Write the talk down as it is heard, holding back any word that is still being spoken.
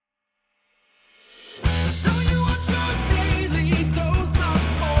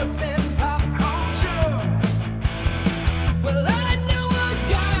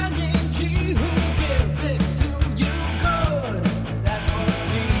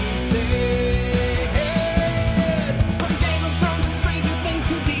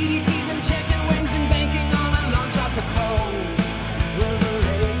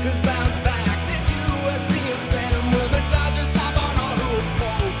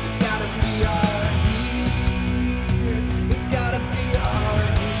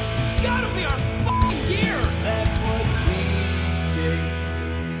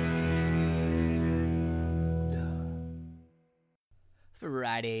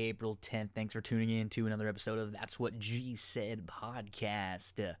Friday, April 10th. Thanks for tuning in to another episode of That's What G Said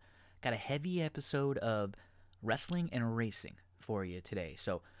podcast. Got a heavy episode of wrestling and racing for you today.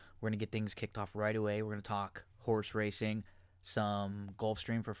 So we're going to get things kicked off right away. We're going to talk horse racing, some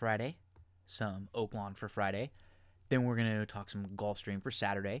Gulfstream for Friday, some Oaklawn for Friday. Then we're going to talk some Gulfstream for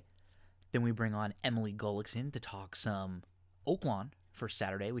Saturday. Then we bring on Emily Gullickson to talk some Oaklawn for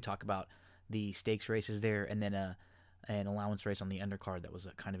Saturday. We talk about the stakes races there, and then an allowance race on the undercard that was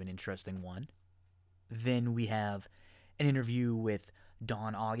kind of an interesting one. Then we have an interview with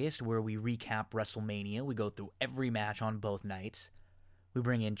Dawn August where we recap WrestleMania. We go through every match on both nights. We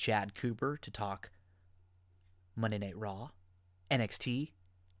bring in Chad Cooper to talk Monday Night Raw, NXT,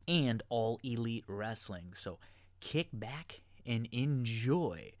 and All Elite Wrestling. So kick back and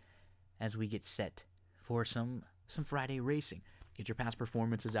enjoy as we get set for some Friday racing. Get your past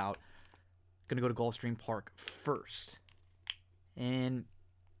performances out. Going to go to Gulfstream Park first. And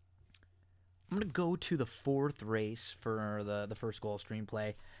I'm going to go to the fourth race for the first Gulfstream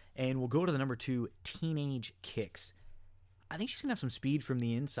play. And we'll go to the number 2, Teenage Kicks. I think she's going to have some speed from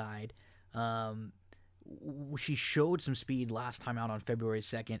the inside. She showed some speed last time out on February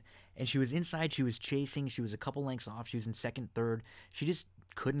 2nd. And she was inside. She was chasing. She was a couple lengths off. She was in second, third. She just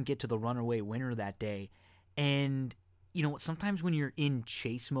couldn't get to the runaway winner that day. And you know, sometimes when you're in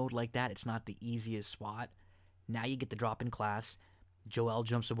chase mode like that, it's not the easiest spot. Now you get the drop in class. Joelle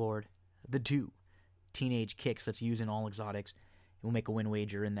jumps aboard the 2 Teenage Kicks that's used in all exotics. And we'll make a win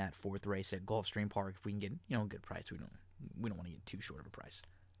wager in that fourth race at Gulfstream Park if we can get, a good price. We don't want to get too short of a price.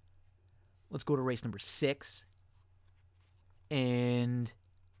 Let's go to race number 6. And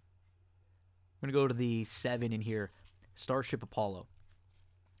I'm going to go to the 7 in here, Starship Apollo.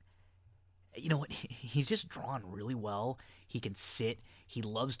 You know what? He's just drawn really well. He can sit. He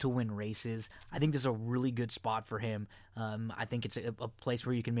loves to win races. I think this is a really good spot for him. I think it's a place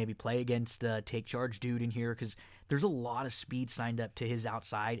where you can maybe play against the Take Charge dude in here because there's a lot of speed signed up to his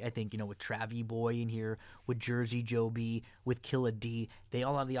outside. I think, with Travie Boy in here, with Jersey Joe B, with Killa D, they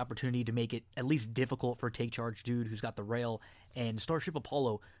all have the opportunity to make it at least difficult for Take Charge dude who's got the rail. And Starship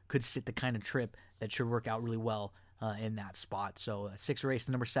Apollo could sit the kind of trip that should work out really well in that spot. So 6th race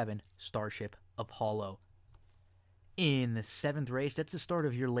to number 7, Starship Apollo. In the 7th race, that's the start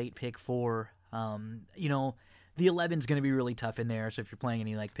of your late pick 4. The 11's going to be really tough in there, so if you're playing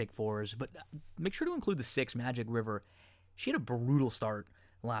any pick 4s, but make sure to include the 6, Magic River. She had a brutal start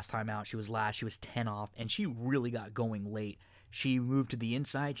last time out. She was 10 off, and she really got going late. She moved to the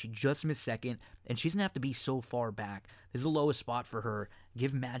inside. She just missed second, and she doesn't have to be so far back. This is the lowest spot for her.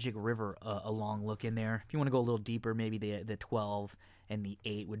 Give Magic River a long look in there. If you want to go a little deeper, maybe the 12 and the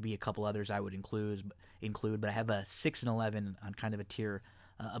 8 would be a couple others I would include. But I have a 6 and 11 on kind of a tier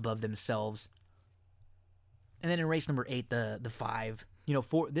above themselves. And then in race number 8, the 5.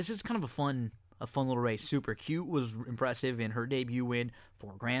 This is kind of a fun little race. Super Cute was impressive in her debut win.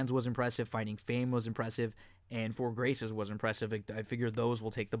 4 Grands was impressive. Finding Fame was impressive. And 4 Graces was impressive. I figure those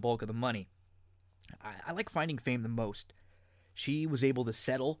will take the bulk of the money. I like Finding Fame the most. She was able to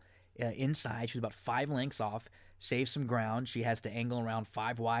settle inside. She was about 5 lengths off, save some ground. She has to angle around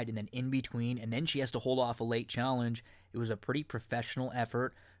 5 wide and then in between, and then she has to hold off a late challenge. It was a pretty professional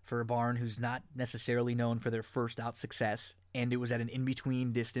effort for a barn who's not necessarily known for their first out success, and it was at an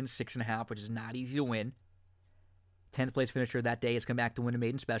in-between distance, 6.5, which is not easy to win. 10th place finisher that day has come back to win a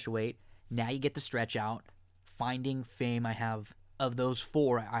maiden special weight. Now you get the stretch out. Finding Fame, I have of those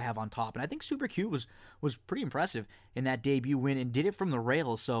 4 I have on top, and I think Super Cute was pretty impressive in that debut win and did it from the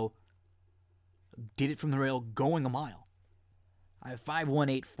rail. So did it from the rail going a mile. I have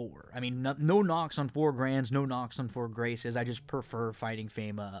 5-1-8-4. I mean, no knocks on 4 Grands, no knocks on 4 Graces. I just prefer Fighting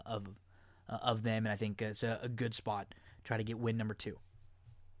Fame of them, and I think it's a good spot. Try to get win number 2.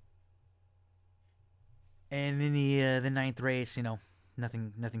 And then the 9th race,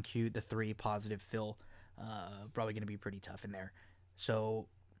 nothing cute. The 3 Positive Phil. Probably going to be pretty tough in there. So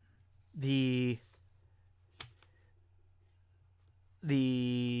the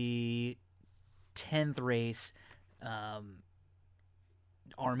 10th race,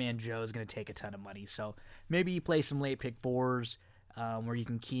 our man Joe is going to take a ton of money. So maybe you play some late pick 4s where you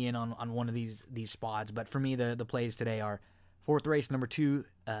can key in on one of these spots. But for me, the plays today are 4th race number 2,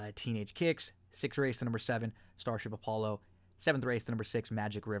 Teenage Kicks. 6th race to number 7, Starship Apollo. 7th race to number 6,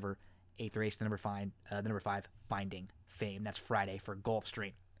 Magic River. 8th race to number 5, Finding Fame. That's Friday for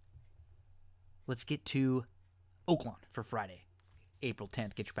Gulfstream. Let's get to Oaklawn for Friday, April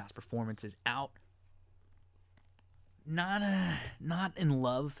 10th. Get your past performances out. Not in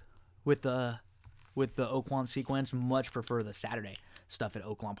love with the Oaklawn sequence. Much prefer the Saturday. stuff at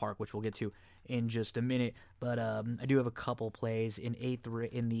Oaklawn Park, which we'll get to in just a minute. But I do have a couple plays in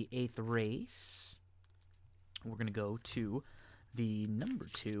the eighth race. We're going to go to the number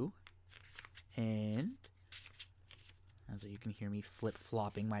 2, and as you can hear me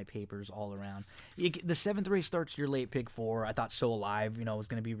flip-flopping my papers all around. The 7th race starts your late pick 4. I thought So Alive, was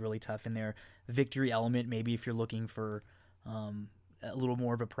going to be really tough in there. Victory Element, maybe if you're looking for a little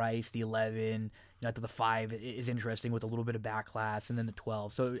more of a price. The 11, I thought the 5 is interesting with a little bit of back class, and then the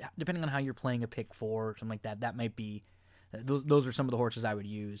 12. So depending on how you're playing a pick 4 or something like that, that might be. Those are some of the horses I would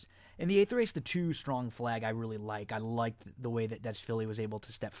use. In the 8th race, the 2 Strong Flag I really like. I liked the way that filly was able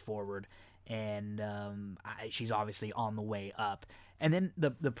to step forward, and she's obviously on the way up. And then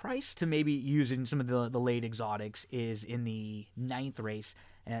the price to maybe use in some of the late exotics is in the 9th race,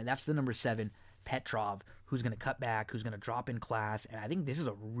 and that's the number 7, Petrov, who's going to cut back, who's going to drop in class, and I think this is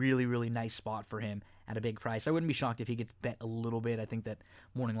a really, really nice spot for him at a big price. I wouldn't be shocked if he gets bet a little bit. I think that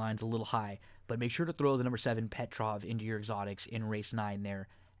morning line's a little high, but make sure to throw the number 7, Petrov, into your exotics in race 9 there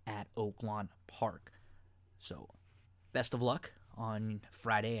at Oaklawn Park. So, best of luck on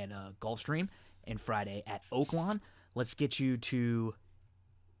Friday at Gulfstream and Friday at Oaklawn. Let's get you to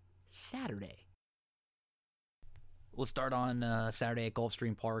Saturday. We'll start on Saturday at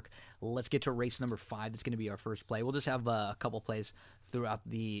Gulfstream Park. Let's get to race number 5. That's going to be our first play. We'll just have a couple plays throughout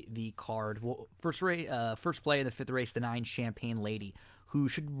the card. First play in the 5th race, the 9 Champagne Lady, who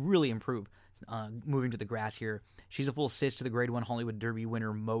should really improve moving to the grass here. She's a full assist to the Grade 1 Hollywood Derby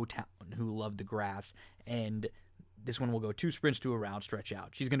winner Motown, who loved the grass. And this one will go 2 sprints to a round stretch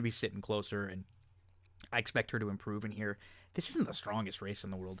out. She's going to be sitting closer, and I expect her to improve in here. This isn't the strongest race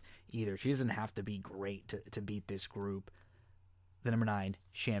in the world either. She doesn't have to be great to beat this group. The number 9,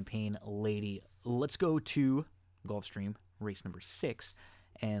 Champagne Lady. Let's go to Gulfstream, race number 6,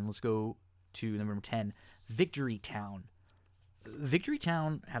 and let's go to number 10, Victory Town. Victory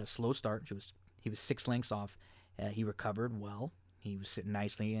Town had a slow start. He was 6 lengths off. He recovered well. He was sitting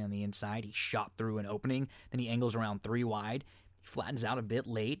nicely on the inside. He shot through an opening. Then he angles around 3 wide. He flattens out a bit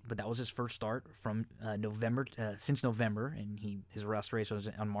late, but that was his first start from since November, and his rest race was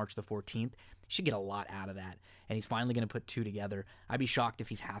on March the 14th. He should get a lot out of that, and he's finally going to put 2 together. I'd be shocked if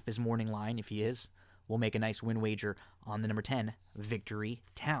he's half his morning line. If he is, we'll make a nice win wager on the number 10, Victory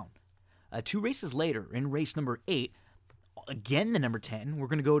Town. 2 races later, in race number 8, again the number 10, we're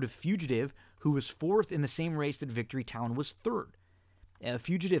going to go to Fugitive, who was 4th in the same race that Victory Town was 3rd.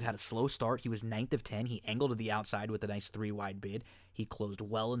 Fugitive had a slow start. He was 9th of 10. He angled to the outside with a nice 3-wide bid. He closed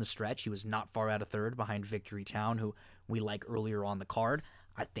well in the stretch. He was not far out of 3rd behind Victory Town, who we like earlier on the card.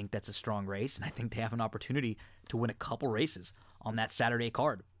 I think that's a strong race, and I think they have an opportunity to win a couple races on that Saturday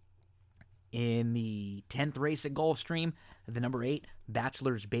card. In the 10th race at Gulfstream, the number 8,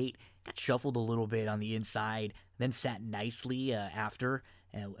 Bachelor's Bait, got shuffled a little bit on the inside, then sat nicely after,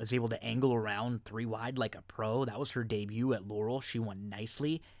 and was able to angle around 3 wide like a pro. That was her debut at Laurel. She won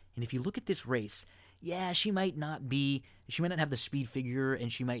nicely. And if you look at this race, yeah, she might not have the speed figure,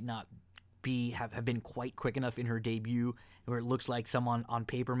 and she might not have been quite quick enough in her debut where it looks like someone on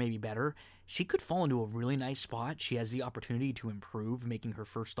paper maybe better. She could fall into a really nice spot. She has the opportunity to improve, making her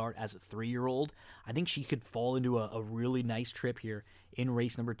first start as a 3-year-old. I think she could fall into a really nice trip here in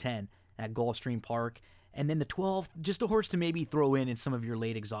race number 10 at Gulfstream Park. And then the 12th, just a horse to maybe throw in some of your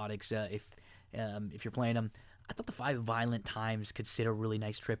late exotics if you're playing them. I thought the 5 Violent Times could sit a really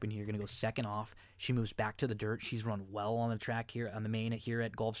nice trip in here. Going to go second off. She moves back to the dirt. She's run well on the track here, on the main here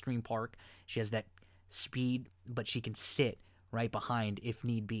at Gulfstream Park. She has that speed, but she can sit right behind if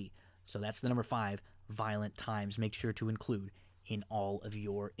need be. So that's the number 5, Violent Times. Make sure to include in all of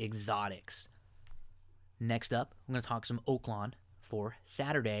your exotics. Next up, I'm going to talk some Oaklawn for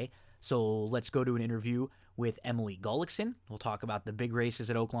Saturday. So let's go to an interview with Emily Gullickson. We'll talk about the big races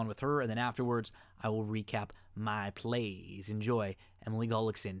at Oaklawn with her, and then afterwards, I will recap my plays. Enjoy Emily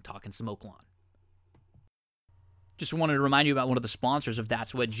Gullickson talking some Oaklawn. Just wanted to remind you about one of the sponsors of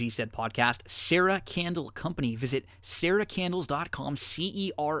That's What G Said podcast, Sarah Candle Company. Visit sarahcandles.com,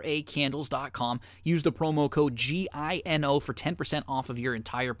 CERA candles.com. Use the promo code GINO for 10% off of your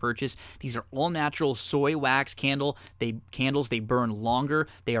entire purchase. These are all natural soy wax candles. They burn longer.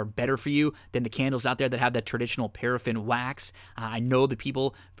 They are better for you than the candles out there that have that traditional paraffin wax. I know the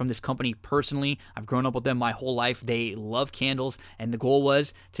people from this company personally. I've grown up with them my whole life. They love candles, and the goal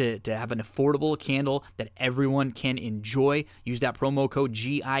was to have an affordable candle that everyone can enjoy. Use that promo code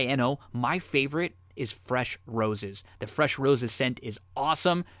GINO. My favorite is Fresh Roses. The Fresh Roses scent is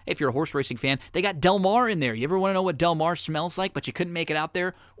awesome. If you're a horse racing fan, they got Del Mar in there. You ever want to know what Del Mar smells like, but you couldn't make it out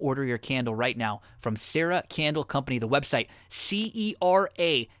there? Order your candle right now from Sarah Candle Company. The website,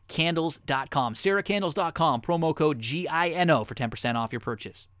 CERAcandles.com. SarahCandles.com. Promo code GINO for 10% off your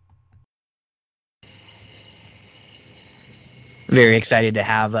purchase. Very excited to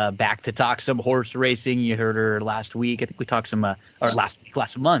have back to talk some horse racing. You heard her last week. I think we talked some, or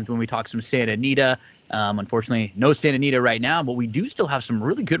last month when we talked some Santa Anita. Unfortunately, no Santa Anita right now, but we do still have some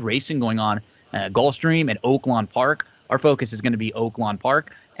really good racing going on at Gulfstream and Oaklawn Park. Our focus is going to be Oaklawn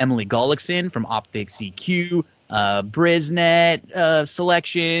Park. Emily Gullickson from Optic CQ, Brisnet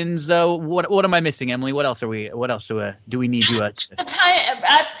selections. What am I missing, Emily? What else do we need to?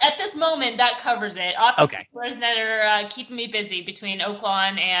 At this moment, that covers it. Optics and Brisnet are keeping me busy between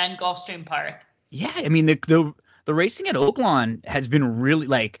Oaklawn and Gulfstream Park. Yeah, I mean the racing at Oaklawn has been really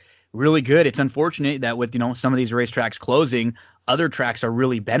good. It's unfortunate that with some of these racetracks closing, other tracks are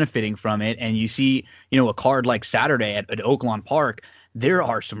really benefiting from it. And you see a card like Saturday at Oaklawn Park. There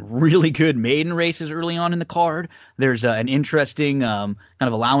are some really good maiden races early on in the card. There's an interesting kind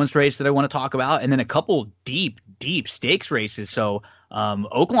of allowance race that I want to talk about, and then a couple deep stakes races. So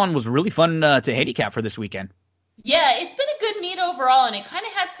Oaklawn was really fun to handicap for this weekend. Yeah, it's been a good meet overall, and it kind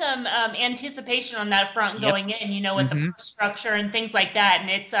of had some anticipation on that front going in, with the structure and things like that,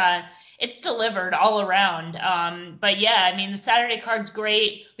 and it's delivered all around. But yeah, I mean, the Saturday card's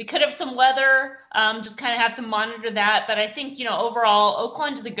great. We could have some weather, just kind of have to monitor that. But I think, overall,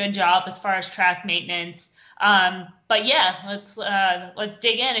 Oaklawn does a good job as far as track maintenance. But yeah, let's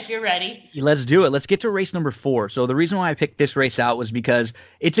dig in if you're ready. Let's do it. Let's get to race number 4. So the reason why I picked this race out was because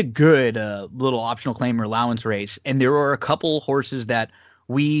it's a good little optional claim or allowance race. And there are a couple horses that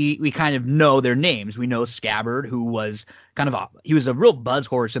we kind of know their names. We know Scabbard, who was he was a real buzz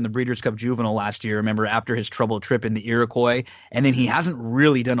horse in the Breeders' Cup Juvenile last year, remember, after his troubled trip in the Iroquois. And then he hasn't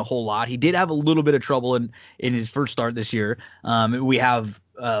really done a whole lot. He did have a little bit of trouble in his first start this year. We have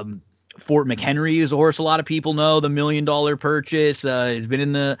Fort McHenry is a horse a lot of people know, the $1 million purchase. He's been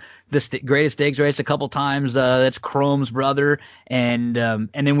in the Greatest Stakes race a couple times. That's Chrome's brother. And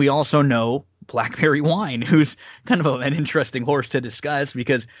then we also know Blackberry Wine, who's kind of an interesting horse to discuss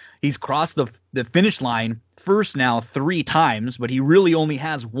because he's crossed the finish line first now 3 times, but he really only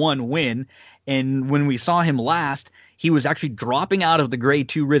has 1 win. And when we saw him last, he was actually dropping out of the Grade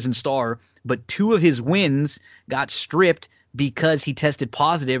 2 Risen Star, but 2 of his wins got stripped because he tested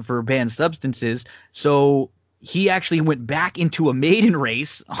positive for banned substances. So he actually went back into a maiden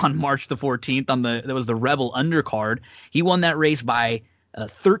race on March the 14th that was the Rebel undercard. He won that race by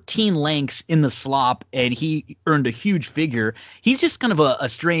 13 lengths in the slop, and he earned a huge figure. He's just kind of a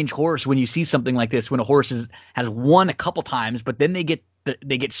strange horse when you see something like this, when a horse has won a couple times, but then they get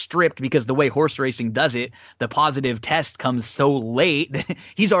stripped because the way horse racing does it, the positive test comes so late that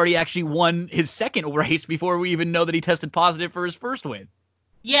he's already actually won his second race before we even know that he tested positive for his first win.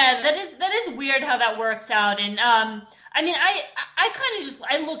 Yeah, that is weird how that works out. And I mean, I kind of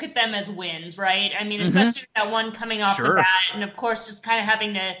I look at them as wins, right? I mean, especially that one coming off the bat, and of course, just kind of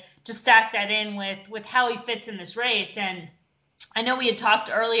having to stack that in with how he fits in this race. And I know we had talked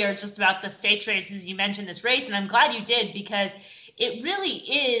earlier just about the stakes races. You mentioned this race, and I'm glad you did because it really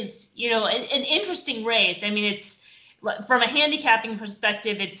is, an interesting race. I mean, it's from a handicapping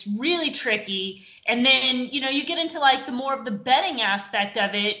perspective, it's really tricky. And then, you get into the more of the betting aspect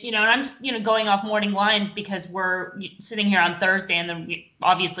of it, and I'm just, going off morning lines because we're sitting here on Thursday and then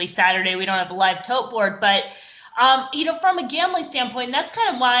obviously Saturday, we don't have a live tote board, but from a gambling standpoint, that's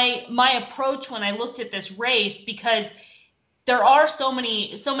kind of my approach when I looked at this race, because there are so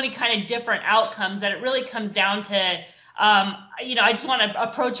many kind of different outcomes that it really comes down to, I just want to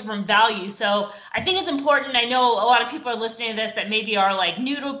approach it from value. So I think it's important. I know a lot of people are listening to this that maybe are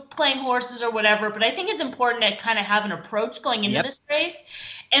new to playing horses or whatever, but I think it's important to kind of have an approach going into this race.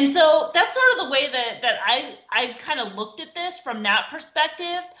 And so that's sort of the way that I kind of looked at this from that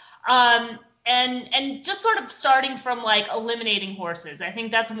perspective. And just sort of starting from eliminating horses. I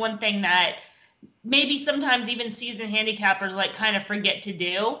think that's one thing that maybe sometimes even seasoned handicappers kind of forget to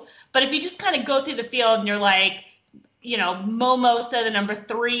do. But if you just kind of go through the field and you're Momosa, the number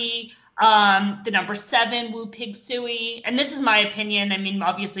 3, the number 7, Woo Pig Sui. And this is my opinion. I mean,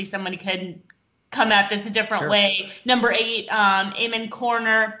 obviously somebody could come at this a different way. Number 8, Amen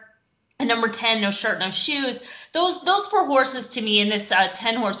Corner. And number 10, No Shirt, No Shoes. Those 4 horses to me in this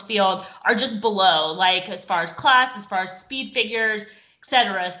 10-horse field are just below, as far as class, as far as speed figures,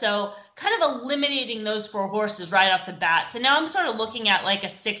 etc. So kind of eliminating those 4 horses right off the bat. So now I'm sort of looking at like a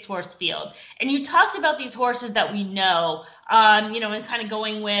 6-horse field. And you talked about these horses that we know, and kind of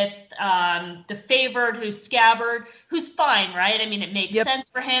going with the favorite, who's Scabbard, who's fine, right? I mean, it makes sense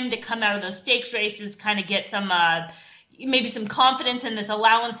for him to come out of those stakes races, kind of get some maybe some confidence in this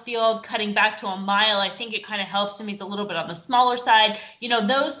allowance field, cutting back to a mile. I think it kind of helps him. He's a little bit on the smaller side.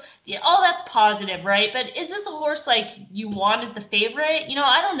 All that's positive, right? But is this a horse like you want as the favorite?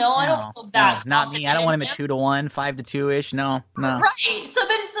 I don't know. No, I don't feel that. No, not me. I don't want him at 2-1, 5-2-ish. No. Right. So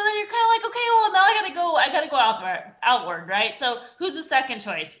then you're kind of like, okay, well now I gotta go outward, right? So who's the second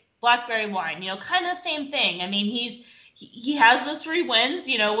choice? Blackberry Wine. Kind of the same thing. I mean, he has those 3 wins,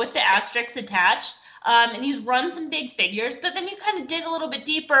 with the asterisks attached. And he's run some big figures, but then you kind of dig a little bit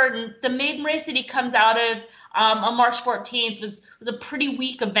deeper, and the maiden race that he comes out of on March 14th was a pretty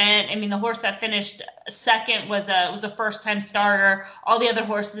weak event. I mean, the horse that finished second was a first-time starter. All the other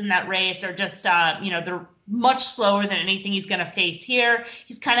horses in that race are just, they're much slower than anything he's going to face here.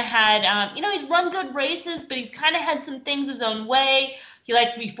 He's kind of had, he's run good races, but he's kind of had some things his own way. He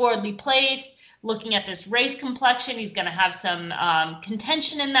likes to be forwardly placed. Looking at this race complexion, he's going to have some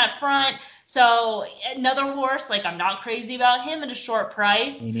contention in that front. So another horse, like I'm not crazy about him at a short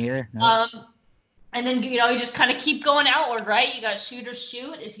price. Me neither. No. And then, you just kind of keep going outward, right? You got Shoot or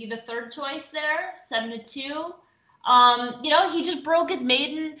Shoot. Is he the third choice there? 7-2. He just broke his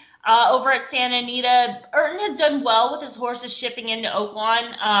maiden over at Santa Anita. Urton has done well with his horses shipping into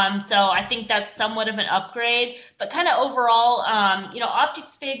Oaklawn. So I think that's somewhat of an upgrade. But kind of overall,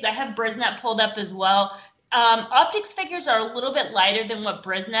 Optics Figs, I have Brisnet pulled up as well. Optics figures are a little bit lighter than what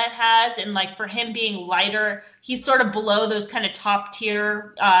Brisnet has, and like for him being lighter, he's sort of below those kind of top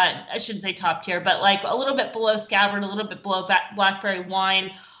tier. I shouldn't say top tier, but like a little bit below Scabbard, a little bit below Blackberry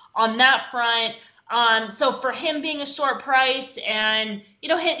Wine on that front. So for him being a short price, and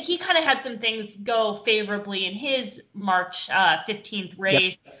he kind of had some things go favorably in his March 15th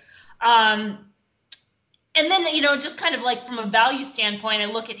race. Yep. And then, just kind of like from a value standpoint, I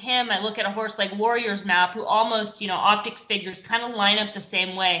look at him, I look at a horse like Warrior's Map, who almost, optics figures kind of line up the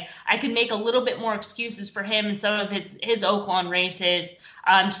same way. I could make a little bit more excuses for him in some of his Oaklawn races,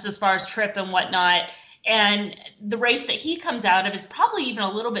 just as far as trip and whatnot. And the race that he comes out of is probably even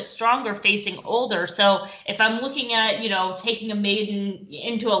a little bit stronger facing older. So if I'm looking at, taking a maiden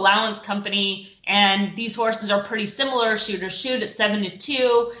into allowance company, and these horses are pretty similar, Shoot or Shoot at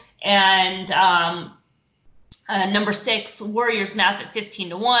 7-2, and number 6, Warrior's Map at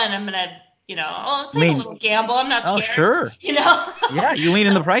 15-1. I'm gonna, I'll take a little gamble. I'm not scared. Oh, sure. Yeah, you lean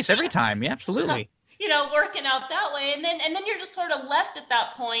in the price every time. Yeah, absolutely. Working out that way, and then you're just sort of left at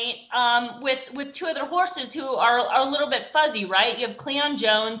that point with 2 other horses who are a little bit fuzzy, right? You have Cleon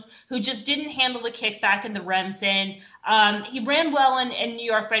Jones, who just didn't handle the kickback in the Remsen. He ran well in New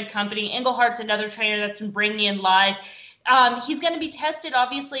York Bred Company. Englehart's another trainer that's been bringing in live. He's going to be tested,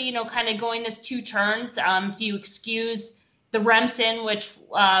 obviously, kind of going this 2 turns. If you excuse the Remsen, which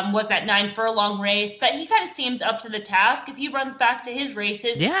was that 9 furlong race, but he kind of seems up to the task. If he runs back to his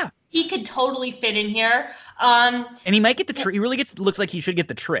races, he could totally fit in here. And he might get the trip. He really looks like he should get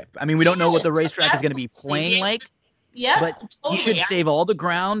the trip. I mean, we don't know what the racetrack is going to be playing like. Yeah, but totally. He should save all the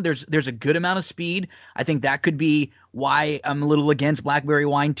ground. There's a good amount of speed. I think that could be why I'm a little against Blackberry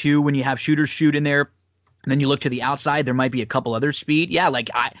Wine too. When you have Shoot or Shoot in there, and then you look to the outside, there might be a couple other speed. Yeah,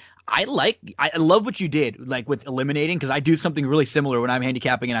 like I love what you did, like with eliminating, because I do something really similar when I'm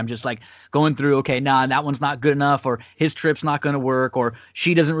handicapping and I'm just like going through, okay, nah, that one's not good enough, or his trip's not going to work, or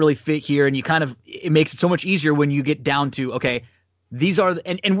she doesn't really fit here. And it makes it so much easier when you get down to, okay, these are,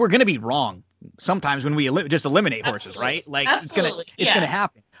 and we're going to be wrong sometimes when we just eliminate horses, right? Like it's going to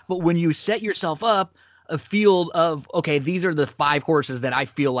happen. But when you set yourself up a field of, okay, these are the 5 horses that I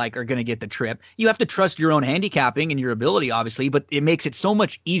feel like are going to get the trip. You have to trust your own handicapping and your ability, obviously, but it makes it so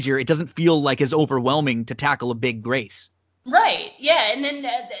much easier. It doesn't feel like as overwhelming to tackle a big race. Right. Yeah. And then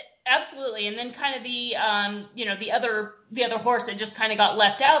absolutely. And then kind of the the other horse that just kind of got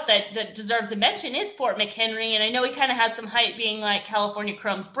left out that deserves a mention is Fort McHenry. And I know he kind of had some hype being like California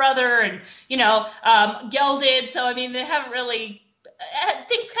Chrome's brother and, gelded. So, I mean, they haven't really,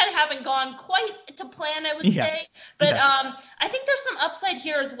 things kind of haven't gone quite to plan, I would say. But I think there's some upside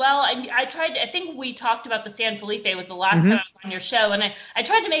here as well. I think we talked about the San Felipe was the last time I was on your show, and I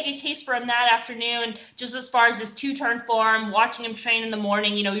tried to make a case for him that afternoon, just as far as his 2-turn form, watching him train in the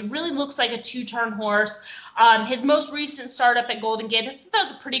morning. He really looks like a 2-turn horse. His most recent startup at Golden Gate, I think that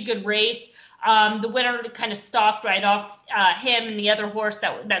was a pretty good race. The winner kind of stopped right off him and the other horse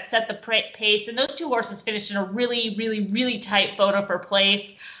that set the pace. And those 2 horses finished in a really, really, really tight photo for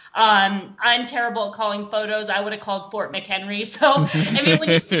place. I'm terrible at calling photos. I would have called Fort McHenry. So I mean,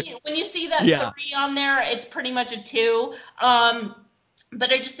 when you see that 3 on there, it's pretty much a 2. But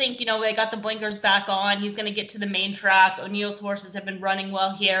I just think, they got the blinkers back on. He's going to get to the main track. O'Neill's horses have been running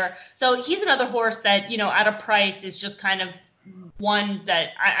well here. So he's another horse that, at a price is just kind of one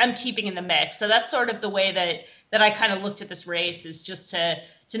that I'm keeping in the mix. So that's sort of the way that I kind of looked at this race, is just to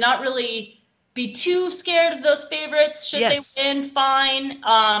not really be too scared of those favorites. Should they win, fine.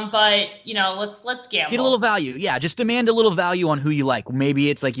 But let's gamble. Get a little value. Yeah, just demand a little value on who you like. Maybe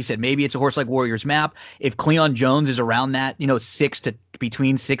it's like you said, maybe it's a horse like Warriors Map. If Cleon Jones is around that,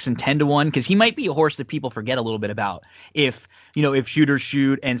 between 6 and 10 to 1, because he might be a horse that people forget a little bit about. If Shooters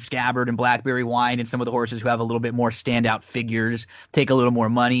Shoot and Scabbard and Blackberry Wine and some of the horses who have a little bit more standout figures take a little more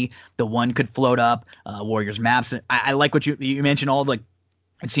money, the one could float up. Warriors Maps. I like what you mentioned, all the,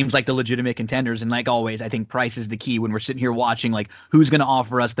 it seems like the legitimate contenders. And like always, I think price is the key when we're sitting here watching, like, who's going to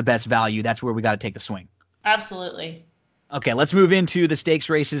offer us the best value. That's where we got to take the swing. Absolutely. Okay, let's move into the stakes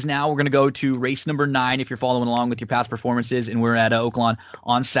races now. We're going to go to race number 9 if you're following along with your past performances. And we're at Oaklawn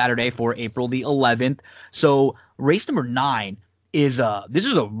on Saturday for April the 11th. So race number 9 is this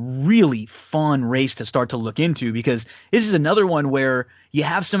is a really fun race to start to look into, because this is another one where you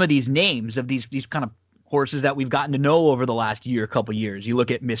have some of these names of these kind of horses that we've gotten to know over the last couple years. You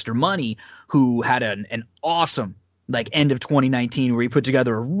look at Mr. Money, who had an awesome end of 2019 where he put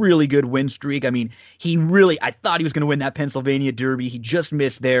together a really good win streak. I mean, I thought he was going to win that Pennsylvania Derby. He just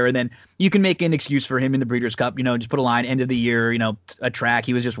missed there. And then you can make an excuse for him in the Breeders' Cup, just put a line, end of the year, a track.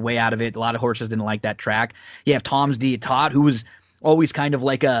 He was just way out of it. A lot of horses didn't like that track. You have Tom's D'Etat, who was always kind of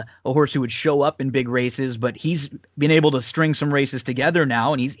like a horse who would show up in big races, but he's been able to string some races together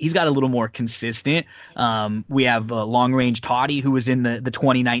now, and he's got a little more consistent. We have Long Range Toddy, who was in the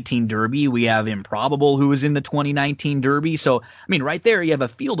 2019 Derby. We have Improbable, who was in the 2019 Derby. So, I mean, right there, you have a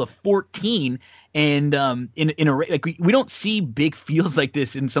field of 14, and in a like we don't see big fields like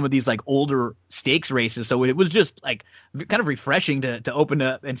this in some of these older stakes races. So it was just kind of refreshing to open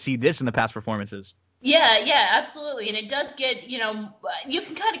up and see this in the past performances. Yeah, absolutely. And it does get, you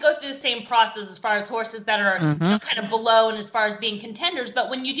can kind of go through the same process as far as horses that are kind of below and as far as being contenders. But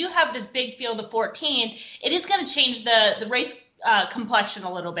when you do have this big field of 14, it is going to change the race complexion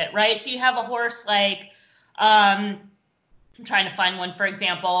a little bit, right? So you have a horse like, I'm trying to find one, for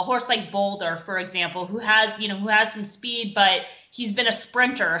example, a horse like Boulder, for example, who has some speed, but he's been a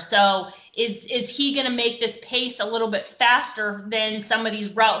sprinter. So is he going to make this pace a little bit faster than some of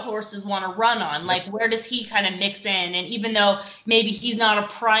these route horses want to run on? Like, where does he kind of mix in? And even though maybe he's not a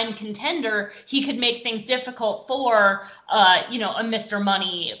prime contender, he could make things difficult for, a Mr.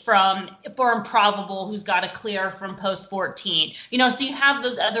 Money for Improbable, who's got to clear from post 14. So you have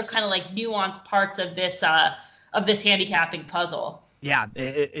those other kind of nuanced parts of this handicapping puzzle. Yeah,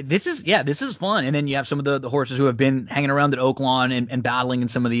 this is fun. And then you have some of the horses who have been hanging around at Oaklawn and battling in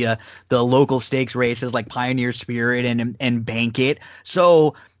some of the local stakes races like Pioneer Spirit and Bank It.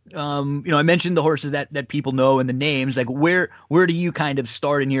 So, I mentioned the horses that people know and the names. Like, where do you kind of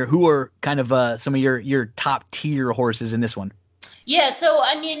start in here? Who are kind of some of your top tier horses in this one? Yeah, so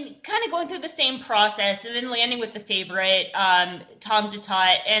I mean, kind of going through the same process and then landing with the favorite, Tom's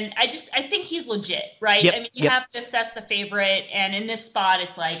D'Etat, and I think he's legit, right? Yep, I mean, you have to assess the favorite, and in this spot,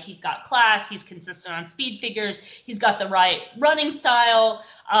 it's like he's got class, he's consistent on speed figures, he's got the right running style.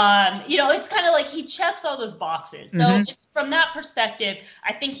 It's kind of like he checks all those boxes. So from that perspective,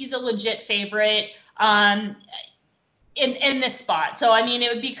 I think he's a legit favorite. In this spot. So, I mean,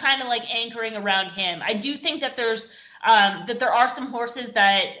 it would be kind of like anchoring around him. I do think that there are some horses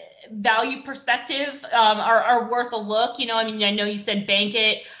that value perspective are worth a look. I know you said Bank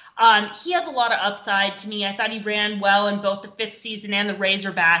It. He has a lot of upside to me. I thought he ran well in both the 5th season and the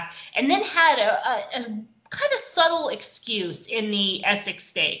Razorback, and then had a kind of subtle excuse in the Essex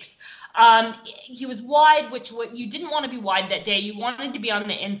Stakes. He was wide, which you didn't want to be wide that day. You wanted to be on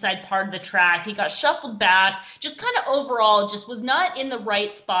the inside part of the track. He got shuffled back, just kind of overall just was not in the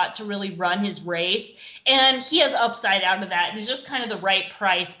right spot to really run his race. And he has upside out of that. And it's just kind of the right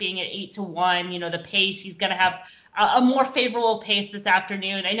price being at 8 to 1, the pace. He's going to have a more favorable pace this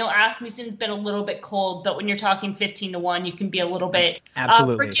afternoon. I know Asmussen's been a little bit cold, but when you're talking 15 to 1, you can be a little bit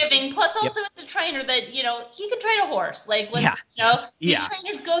forgiving. Plus, also it's a trainer that, he can train a horse. These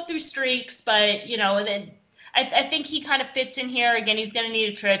trainers go through streaks, but, then I think he kind of fits in here. Again, he's going to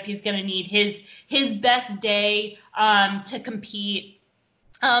need a trip. He's going to need his best day to compete.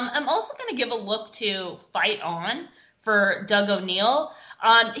 I'm also going to give a look to Fight On for Doug O'Neill.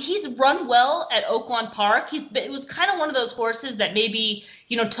 He's run well at Oaklawn Park. It was kind of one of those horses that maybe,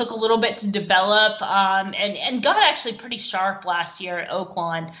 took a little bit to develop, and got actually pretty sharp last year at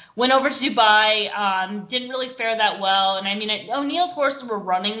Oaklawn. Went over to Dubai, didn't really fare that well. And I mean, O'Neill's horses were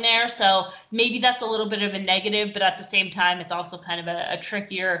running there, so maybe that's a little bit of a negative, but at the same time, it's also kind of a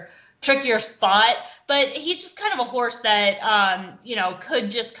trickier spot. But he's just kind of a horse that,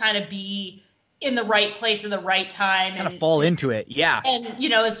 could just kind of be in the right place at the right time and fall into it. Yeah. And,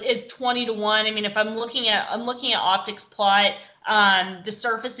 is 20 to 1. I mean, if I'm looking at Optics plot, the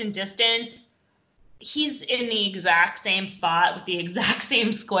surface and distance, he's in the exact same spot with the exact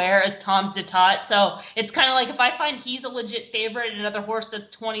same square as Tom's d'Etat. So it's kind of like, if I find he's a legit favorite and another horse that's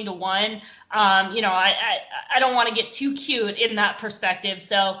 20 to 1, I don't want to get too cute in that perspective.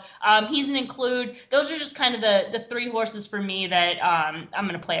 So he's an include. Those are just kind of the three horses for me that I'm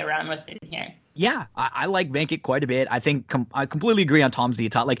going to play around with in here. Yeah, I like Bankit quite a bit. I think I completely agree on Tom's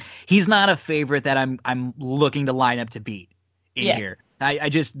d'Etat. Like, he's not a favorite that I'm looking to line up to beat in here. I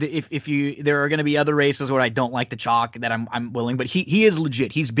just, if there are going to be other races where I don't like the chalk, that I'm willing, but he is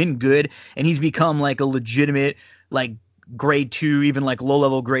legit. He's been good, and he's become like a legitimate, like, grade 2, even like low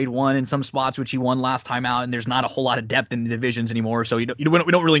level grade 1 in some spots, which he won last time out. And there's not a whole lot of depth in the divisions anymore, so we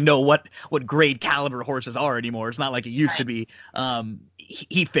don't really know what grade caliber horses are anymore. It's not like it used to be.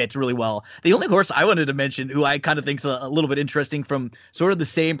 He fits really well. The only horse I wanted to mention, who I kind of think is a little bit interesting from sort of the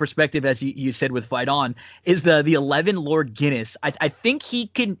same perspective as you said with Fight On, is the 11 Lord Guinness. I think he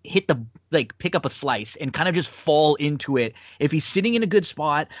can hit pick up a slice and kind of just fall into it if he's sitting in a good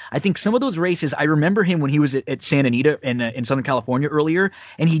spot. I think some of those races, I remember him when he was at Santa Anita in Southern California earlier,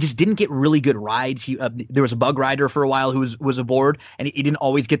 and he just didn't get really good rides. There was a bug rider for a while who was aboard, and he didn't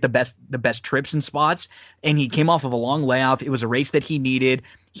always get the best trips and spots. And he came off of a long layoff. It was a race that he needed.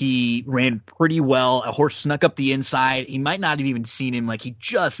 He ran pretty well. A horse snuck up the inside. He might not have even seen him. Like, he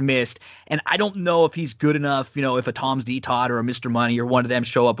just missed. And I don't know if he's good enough, if a Tom's d'Etat or a Mr. Money or one of them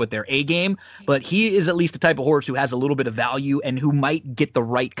show up with their A game. But he is at least the type of horse who has a little bit of value and who might get the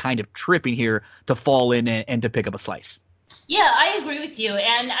right kind of trip in here to fall in and to pick up a slice. Yeah, I agree with you.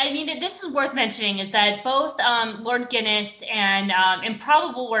 And I mean, this is worth mentioning, is that both Lord Guinness and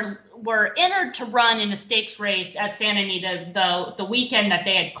Improbable were entered to run in a stakes race at Santa Anita the weekend that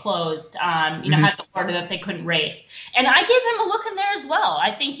they had closed, had the order that they couldn't race. And I gave him a look in there as well.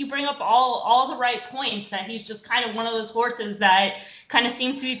 I think you bring up all the right points, that he's just kind of one of those horses that kind of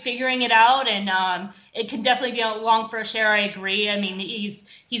seems to be figuring it out, and it could definitely be along for a share. I agree. I mean, he's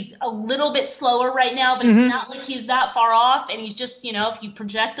a little bit slower right now, but it's not like he's that far off, and he's just, if you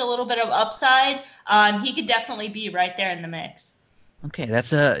project a little bit of upside, he could definitely be right there in the mix. Okay,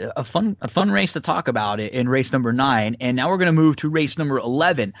 that's a fun race to talk about in race number 9, and now we're going to move to race number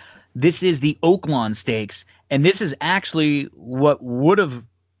 11. This is the Oaklawn Stakes, and this is actually what would have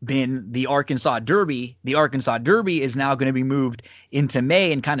been the Arkansas Derby. The Arkansas Derby is now going to be moved into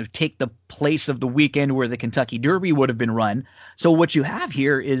May and kind of take the place of the weekend where the Kentucky Derby would have been run. So what you have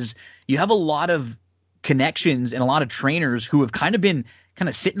here is you have a lot of connections and a lot of trainers who have kind of been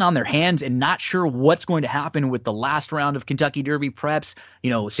sitting on their hands and not sure what's going to happen with the last round of Kentucky Derby preps.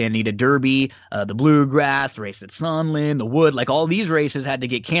 Santa Anita Derby, the Bluegrass, the race at Sunland, the Wood, like all these races had to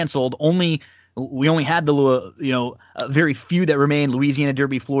get canceled. We only had the very few that remain: Louisiana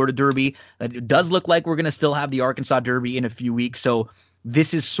Derby, Florida Derby. It does look like we're going to still have the Arkansas Derby in a few weeks. So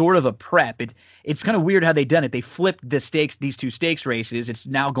this is sort of a prep. It's kind of weird how they done it. They flipped these two stakes races. It's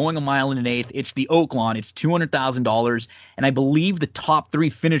now going 1 1/8. It's the Oaklawn. It's $200,000. And I believe the top 3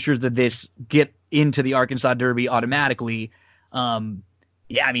 finishers of this get into the Arkansas Derby automatically.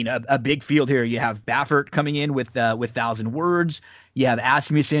 A big field here. You have Baffert coming in with 1,000 Words. You have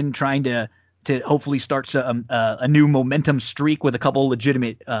Asmussen trying to hopefully start a new momentum streak with a couple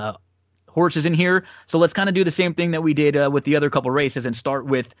legitimate horses in here. So let's kind of do the same thing that we did with the other couple races and start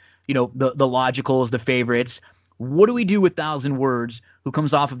with, the logicals, the favorites. What do we do with 1,000 Words, who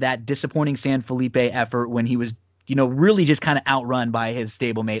comes off of that disappointing San Felipe effort when he was, really just kind of outrun by his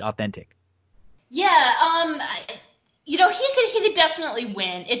stablemate Authentic? Yeah, he could definitely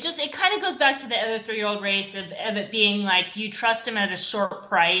win. It's just, it kind of goes back to the other 3-year-old race of it being like, do you trust him at a short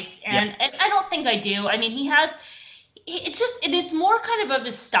price? And I don't think I do. I mean, it's more kind of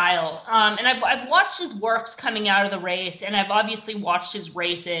his style. And I've watched his works coming out of the race, and I've obviously watched his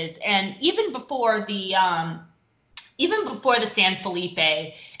races, and even before the San Felipe,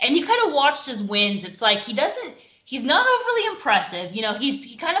 and you kind of watched his wins. It's like he's not overly impressive.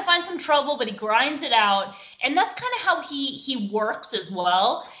 He kind of finds some trouble, but he grinds it out. And that's kind of how he works as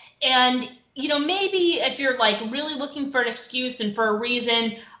well. And maybe if you're like really looking for an excuse and for a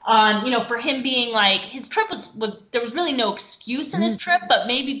reason, for him being like his trip was there was really no excuse in his trip, but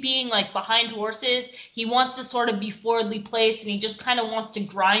maybe being like behind horses, he wants to sort of be forwardly placed and he just kind of wants to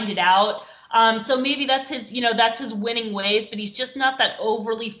grind it out. So maybe that's his winning ways, but he's just not that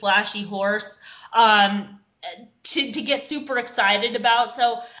overly flashy horse. To get super excited about.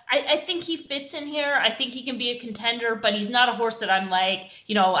 So I think he fits in here. I think he can be a contender, but he's not a horse that I'm like,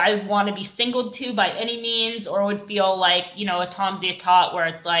 I want to be singled to by any means, or would feel like, a Tom Zayat where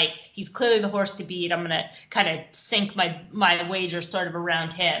it's like, he's clearly the horse to beat. I'm going to kind of sink my wager sort of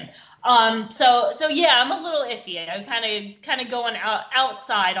around him. So yeah, I'm a little iffy. I'm kind of going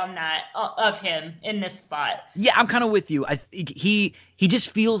outside on that of him in this spot. Yeah, I'm kind of with you. I think he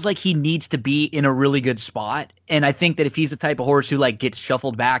just feels like he needs to be in a really good spot, and I think that if he's the type of horse who like gets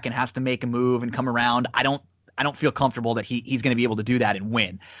shuffled back and has to make a move and come around, I don't feel comfortable that he's going to be able to do that and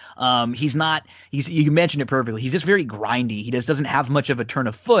win. You mentioned it perfectly. He's just very grindy. He just doesn't have much of a turn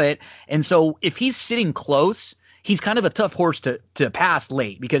of foot, and so if he's sitting close, he's kind of a tough horse to pass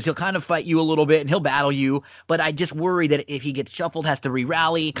late because he'll kind of fight you a little bit and he'll battle you. But I just worry that if he gets shuffled, has to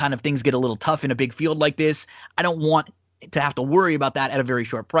re-rally, kind of things get a little tough in a big field like this. I don't want to have to worry about that at a very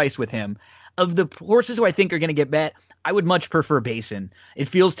short price with him. Of the horses who I think are going to get bet, I would much prefer Basin. It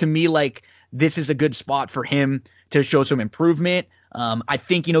feels to me like this is a good spot for him to show some improvement. I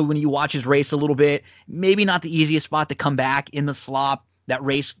think, when you watch his race a little bit, maybe not the easiest spot to come back in the slop. That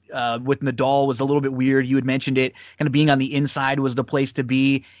race with Nadal was a little bit weird. You had mentioned it. Kind of being on the inside was the place to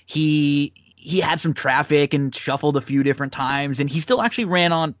be. He had some traffic and shuffled a few different times, and he still actually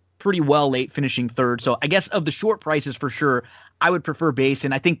ran on pretty well late, finishing third. So I guess of the short prices for sure, I would prefer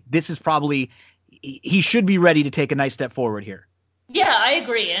Basin. I think this is probably he should be ready to take a nice step forward here. Yeah, I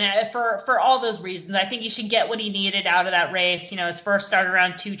agree. And for all those reasons, I think he should get what he needed out of that race. His first start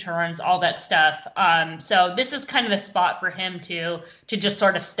around 2 turns, all that stuff. So this is kind of the spot for him to just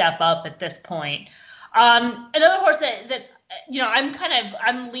sort of step up at this point. Another horse that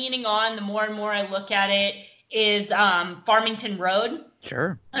I'm leaning on the more and more I look at it is Farmington Road.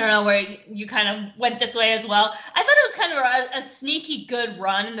 Sure. I don't know where you kind of went this way as well. I thought it was kind of a sneaky good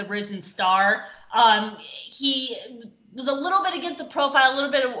run in the Risen Star. He was a little bit against the profile, a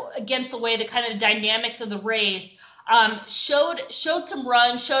little bit against the way the kind of dynamics of the race. Showed some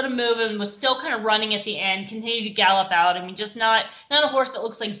run, showed a move, and was still kind of running at the end. Continued to gallop out. I mean, just not a horse that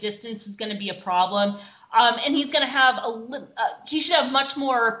looks like distance is going to be a problem. And he's going to have he should have much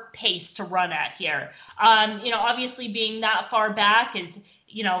more pace to run at here. Obviously being that far back is,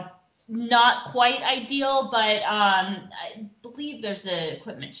 not quite ideal, but I believe there's the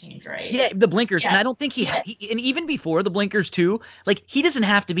equipment change, right? Yeah, the blinkers. Yeah. And I don't think and even before the blinkers too, like he doesn't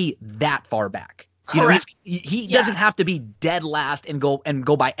have to be that far back. Correct. He doesn't have to be dead last and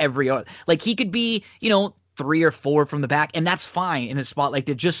go by every other. Like he could be, 3 or 4 from the back, and that's fine in a spot like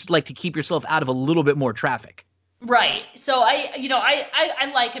that, just like to keep yourself out of a little bit more traffic. Right. So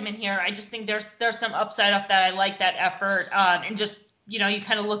I like him in here. I just think there's some upside off that. I like that effort. And just, you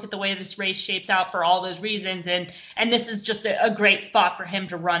kind of look at the way this race shapes out for all those reasons. And this is just a great spot for him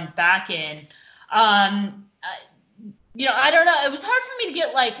to run back in. I don't know. It was hard for me to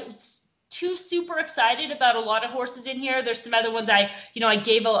get like too super excited about a lot of horses in here. There's some other ones I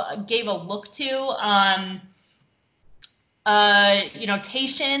gave a look to.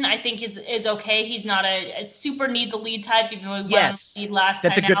 Tayshia, I think is okay. He's not a super need the lead type, even though he won the lead last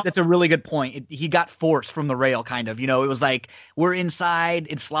time out. That's a really good point. He got forced from the rail, kind of. It was like, we're inside,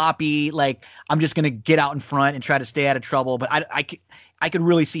 it's sloppy. Like, I'm just gonna get out in front and try to stay out of trouble. But I could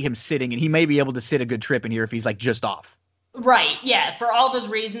really see him sitting, and he may be able to sit a good trip in here if he's like just off. Right. Yeah. For all those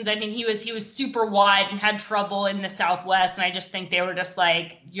reasons. I mean, he was super wide and had trouble in the Southwest. And I just think they were just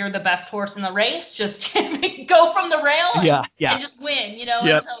like, you're the best horse in the race. Just go from the rail and just win,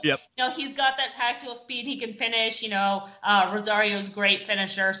 Yep, so, he's got that tactical speed. He can finish, Rosario's a great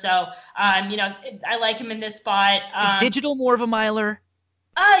finisher. So, I like him in this spot. Is Digital more of a miler?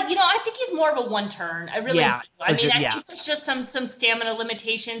 I think he's more of a one turn. I really do. I mean, I think there's just some stamina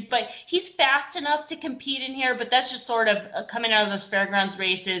limitations, but he's fast enough to compete in here. But that's just sort of coming out of those fairgrounds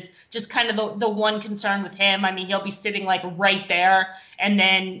races, just kind of the one concern with him. I mean, he'll be sitting like right there, and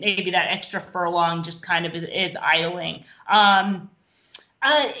then maybe that extra furlong just kind of is idling.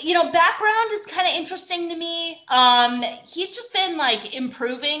 Background is kind of interesting to me. He's just been like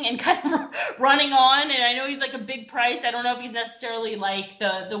improving and kind of running on, and I know he's like a big price. I don't know if he's necessarily like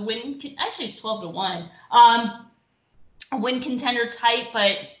the win. Actually, it's 12-1. Win contender type,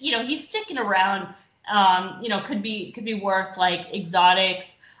 but he's sticking around. Could be worth like exotics.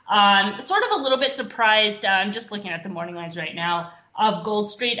 Sort of a little bit surprised. I'm just looking at the morning lines right now. Gold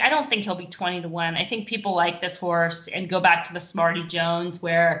Street. I don't think he'll be 20-1. I think people like this horse and go back to the Smarty Jones,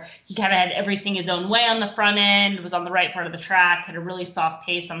 where he kind of had everything his own way on the front end, was on the right part of the track, had a really soft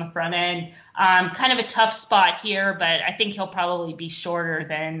pace on the front end. Kind of a tough spot here, but I think he'll probably be shorter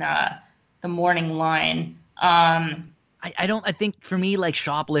than the morning line. I think for me, like,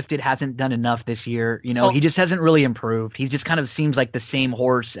 Shoplifted hasn't done enough this year. He just hasn't really improved. He just kind of seems like the same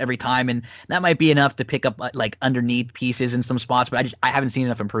horse every time. And that might be enough to pick up like underneath pieces in some spots, but I haven't seen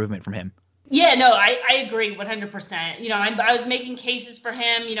enough improvement from him. Yeah, no, I agree 100%. I was making cases for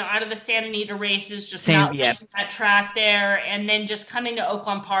him, out of the Santa Anita races, just not making that track there. And then just coming to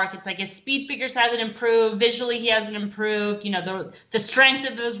Oaklawn Park, it's like his speed figures haven't improved. Visually, he hasn't improved. The strength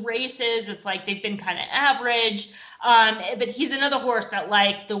of those races, it's like they've been kind of average. But he's another horse that,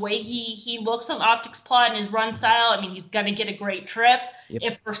 like, the way he looks on Optics Plot and his run style, I mean, he's going to get a great trip. Yep.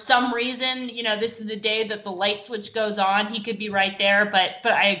 If for some reason, this is the day that the light switch goes on, he could be right there. But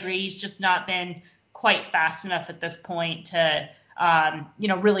I agree, he's just not been quite fast enough at this point to,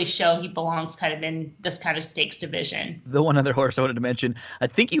 really show he belongs kind of in this kind of stakes division. The one other horse I wanted to mention, I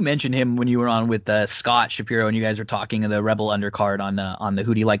think you mentioned him when you were on with Scott Shapiro and you guys were talking of the Rebel Undercard on the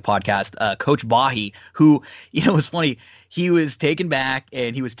Who Do You Like podcast, Coach Bahi, who, was funny. He was taken back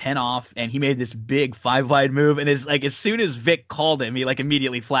and he was 10 off and he made this big 5-wide move. And as soon as Vic called him, he like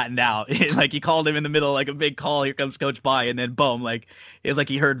immediately flattened out. Like he called him in the middle, like a big call. Here comes Coach Bahi. And then boom, like it was like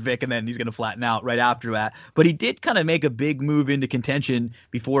he heard Vic and then he's going to flatten out right after that. But he did kind of make a big move into contention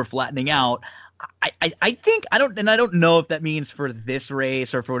before flattening out. I think I don't know if that means for this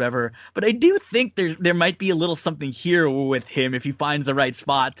race or for whatever, but I do think there might be a little something here with him if he finds the right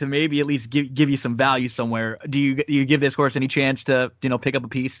spot to maybe at least give you some value somewhere. Do you give this horse any chance to pick up a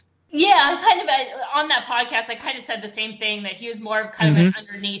piece? Yeah, I kind of on that podcast, I kind of said the same thing, that he was more of kind of an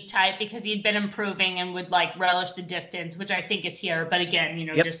underneath type because he'd been improving and would like relish the distance, which I think is here. But again,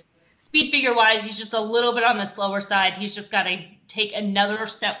 just speed figure wise, he's just a little bit on the slower side. He's just got to take another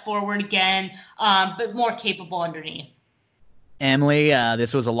step forward again, but more capable underneath. Emily,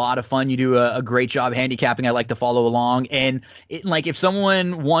 this was a lot of fun. You do a great job handicapping. I like to follow along. And if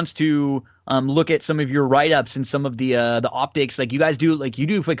someone wants to look at some of your write-ups and some of the optics, like you guys do, like you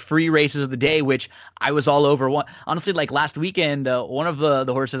do like free races of the day, which I was all over. Honestly, like last weekend, one of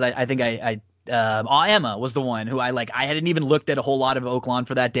the horses I think I Emma was the one who I hadn't even looked at a whole lot of Oaklawn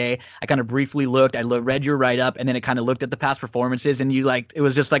for that day. I kind of briefly looked, read your write-up, and then it kind of looked at the past performances, and it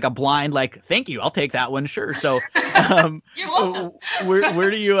was just like a blind, like, thank you, I'll take that one, sure. So you're welcome. where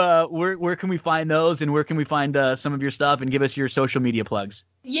do you where can we find those, and where can we find some of your stuff, and give us your social media plugs?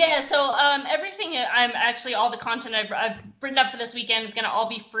 Yeah, so everything, all the content I've written up for this weekend is going to all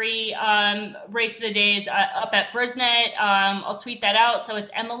be free. Race of the day is up at Brisnet. I'll tweet that out. So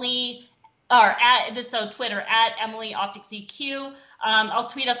it's Emily, Twitter at Emily Optics EQ. I'll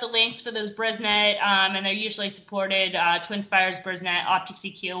tweet out the links for those Brisnet, and they're usually supported. Twin Spires, Brisnet, Optics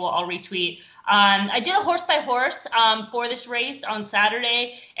EQ. I'll retweet. I did a horse by horse for this race on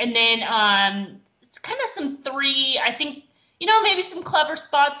Saturday, and then it's kind of some three. I think maybe some clever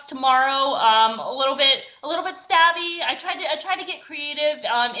spots tomorrow. A little bit stabby. I tried to get creative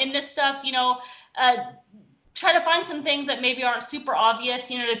in this stuff. Try to find some things that maybe aren't super obvious,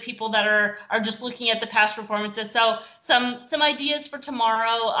 to people that are just looking at the past performances. So some ideas for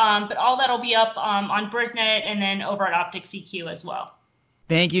tomorrow, but all that'll be up on Brisnet and then over at Optics EQ as well.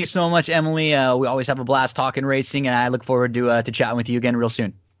 Thank you so much, Emily. We always have a blast talking racing, and I look forward to chatting with you again real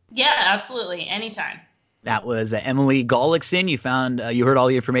soon. Yeah, absolutely. Anytime. That was Emily Gullickson. You heard all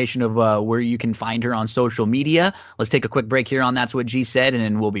the information of where you can find her on social media. Let's take a quick break here on That's What G Said, and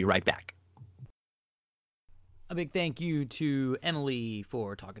then we'll be right back. A big thank you to Emily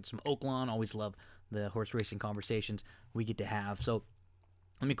for talking some Oaklawn. Always love the horse racing conversations we get to have. So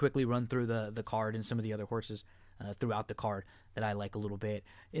let me quickly run through the card and some of the other horses throughout the card that I like a little bit.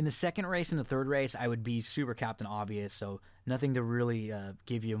 In the second race and the third race, I would be super Captain Obvious, so nothing to really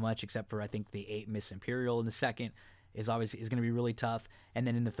give you much except for I think the 8 Miss Imperial in the second is going to be really tough. And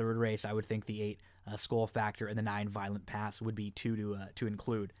then in the third race, I would think the 8 Skull Factor and the 9 Violent Pass would be two to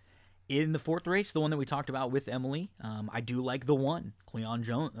include. In the fourth race, the one that we talked about with Emily, I do like the 1, Cleon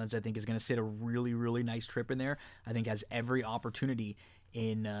Jones. I think is going to sit a really, really nice trip in there. I think has every opportunity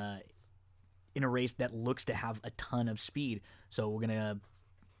in a race that looks to have a ton of speed. So we're gonna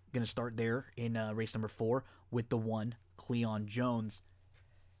start there in race number 4 with the 1, Cleon Jones.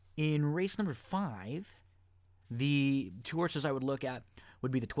 In race number 5, the 2 horses I would look at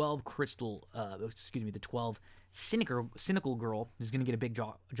would be the 12 the 12 Cynical Girl is going to get a big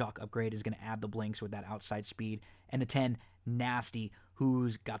jock upgrade, is going to add the blinks with that outside speed, and the 10 Nasty,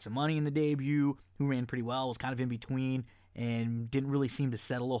 who's got some money in the debut, who ran pretty well, was kind of in between, and didn't really seem to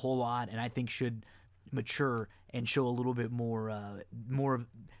settle a whole lot, and I think should mature and show a little bit more of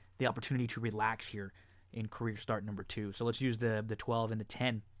the opportunity to relax here in career start number 2. So let's use the 12 and the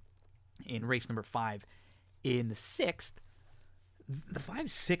 10 in race number 5. In the 6th, the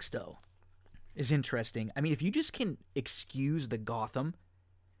 5-6 though is interesting. I mean, if you just can excuse the Gotham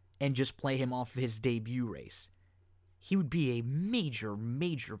and just play him off of his debut race, he would be a major,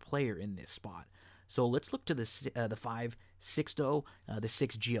 major player in this spot. So let's look to the 5-6 though. The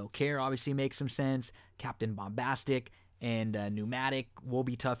 6 Geo-Care obviously makes some sense. Captain Bombastic and Pneumatic will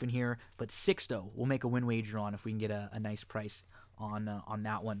be tough in here. But 6 though, we'll make a win wager on if we can get a nice price on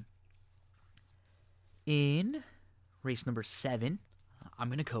that one. In race number 7, I'm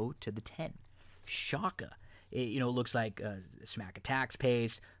going to go to the 10. Shaka. It looks like Smack Attack's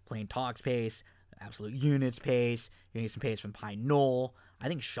pace, Plain Talk's pace, Absolute Units pace. You're going to get some pace from Pine Knoll. I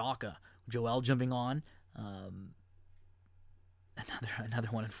think Shaka, Joel jumping on. Another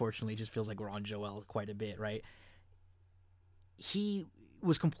one, unfortunately, just feels like we're on Joel quite a bit, right? He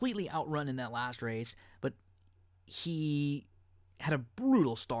was completely outrun in that last race, but he had a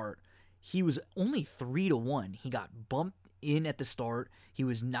brutal start. He was only 3-1. He got bumped in at the start. He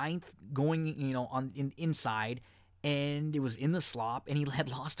was 9th going, inside, and it was in the slop, and he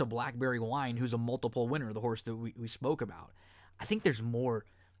had lost to Blackberry Wine, who's a multiple winner, the horse that we spoke about. I think there's more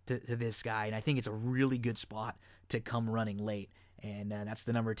to this guy, and I think it's a really good spot to come running late, and that's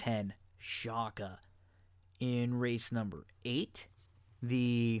the number 10, Shaka. In race number 8,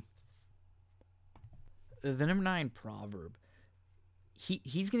 the number 9, Proverb.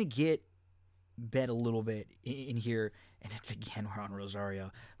 He's going to get bet a little bit in here, and it's again, we're on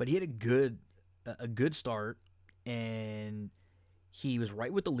Rosario, but he had a good start, and he was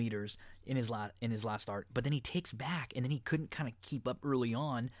right with the leaders in his last start, but then he takes back, and then he couldn't kind of keep up early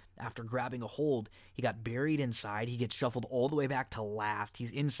on after grabbing a hold. He got buried inside. He gets shuffled all the way back to last. He's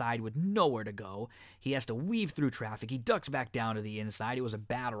inside with nowhere to go. He has to weave through traffic. He ducks back down to the inside. It was a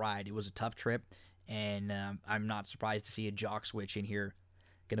bad ride. It was a tough trip, and I'm not surprised to see a jock switch in here.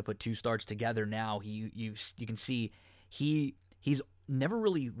 Going to put 2 starts together now. You can see he's never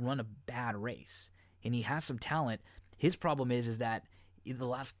really run a bad race, and he has some talent. His problem is that in the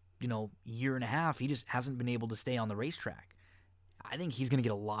last year and a half, he just hasn't been able to stay on the racetrack. I think he's going to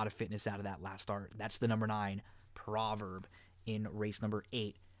get a lot of fitness out of that last start. That's the number 9, Proverb, in race number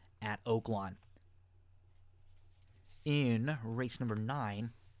 8 at Oaklawn. In race number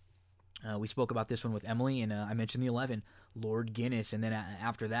 9, we spoke about this one with Emily, and I mentioned the 11, Lord Guinness, and then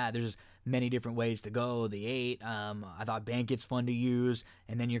after that, there's many different ways to go. The 8, I thought Bankett's fun to use,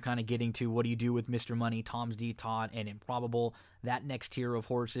 and then you're kind of getting to what do you do with Mr. Money, Tom's Detot, and Improbable, that next tier of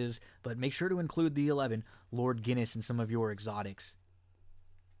horses, but make sure to include the 11, Lord Guinness, in some of your exotics.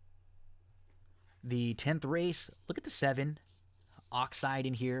 The 10th race, look at the 7, Oxide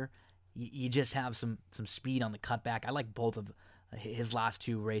in here. You just have some speed on the cutback. I like both of his last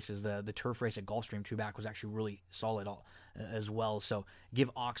 2 races. The turf race at Gulfstream 2-back was actually really solid as well. So give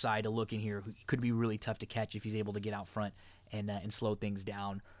Oxide a look in here. He could be really tough to catch if he's able to get out front and slow things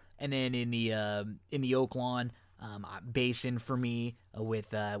down. And then in the Oaklawn, Basin for me with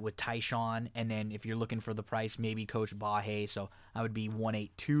Tyshawn. And then if you're looking for the price, maybe Coach Bahe. So I would be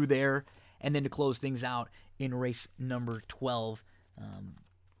 182 there. And then to close things out in race number 12,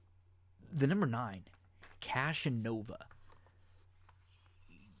 the number 9, Cashinova.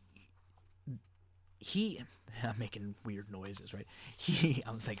 I'm making weird noises, right?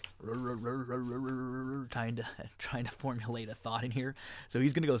 I was like trying to formulate a thought in here. So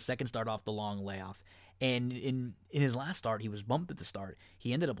he's gonna go second start off the long layoff, and in his last start, he was bumped at the start.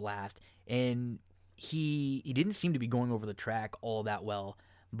 He ended up last, and he didn't seem to be going over the track all that well,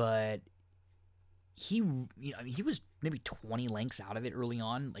 but he was maybe 20 lengths out of it early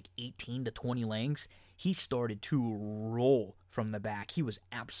on, like 18 to 20 lengths. He started to roll from the back. He was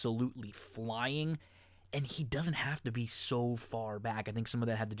absolutely flying, and he doesn't have to be so far back. I think some of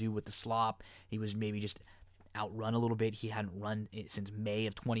that had to do with the slop. He was maybe just outrun a little bit. He hadn't run it since May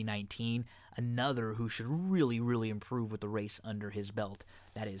of 2019. Another who should really, really improve with the race under his belt.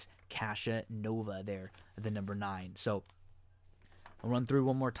 That is Cashinova there, the number 9. So I'll run through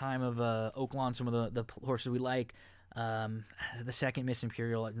one more time of Oaklawn, some of the horses we like. The second, Miss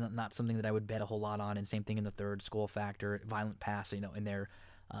Imperial, not something that I would bet a whole lot on, and same thing in the 3rd, Skull Factor, Violent Pass, in there.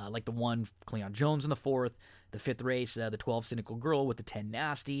 Like the 1, Cleon Jones in the 4th, the 5th race, the 12, Cynical Girl, with the 10,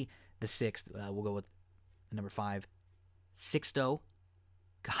 Nasty, the 6th, we'll go with the number 5, Sixto.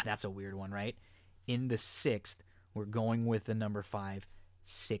 God, that's a weird one, right? In the 6th, we're going with the number 5,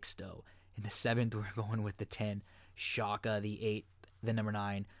 Sixto. In the 7th, we're going with the 10, Shaka, the 8, the number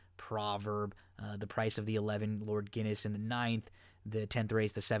 9, Proverb, the price of the 11, Lord Guinness in the 9th, the 10th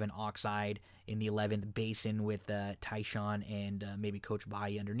race, the 7 Oxide in the 11th, Basin with Tyshawn and maybe Coach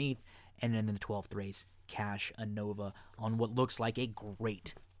Bayi underneath, and then in the 12th race, Cash Anova on what looks like a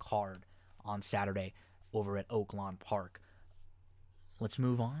great card on Saturday over at Oaklawn Park. Let's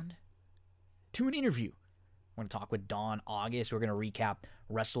move on to an interview. We're going to talk with Don August. We're going to recap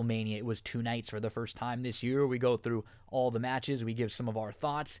WrestleMania. It was 2 nights for the first time this year. We go through all the matches. We give some of our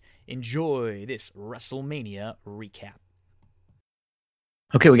thoughts. Enjoy this WrestleMania recap.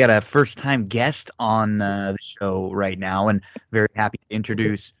 Okay, we got a first-time guest on the show right now, and very happy to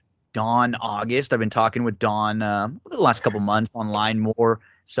introduce Don August. I've been talking with Don over the last couple months online more.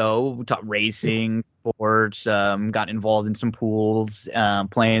 So we talked racing, sports, got involved in some pools,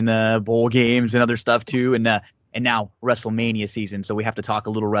 playing the bowl games and other stuff too, and now WrestleMania season. So we have to talk a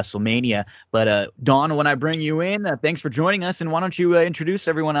little WrestleMania. But Don, when I bring you in, thanks for joining us, and why don't you introduce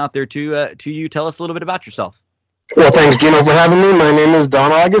everyone out there to you? Tell us a little bit about yourself. Well, thanks, Gino, for having me. My name is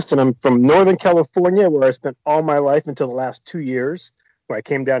Don August, and I'm from Northern California, where I spent all my life until the last 2 years, where I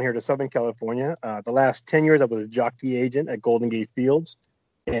came down here to Southern California. The last 10 years, I was a jockey agent at Golden Gate Fields.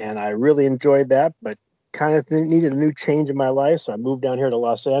 And I really enjoyed that, but kind of needed a new change in my life. So I moved down here to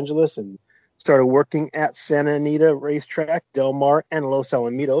Los Angeles and started working at Santa Anita Racetrack, Del Mar, and Los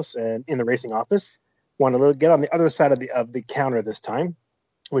Alamitos, and in the racing office. Wanted to get on the other side of the counter this time,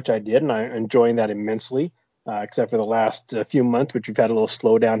 which I did, and I'm enjoying that immensely. Except for the last few months, which we've had a little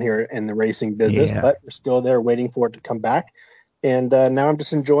slowdown here in the racing business, but we're still there waiting for it to come back. And now I'm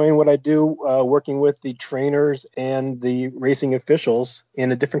just enjoying what I do, working with the trainers and the racing officials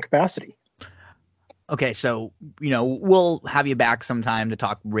in a different capacity. Okay, so, we'll have you back sometime to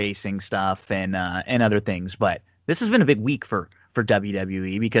talk racing stuff and other things, but this has been a big week for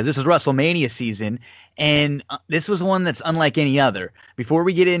WWE because this is WrestleMania season, and this was one that's unlike any other. Before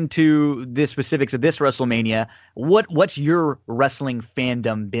we get into the specifics of this WrestleMania, what's your wrestling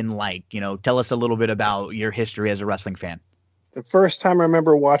fandom been like? Tell us a little bit about your history as a wrestling fan. The first time I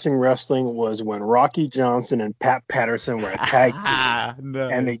remember watching wrestling was when Rocky Johnson and Pat Patterson were a tag team,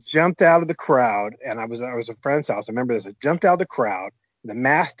 nice. And they jumped out of the crowd. And I was at a friend's house. I remember this. They jumped out of the crowd. The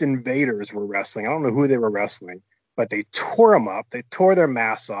Masked Invaders were wrestling. I don't know who they were wrestling, but they tore them up. They tore their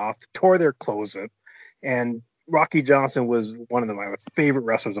masks off, tore their clothes up. And Rocky Johnson was one of my favorite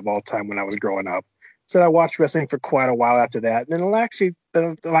wrestlers of all time when I was growing up. So I watched wrestling for quite a while after that. And then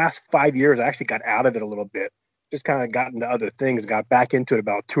the last 5 years, I actually got out of it a little bit. Just kind of got into other things, got back into it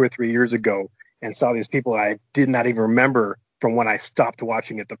about 2 or 3 years ago and saw these people I did not even remember from when I stopped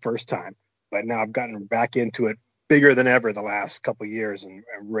watching it the first time. But now I've gotten back into it bigger than ever the last couple of years, and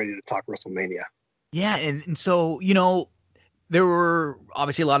I'm ready to talk WrestleMania. Yeah, and so, there were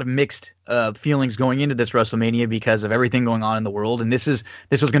obviously a lot of mixed feelings going into this WrestleMania because of everything going on in the world. And this was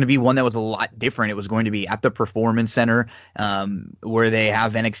going to be one that was a lot different. It was going to be at the Performance Center where they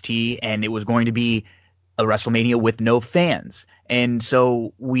have NXT, and it was going to be a WrestleMania with no fans. And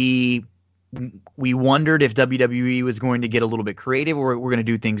so we wondered if WWE was going to get a little bit creative or we're going to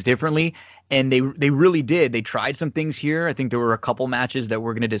do things differently. And they really did. They tried some things here. I think there were a couple matches that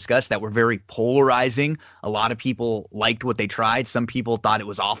we're going to discuss that were very polarizing. A lot of people liked what they tried. Some people thought it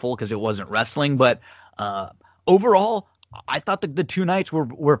was awful because it wasn't wrestling. But overall, I thought the 2 nights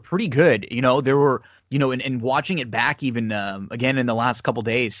were pretty good. There were, and watching it back even again in the last couple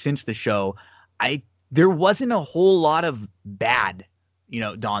days since the show, there wasn't a whole lot of bad,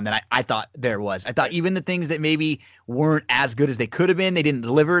 Don, that I thought there was. I thought even the things that maybe weren't as good as they could have been, they didn't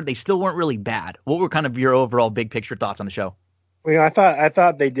deliver, they still weren't really bad. What were kind of your overall big picture thoughts on the show? Well, I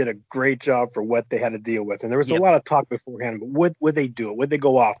thought they did a great job for what they had to deal with. And there was a lot of talk beforehand, but would they do it? Would they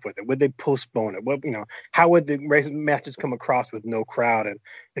go off with it? Would they postpone it? How would the race matches come across with no crowd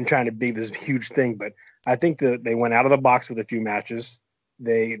and trying to be this huge thing? But I think that they went out of the box with a few matches.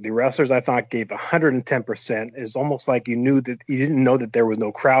 The wrestlers, I thought, gave 110%. It's almost like you didn't know that there was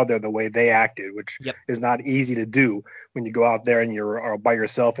no crowd there the way they acted, which is not easy to do when you go out there and you're by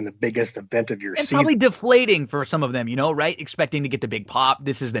yourself in the biggest event of your season. Probably deflating for some of them, right? Expecting to get the big pop.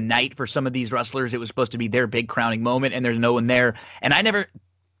 This is the night for some of these wrestlers. It was supposed to be their big crowning moment, and there's no one there. And I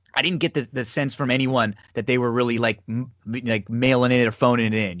didn't get the sense from anyone that they were really like mailing it or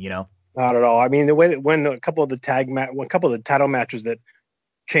phoning it in, Not at all. I mean, the way that when a couple of the title matches that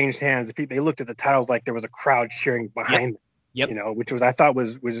changed hands, they looked at the titles like there was a crowd cheering behind them, which I thought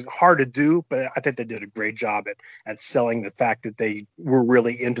was hard to do, but I think they did a great job at selling the fact that they were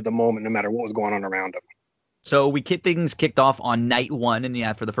really into the moment no matter what was going on around them. So we get things kicked off on night 1,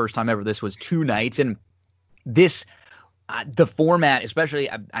 and for the first time ever, this was 2 nights, and this the format, especially,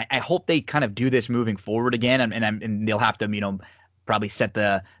 I hope they kind of do this moving forward again, and they'll have to probably set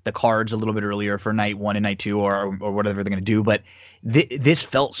the cards a little bit earlier for night 1 and night 2 or whatever they're going to do. But this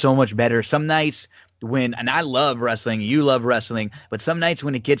felt so much better. Some nights and I love wrestling, you love wrestling, but some nights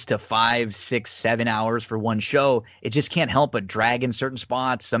when it gets to 5, 6, 7 hours for one show, it just can't help but drag in certain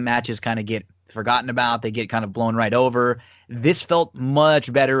spots. Some matches kind of get forgotten about. They get kind of blown right over. This felt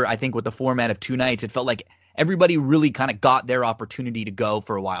much better, I think, with the format of 2 nights. It felt like everybody really kind of got their opportunity to go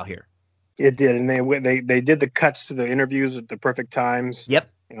for a while here. It did, and they did the cuts to the interviews at the perfect times. Yep.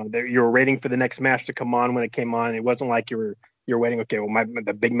 You were waiting for the next match to come on when it came on. It wasn't like you're waiting. Okay, well,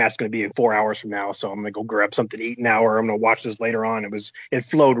 the big match is going to be in 4 hours from now, so I'm going to go grab something to eat now, or I'm going to watch this later on. It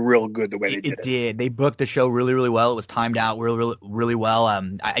flowed real good the way they did it. It did. They booked the show really, really well. It was timed out really, really well.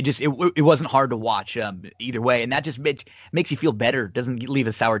 It wasn't hard to watch either way, and that just makes you feel better. Doesn't leave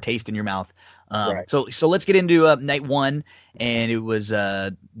a sour taste in your mouth. Right. So let's get into night 1, and it was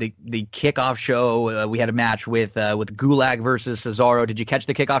the kickoff show. We had a match with Gulag versus Cesaro. Did you catch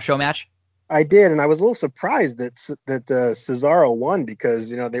the kickoff show match? I did, and I was a little surprised that Cesaro won because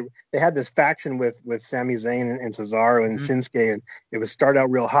they had this faction with Sami Zayn and Cesaro and Shinsuke, and it was started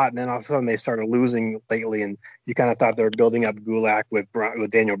out real hot, and then all of a sudden they started losing lately, and you kind of thought they were building up Gulak with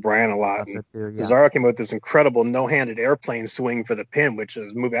Daniel Bryan a lot. And Cesaro came up with this incredible no-handed airplane swing for the pin, which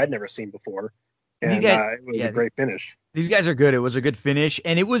is a movie I'd never seen before. And it was a great finish. These guys are good. It was a good finish.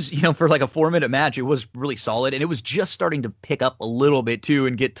 And it was, for like a 4-minute match, it was really solid. And it was just starting to pick up a little bit too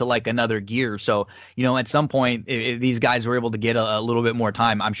and get to like another gear. So, at some point, if these guys were able to get a little bit more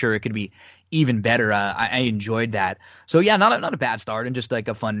time, I'm sure it could be even better. I enjoyed that. So yeah, not a bad start and just like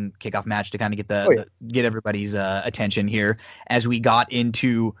a fun kickoff match to kind of get get everybody's attention here as we got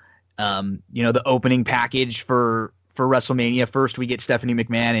into, the opening package for WrestleMania. First, we get Stephanie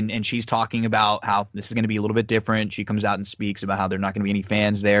McMahon, and she's talking about how this is going to be a little bit different. She comes out and speaks about how there are not going to be any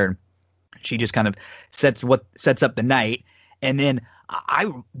fans there. She just kind of sets up the night. And then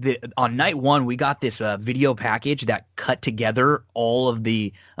on night 1, we got this video package that cut together all of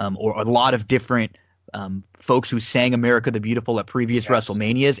the or a lot of different folks who sang America the Beautiful at previous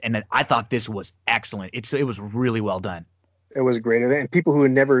WrestleManias. And then I thought this was excellent. It was really well done. It was great. And people who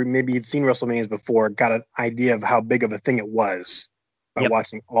had never maybe had seen WrestleManias before got an idea of how big of a thing it was by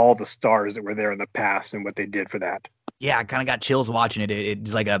watching all the stars that were there in the past and what they did for that. Yeah, I kind of got chills watching it.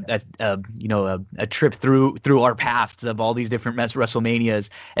 It's like a trip through our paths of all these different WrestleManias.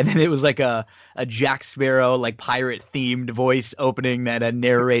 And then it was like a Jack Sparrow, like pirate themed voice opening that had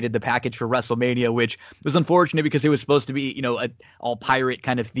narrated the package for WrestleMania, which was unfortunate because it was supposed to be, a all pirate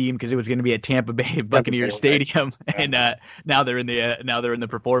kind of theme because it was going to be at Tampa Bay Buccaneers Stadium. Right. And now they're in the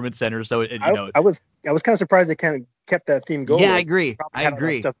Performance Center. So I was kind of surprised they kind of kept that theme going. Yeah, I agree. I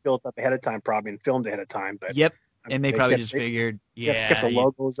agree. Stuff built up ahead of time, probably, and filmed ahead of time. But yep. And they probably just figured, kept the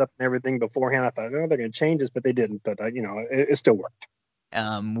logos up and everything beforehand. I thought, they're going to change this, but they didn't. But it still worked.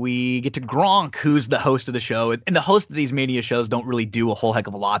 We get to Gronk, who's the host of the show, and the host of these Mania shows don't really do a whole heck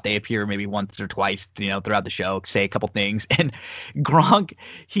of a lot. They appear maybe once or twice, throughout the show, say a couple things. And Gronk,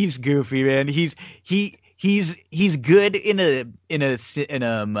 he's goofy, man. He's good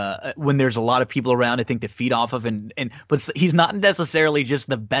when there's a lot of people around, I think, to feed off of, but he's not necessarily just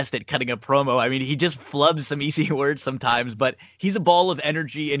the best at cutting a promo. I mean, he just flubs some easy words sometimes, but he's a ball of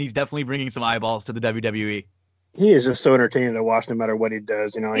energy, and he's definitely bringing some eyeballs to the WWE. He is just so entertaining to watch no matter what he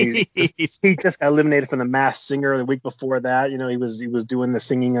does. He just got eliminated from the Masked Singer the week before that. He was doing the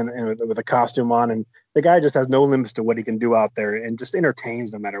singing with a costume on, and the guy just has no limits to what he can do out there and just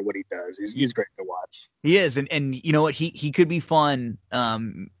entertains no matter what he does. He's great to watch. He is. And you know what? He could be fun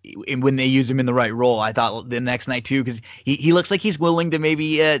when they use him in the right role. I thought the next night too, because he looks like he's willing to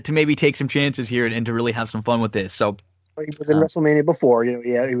maybe take some chances here and to really have some fun with this. So he was in WrestleMania before, he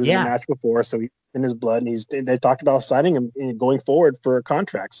was in a match before, so he's in his blood, and they talked about signing him going forward for a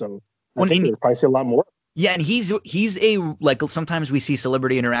contract. So I think there's probably a lot more. Yeah, and he's a, like, sometimes we see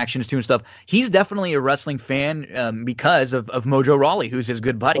celebrity interactions too and stuff. He's definitely a wrestling fan because of Mojo Rawley, who's his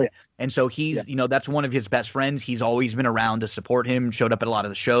good buddy. Oh, yeah. And so he's, that's one of his best friends. He's always been around to support him, showed up at a lot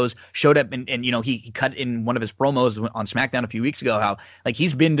of the shows, and he cut in one of his promos on SmackDown a few weeks ago how, like,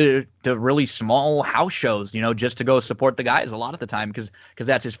 he's been to really small house shows, just to go support the guys a lot of the time because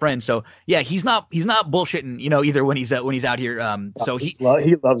that's his friend. So, yeah, he's not bullshitting, either when he's out here. So he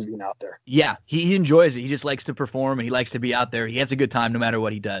loves being out there. Yeah, he enjoys it. He just likes to perform, and he likes to be out there. He has a good time no matter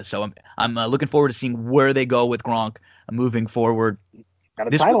what he does. So I'm looking forward to seeing where they go with Gronk moving forward.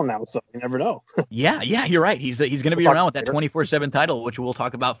 Got a title now, so you never know. yeah, you're right. He's going to be around with that 24/7 title, which we'll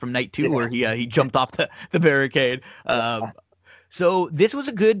talk about from night 2, where he jumped off the barricade. So this was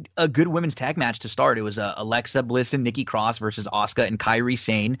a good women's tag match to start. It was Alexa Bliss and Nikki Cross versus Asuka and Kairi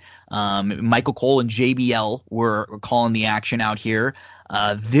Sane. Michael Cole and JBL were calling the action out here.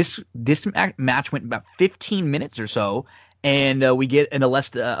 This match went about 15 minutes or so, and we get an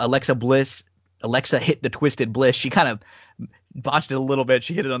Alexa Bliss. Alexa hit the Twisted Bliss. She kind of botched it a little bit.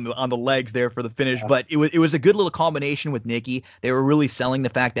 She hit it on the legs there for the finish, but it was a good little combination with Nikki. They were really selling the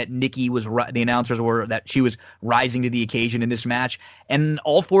fact that Nikki was the announcers were that she was rising to the occasion in this match, and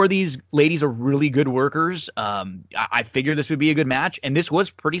all four of these ladies are really good workers. I figured this would be a good match, and this was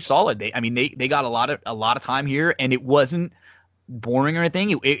pretty solid. They got a lot of time here, and it wasn't boring or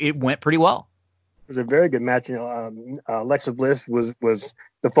anything. It went pretty well. It was a very good match. Alexa Bliss was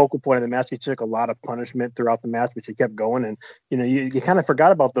the focal point of the match. She took a lot of punishment throughout the match, but she kept going. And you kind of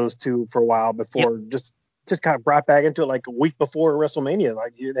forgot about those two for a while before just kind of brought back into it like a week before WrestleMania.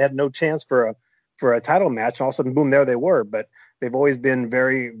 Like they had no chance for a title match, and all of a sudden, boom, there they were. But they've always been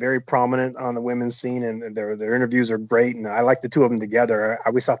very, very prominent on the women's scene, and their interviews are great. And I like the two of them together. I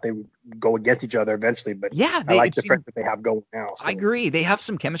always thought they would go against each other eventually, but I like the friends that they have going now. So. I agree. They have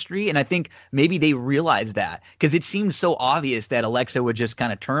some chemistry, and I think maybe they realize that because it seemed so obvious that Alexa would just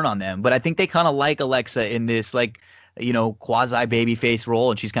kind of turn on them. But I think they kind of like Alexa in this, like, quasi babyface role,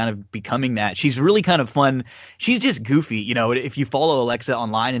 and she's kind of becoming that. She's really kind of fun. She's just goofy. If you follow Alexa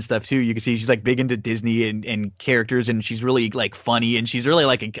online and stuff too, you can see she's like big into Disney and characters, and she's really like funny, and she's really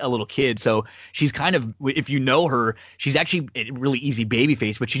like a little kid. So she's kind of, if you know her, she's actually a really easy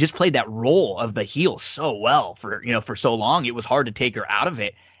babyface, but she just played that role of the heel so well for so long. It was hard to take her out of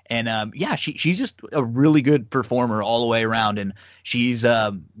it. And she's just a really good performer all the way around. And she's,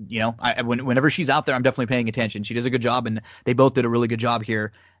 whenever she's out there, I'm definitely paying attention. She does a good job, and they both did a really good job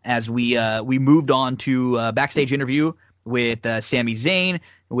here. As we moved on to a backstage interview with Sami Zayn,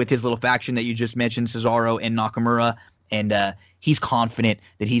 with his little faction that you just mentioned, Cesaro and Nakamura. And he's confident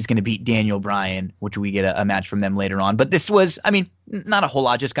that he's going to beat Daniel Bryan, which we get a match from them later on. But this was, not a whole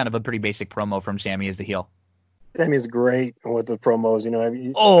lot, just kind of a pretty basic promo from Sami as the heel. Sammy's great with the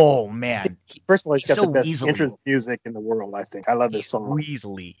promos, Oh man! First of all, he's got the best entrance music in the world. I think I love this song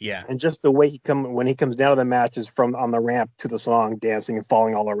easily. Yeah, and just the way when he comes down to the matches from on the ramp to the song, dancing and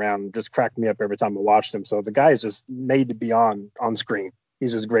falling all around, just cracked me up every time I watched him. So the guy is just made to be on screen.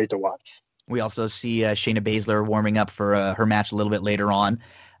 He's just great to watch. We also see Shayna Baszler warming up for her match a little bit later on.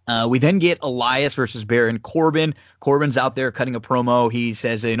 We then get Elias versus Baron Corbin. Corbin's out there cutting a promo. He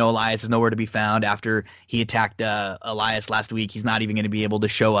says, Elias is nowhere to be found after he attacked Elias last week. He's not even going to be able to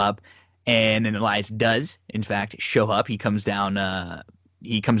show up. And then Elias does, in fact, show up. He comes down and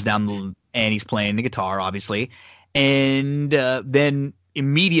he's playing the guitar, obviously. And then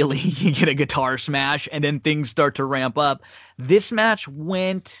immediately you get a guitar smash, and then things start to ramp up. This match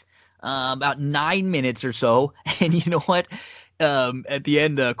went about 9 minutes or so. And you know what? At the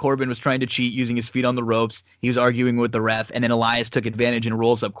end, Corbin was trying to cheat using his feet on the ropes. He was arguing with the ref, and then Elias took advantage and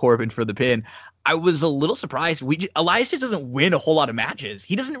rolls up Corbin for the pin. I was a little surprised. Elias just doesn't win a whole lot of matches.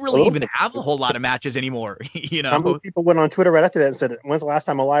 He doesn't really even have a whole lot of matches anymore. People went on Twitter right after that and said, "When's the last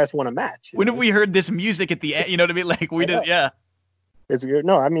time Elias won a match?" When have we heard this music at the end? You know what I mean? Like we did, yeah. It's good.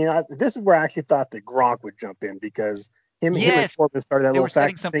 No, this is where I actually thought that Gronk would jump in because him and Corbin started that little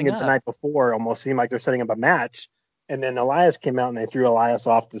fact singing the night before. Almost seemed like they're setting up a match. And then Elias came out and they threw Elias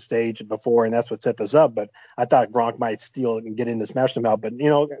off the stage before, and that's what set this up. But I thought Gronk might steal it and get in this match somehow. But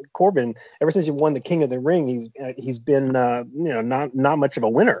Corbin, ever since he won the King of the Ring, he's been not much of a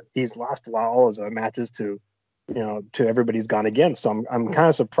winner. He's lost all his matches to everybody he's gone against. So I'm kind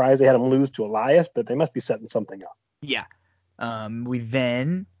of surprised they had him lose to Elias, but they must be setting something up. Yeah. We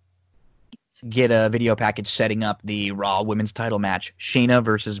then get a video package setting up the Raw Women's title match. Shayna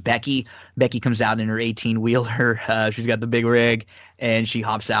versus Becky. Becky comes out in her 18-wheeler. She's got the big rig, and she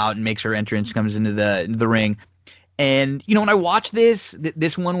hops out and makes her entrance, comes into the ring. And, when I watched this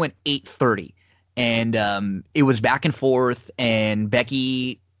one went 8:30. And it was back and forth, and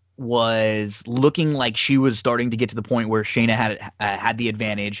Becky was looking like she was starting to get to the point where Shayna had the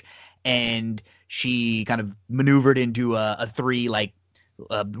advantage, and she kind of maneuvered into a three,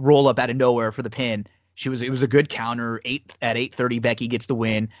 roll up out of nowhere for the pin. It was a good counter. At 8:30, Becky gets the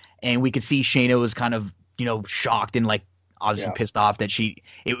win, and we could see Shayna was kind of shocked and obviously pissed off that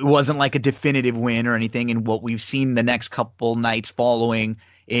it wasn't like a definitive win or anything. And what we've seen the next couple nights following,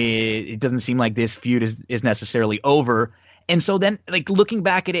 it doesn't seem like this feud is necessarily over. And so then, looking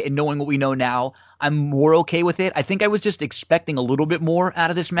back at it and knowing what we know now, I'm more okay with it. I think I was just expecting a little bit more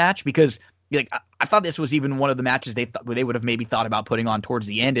out of this match because I thought this was even one of the matches they would have maybe thought about putting on towards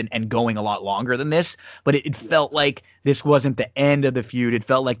the end and going a lot longer than this. But it felt like this wasn't the end of the feud. It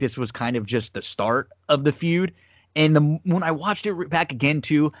felt like this was kind of just the start of the feud. And when I watched it back again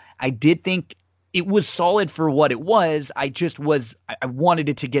too, I did think it was solid for what it was. I wanted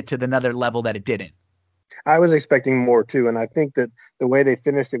it to get to another level that it didn't. I was expecting more too, and I think that the way they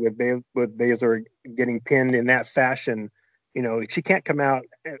finished it with Baszler getting pinned in that fashion, she can't come out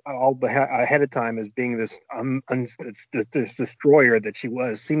all ahead of time as being this destroyer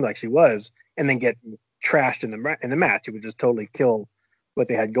that seemed like she was, and then get trashed in the match. It would just totally kill what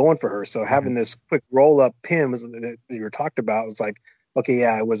they had going for her. So having this quick roll up pin that you were talked about was like, okay,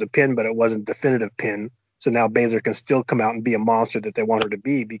 yeah, it was a pin, but it wasn't a definitive pin. So now Baszler can still come out and be a monster that they want her to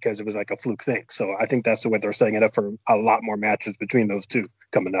be because it was like a fluke thing. So I think that's the way they're setting it up for a lot more matches between those two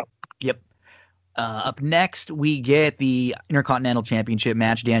coming up. Yep. Up next, we get the Intercontinental Championship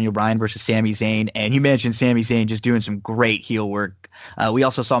match, Daniel Bryan versus Sami Zayn. And you mentioned Sami Zayn just doing some great heel work. We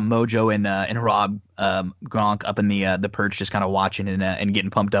also saw Mojo and Rob Gronk up in the perch just kind of watching and getting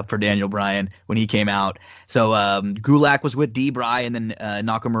pumped up for Daniel Bryan when he came out. So Gulak was with D-Bry, and then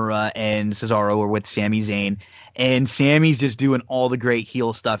Nakamura and Cesaro were with Sami Zayn. And Sammy's just doing all the great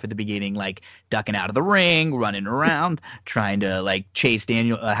heel stuff at the beginning, like ducking out of the ring, running around, trying to like chase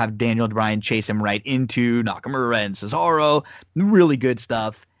have Daniel Bryan chase him right into Nakamura and Cesaro. Really good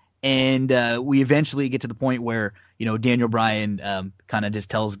stuff. And we eventually get to the point where, Daniel Bryan kind of just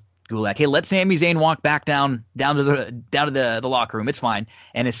tells Gulak, hey, let Sami Zayn walk back down to the locker room. It's fine.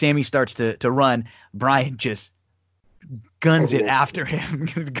 And as Sami starts to run, Bryan just guns it after him,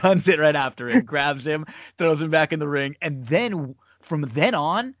 guns it right after him, grabs him, throws him back in the ring. And then from then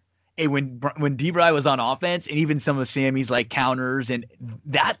on, when D-Bry was on offense, and even some of Sammy's like counters, and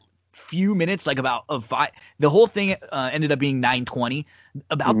that few minutes, like about five, the whole thing ended up being 9:20.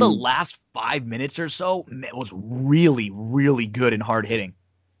 About the last 5 minutes or so, it was really, really good and hard hitting.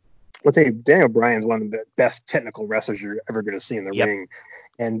 I'll tell you, Daniel Bryan's one of the best technical wrestlers you're ever going to see in the ring.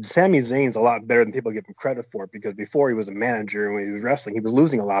 And Sami Zayn's a lot better than people give him credit for, because before he was a manager and when he was wrestling, he was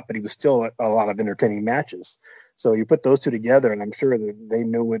losing a lot, but he was still a lot of entertaining matches. So you put those two together, and I'm sure that they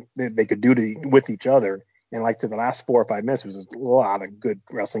knew what they could do with each other. And like to the last 4 or 5 minutes, it was a lot of good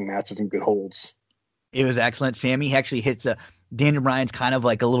wrestling matches and good holds. It was excellent. Sami actually hits Daniel Bryan's kind of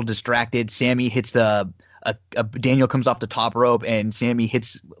like a little distracted. Sami hits Daniel comes off the top rope, and Sami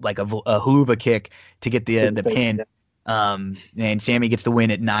hits like a haluva kick to get the pin. And Sami gets the win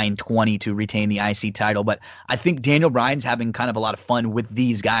at 9:20 to retain the IC title. But I think Daniel Bryan's having kind of a lot of fun with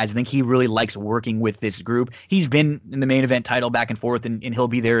these guys. I think he really likes working with this group. He's been in the main event title back and forth, and he'll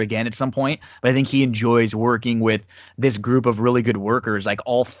be there again at some point. But I think he enjoys working with this group of really good workers. Like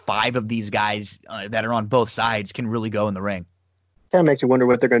all 5 of these guys that are on both sides can really go in the ring. Kind of makes you wonder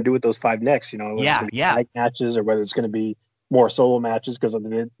what they're going to do with those 5 next. Tag matches, or whether it's going to be more solo matches, because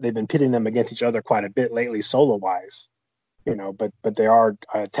they've been pitting them against each other quite a bit lately, solo wise. But they are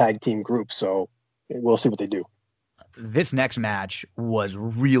a tag team group, so we'll see what they do. This next match was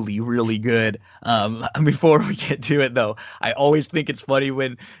really, really good. Before we get to it, though, I always think it's funny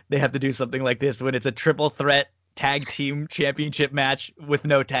when they have to do something like this, when it's a triple threat tag team championship match with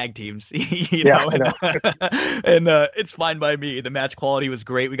no tag teams, and it's fine by me. The match quality was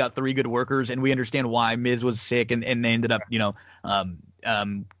great. We got 3 good workers, and we understand why Miz was sick, and they ended up,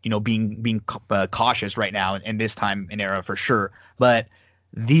 being cautious right now in this time and era for sure. But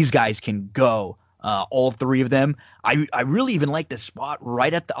these guys can go. All 3 of them. I really even like the spot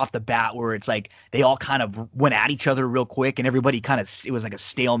right off the bat where it's like they all kind of went at each other real quick, and everybody it was like a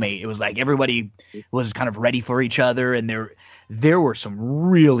stalemate. It was like everybody was kind of ready for each other, and there were some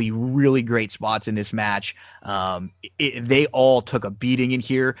really, really great spots in this match. They all took a beating in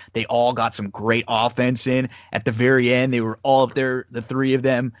here. They all got some great offense in. At the very end, they were all up there, the 3 of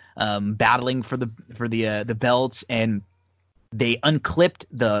them, battling for the belts, and they unclipped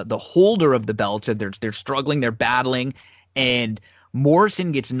the holder of the belts, and they're struggling, they're battling, and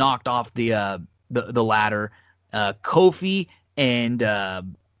Morrison gets knocked off the ladder. Kofi and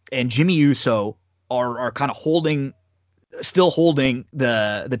Jimmy Uso are kind of still holding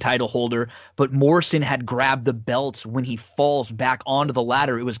the title holder, but Morrison had grabbed the belts when he falls back onto the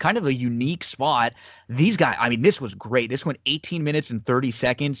ladder. It was kind of a unique spot. These guys, I mean, this was great. This went 18 minutes and 30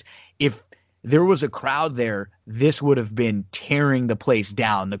 seconds. If there was a crowd there, this would have been tearing the place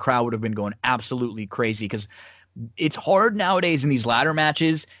down. The crowd would have been going absolutely crazy, because it's hard nowadays in these ladder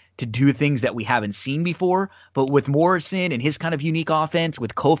matches to do things that we haven't seen before. But with Morrison and his kind of unique offense,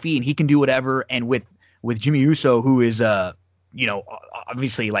 with Kofi, and he can do whatever, and with Jimmy Uso, who is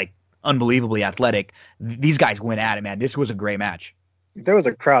obviously like unbelievably athletic, these guys went at it, man. This was a great match. If there was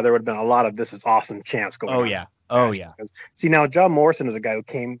a crowd, there would have been a lot of "this is awesome" chants going on. Oh yeah. See, now John Morrison is a guy who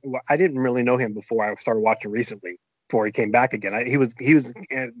came. I didn't really know him before I started watching recently. Before he came back again, he was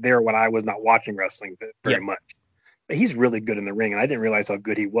there when I was not watching wrestling very much. he's really good in the ring, and I didn't realize how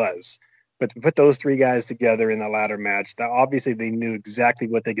good he was. But to put those three guys together in the ladder match, obviously they knew exactly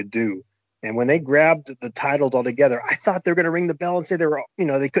what they could do. And when they grabbed the titles all together, I thought they were going to ring the bell and say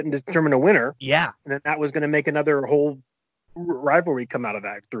they couldn't determine a winner. Yeah. And then that was going to make another whole rivalry come out of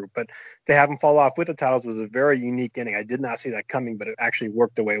that group. But to have them fall off with the titles was a very unique ending. I did not see that coming, but it actually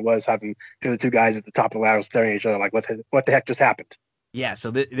worked the way it was, having the two guys at the top of the ladder staring at each other like, what the heck just happened? Yeah,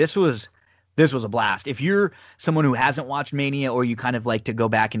 so this was a blast. If you're someone who hasn't watched Mania, or you kind of like to go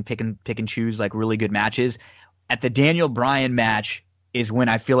back and pick and choose like really good matches, at the Daniel Bryan match is when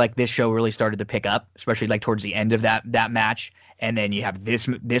I feel like this show really started to pick up, especially like towards the end of that match. And then you have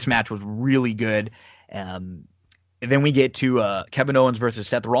this match was really good. And then we get to Kevin Owens versus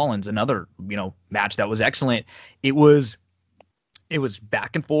Seth Rollins, another match that was excellent. It was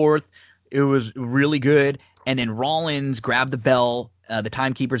back and forth. It was really good. And then Rollins grabbed the bell, the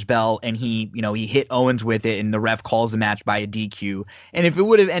timekeeper's bell, and he hit Owens with it, and the ref calls the match by a DQ. And if it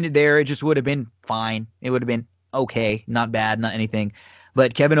would have ended there, it just would have been fine. It would have been okay, not bad, not anything.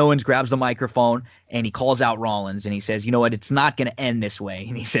 But Kevin Owens grabs the microphone and he calls out Rollins, and he says, you know what, it's not going to end this way.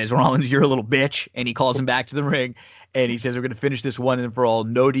 And he says, Rollins, you're a little bitch. And he calls him back to the ring, and he says, we're going to finish this one and for all.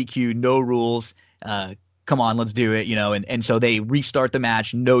 No DQ, no rules. Come on, let's do it. And so they restart the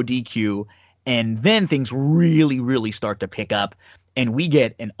match, no DQ. And then things really, really start to pick up. And we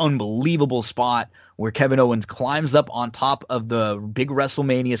get an unbelievable spot where Kevin Owens climbs up on top of the big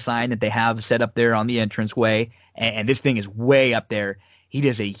WrestleMania sign that they have set up there on the entranceway. And this thing is way up there. He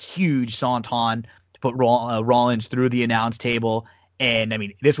does a huge senton to put Rollins through the announce table. And, I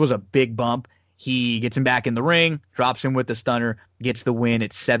mean, this was a big bump. He gets him back in the ring, drops him with the stunner, gets the win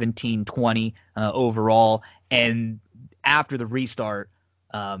at 17-20 overall. And after the restart,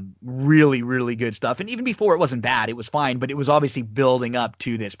 really, really good stuff. And even before, it wasn't bad. It was fine, but it was obviously building up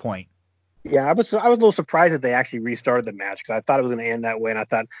to this point. Yeah, I was a little surprised that they actually restarted the match, because I thought it was going to end that way, and I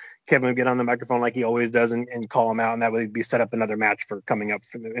thought Kevin would get on the microphone like he always does and call him out, and that would be set up another match for coming up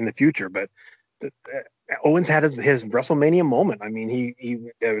in the future. But Owens had his WrestleMania moment. I mean,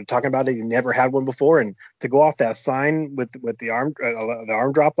 they were talking about it. He never had one before, and to go off that sign with the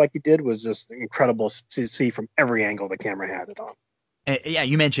arm drop like he did was just incredible to see from every angle the camera had it on. Yeah,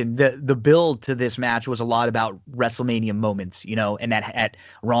 you mentioned the build to this match was a lot about WrestleMania moments, and that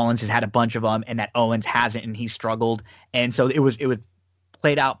Rollins has had a bunch of them, and that Owens hasn't, and he struggled, and so it was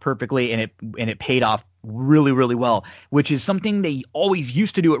played out perfectly, and it paid off really, really well, which is something they always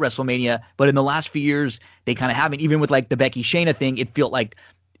used to do at WrestleMania, but in the last few years they kind of haven't. Even with like the Becky Shayna thing, it felt like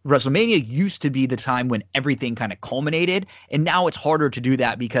WrestleMania used to be the time when everything kind of culminated, and now it's harder to do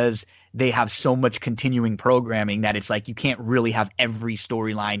that because they have so much continuing programming that it's like you can't really have every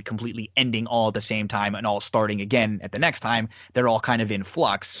storyline completely ending all at the same time and all starting again at the next time. They're all kind of in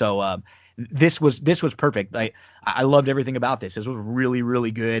flux. So this was perfect. I loved everything about this. This was really,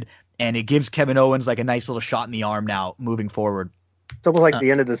 really good, and it gives Kevin Owens like a nice little shot in the arm now moving forward. It's almost like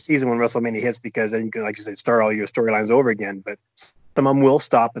the end of the season when WrestleMania hits, because then you can, like you said, start all your storylines over again. But some of them will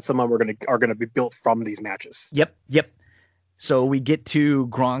stop, and some of them are going to be built from these matches. Yep. So we get to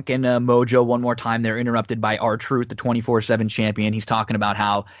Gronk and Mojo one more time. They're interrupted by R-Truth, the 24/7 champion. He's talking about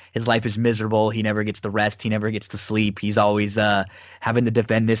how his life is miserable. He never gets to rest. He never gets to sleep. He's always having to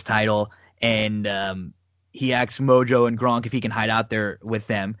defend this title. And he asks Mojo and Gronk if he can hide out there with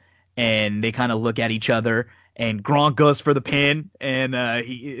them. And they kind of look at each other. And Gronk goes for the pin, and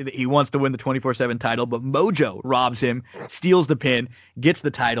he wants to win the 24/7 title, but Mojo robs him, steals the pin, gets the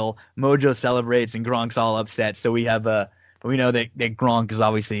title. Mojo celebrates, and Gronk's all upset. So we know that Gronk is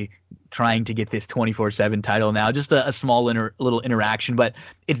obviously trying to get this 24/7 title now. Just a small little interaction, but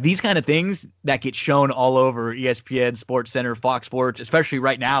it's these kind of things that get shown all over ESPN, SportsCenter, Fox Sports, especially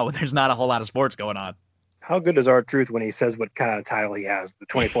right now when there's not a whole lot of sports going on. How good is R-Truth when he says what kind of title he has, the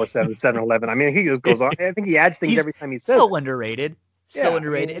 24/7, 7-Eleven? I mean, he just goes on. I think he adds things every time he says so underrated. So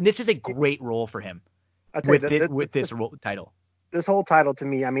underrated. I mean, and this is a great role for him with this title. This whole title, to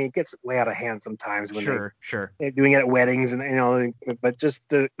me, I mean, it gets way out of hand sometimes when they're doing it at weddings, and but just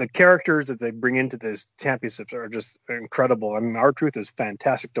the characters that they bring into this championships are just incredible. I mean, R-Truth is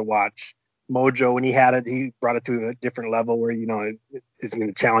fantastic to watch. Mojo, when he had it, he brought it to a different level where it's going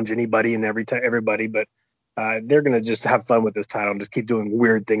to challenge anybody and everybody, but they're going to just have fun with this title and just keep doing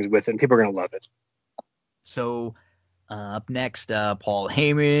weird things with it, and people are going to love it. So up next, Paul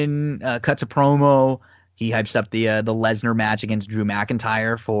Heyman cuts a promo. He hypes up the Lesnar match against Drew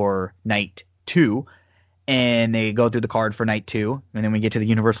McIntyre for night 2, and they go through the card for night 2, and then we get to the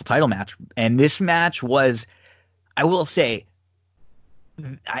Universal title match. And this match was, I will say,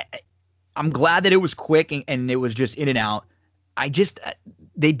 I'm glad that it was quick and it was just in and out.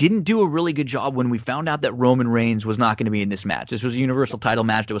 they didn't do a really good job when we found out that Roman Reigns was not going to be in this match. This was a Universal title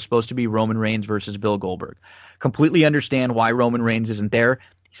match that was supposed to be Roman Reigns versus Bill Goldberg. Completely understand why Roman Reigns isn't there.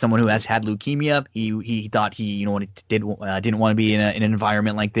 Someone who has had leukemia. He thought he didn't want to be in an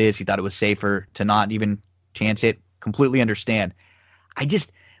environment like this. He thought it was safer to not even chance it. Completely understand.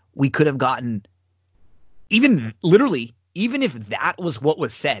 We could have gotten even if that was what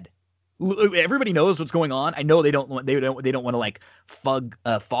was said. Everybody knows what's going on. I know they don't want to like fog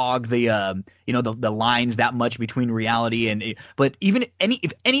the the lines that much between reality but even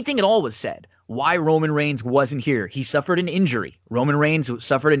if anything at all was said, why Roman Reigns wasn't here? He suffered an injury. Roman Reigns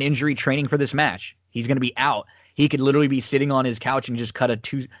suffered an injury training for this match. He's going to be out. He could literally be sitting on his couch and just cut a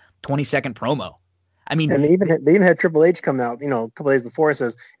 20-second promo. I mean, and they even had Triple H come out, a couple days before, and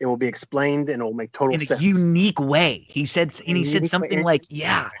says it will be explained and it will make total sense in a unique way. He said something like,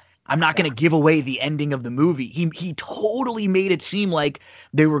 "Yeah, I'm not going to give away the ending of the movie." He totally made it seem like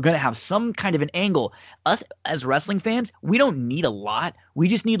they were going to have some kind of an angle. Us as wrestling fans, we don't need a lot. We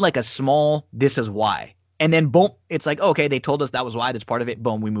just need like a small "this is why." And then boom, it's like, okay, they told us that was why. That's part of it.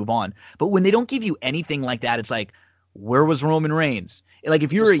 Boom, we move on. But when they don't give you anything like that, it's like, where was Roman Reigns? Like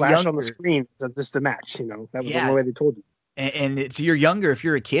if you're younger on the screen, just the match, that was the only way they told you. And you're younger, if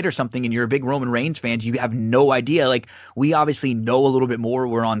you're a kid or something and you're a big Roman Reigns fan, you have no idea. Like, we obviously know a little bit more.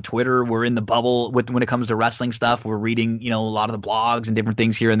 We're on Twitter. We're in the bubble when it comes to wrestling stuff. We're reading, a lot of the blogs and different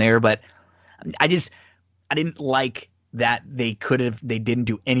things here and there. But I didn't like that they didn't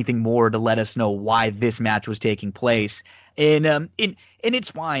do anything more to let us know why this match was taking place. And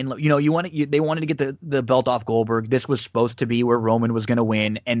it's fine. They wanted to get the belt off Goldberg. This was supposed to be where Roman was going to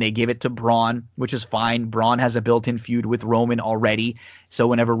win, and they give it to Braun, which is fine. Braun has a built-in feud with Roman already. So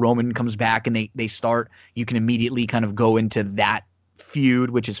whenever Roman comes back and they start, you can immediately kind of go into that feud,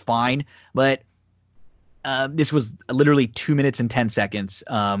 which is fine. But this was literally 2 minutes and 10 seconds.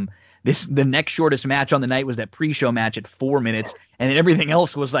 The next shortest match on the night was that pre-show match at 4 minutes, and then everything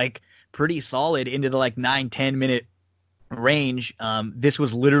else was like pretty solid into the like 9-10 minute range. This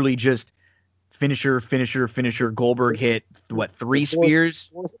was literally just finisher. Goldberg hit three spears?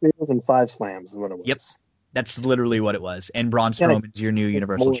 4 spears and 5 slams is what it was. Yep, that's literally what it was. And Braun Strowman's your new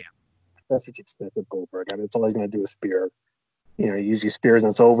Universal Champ. That's what you expect with Goldberg. I mean, it's always going to do a spear. You usually spears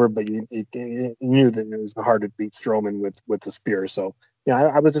and it's over, but you knew that it was hard to beat Strowman with the spear. So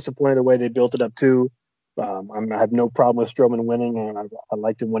I was disappointed the way they built it up too. I have no problem with Strowman winning, and I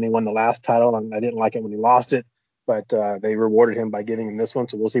liked him when he won the last title, and I didn't like it when he lost it. But they rewarded him by giving him this one,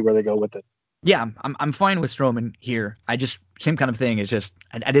 so we'll see where they go with it. Yeah, I'm fine with Strowman here. Same kind of thing. It's just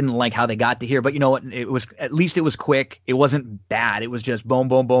I didn't like how they got to here, but you know what? It was, at least it was quick. It wasn't bad. It was just boom,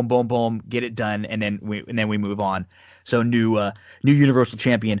 boom, boom, boom, boom, get it done, and then we move on. So new Universal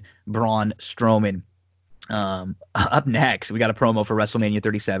Champion Braun Strowman. Up next, we got a promo for WrestleMania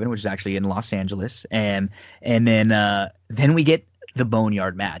 37, which is actually in Los Angeles, and then we get the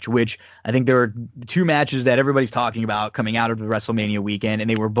Boneyard match, which I think there were 2 matches that everybody's talking about coming out of the WrestleMania weekend,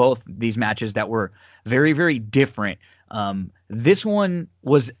 and they were both these matches that were very, very different. This one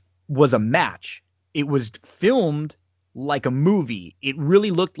was a match. It was filmed like a movie. It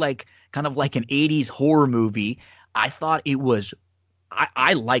really looked like kind of like an 80s horror movie. I thought it was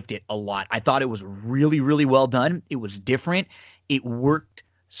I liked it a lot. I thought it was really, really well done. It was different. It worked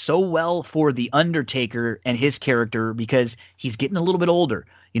so well for The Undertaker and his character because he's getting a little bit older.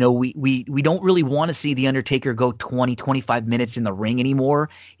 We don't really want to see The Undertaker go 20, 25 minutes in the ring anymore.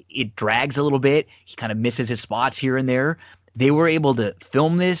 It drags a little bit. He kind of misses his spots here and there. They were able to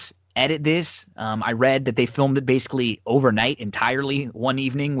film this, edit this. I read that they filmed it basically overnight entirely one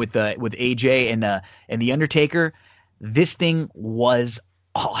evening with AJ and The Undertaker. This thing was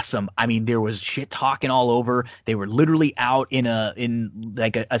awesome. I mean, there was shit talking all over. They were literally out in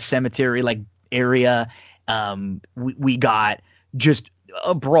a cemetery like area. We got just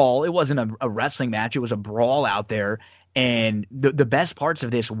a brawl. It wasn't a wrestling match. It was a brawl out there. And the best parts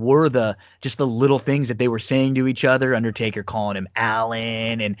of this were just the little things that they were saying to each other. Undertaker calling him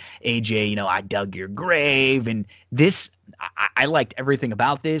Alan, and AJ, I dug your grave. And this, I liked everything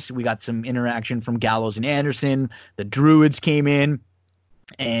about this. We got some interaction from Gallows and Anderson. The Druids came in,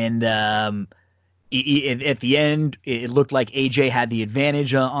 and at the end, it looked like AJ had the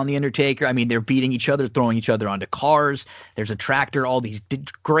advantage on the Undertaker. I mean, they're beating each other, throwing each other onto cars. There's a tractor. All these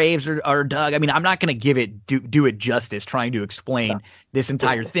graves are dug. I mean, I'm not going to do it justice trying to explain this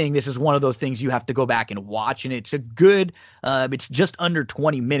entire thing. This is one of those things you have to go back and watch, and it's a good. It's just under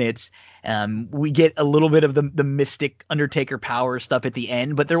 20 minutes. We get a little bit of the mystic Undertaker power stuff at the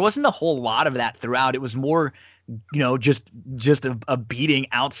end, but there wasn't a whole lot of that throughout. It was more, just a beating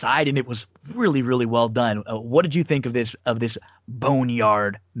outside, and it was really, really well done. What did you think of this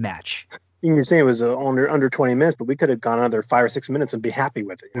boneyard match? You're saying it was under 20 minutes, but we could have gone another 5 or 6 minutes and be happy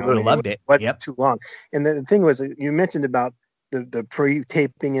with it. We would have loved it. It wasn't too long. And the thing was, you mentioned about the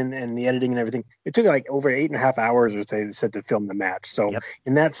pre-taping and the editing and everything. It took like over 8.5 hours, or they said, to film the match. So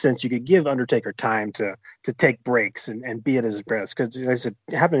in that sense, you could give Undertaker time to take breaks and be at his best. Because I said,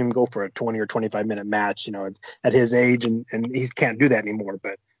 having him go for a 20 or 25-minute match, at his age, and he can't do that anymore.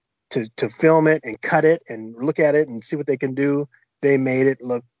 But to film it and cut it and look at it and see what they can do, they made it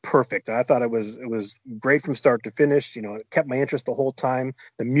look perfect. I thought it was great from start to finish. It kept my interest the whole time.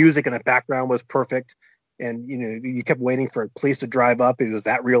 The music in the background was perfect. And, you kept waiting for police to drive up. It was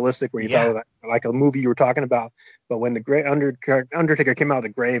that realistic where you thought it was like a movie you were talking about. But when the great Undertaker came out of the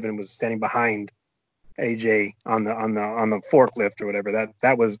grave and was standing behind AJ on the forklift or whatever,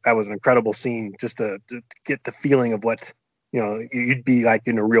 that was an incredible scene, just to get the feeling of what, you'd be like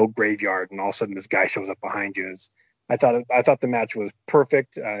in a real graveyard, and all of a sudden this guy shows up behind you. I thought the match was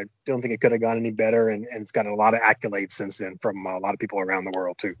perfect. I don't think it could have gone any better, and it's got a lot of accolades since then from a lot of people around the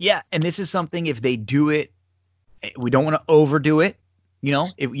world too. Yeah, and this is something, if they do it, we don't want to overdo it.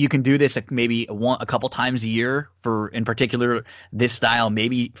 If you can do this maybe a couple times a year for, in particular, this style,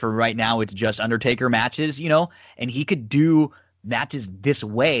 maybe for right now it's just Undertaker matches, and he could do matches this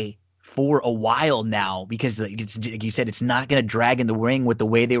way for a while now, because it's, like you said, it's not going to drag in the ring with the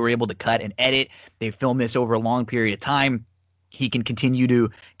way they were able to cut and edit. They filmed this over a long period of time. He can continue to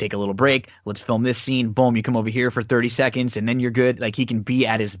take a little break. Let's film this scene. Boom, you come over here for 30 seconds and then you're good. Like, he can be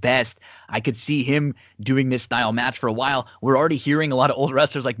at his best. I could see him doing this style match for a while. We're already hearing a lot of old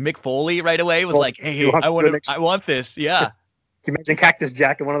wrestlers like Mick Foley right away was like, hey, I want this. Yeah. Can you imagine Cactus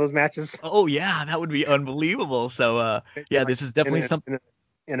Jack in one of those matches? Oh yeah, that would be unbelievable. So this is definitely something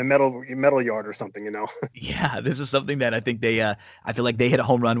in a metal yard or something, Yeah, this is something that I think they I feel like they hit a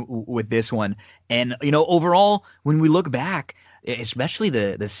home run with this one. And overall, when we look back, especially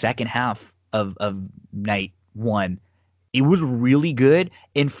the second half of night one, it was really good.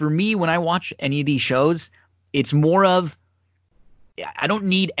 And for me, when I watch any of these shows, it's more of, I don't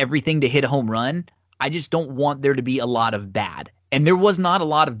need everything to hit a home run. I just don't want there to be a lot of bad. And there was not a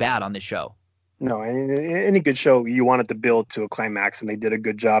lot of bad on this show. No, any good show, you want it to build to a climax, and they did a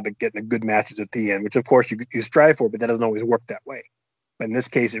good job at getting the good matches at the end, which of course you strive for, but that doesn't always work that way. But in this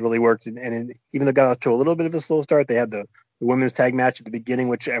case, it really worked. And even though it got off to a little bit of a slow start, they had the women's tag match at the beginning,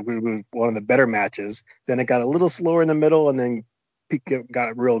 which was one of the better matches. Then it got a little slower in the middle, and then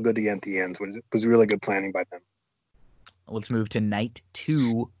got real good again at the end. So it was really good planning by them. Let's move to night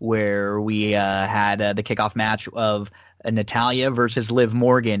two, where we had the kickoff match of Natalya versus Liv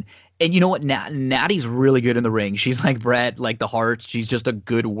Morgan. And you know what? Natty's really good in the ring. She's like Bret, like the Hearts. She's just a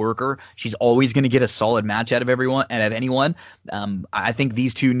good worker. She's always going to get a solid match out of anyone. I think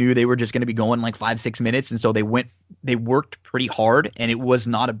these two knew they were just going to be going like 5-6 minutes, and so they worked pretty hard, and it was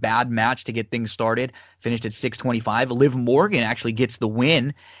not a bad match to get things started. Finished at 6:25. Liv Morgan actually gets the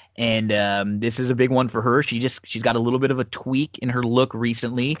win, and this is a big one for her. She's got a little bit of a tweak in her look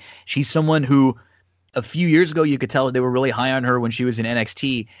recently. She's someone who, a few years ago, you could tell they were really high on her when she was in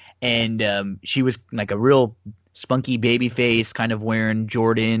NXT, and she was like a real spunky baby face, kind of wearing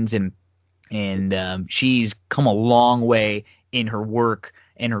Jordans, and she's come a long way in her work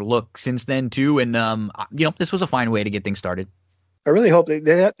and her look since then too. And this was a fine way to get things started. I really hope they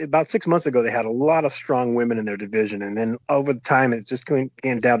had, about 6 months ago, they had a lot of strong women in their division, and then over the time, it's just came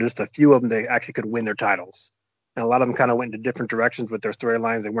down to just a few of them they actually could win their titles. And a lot of them kind of went into different directions with their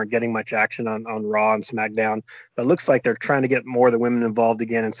storylines. They weren't getting much action on Raw and SmackDown. But it looks like they're trying to get more of the women involved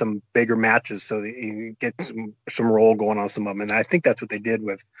again in some bigger matches, so you get some role going on some of them. And I think that's what they did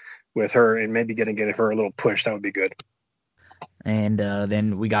with her, and maybe getting her a little push. That would be good. And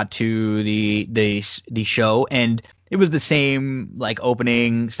then we got to the show, and it was the same like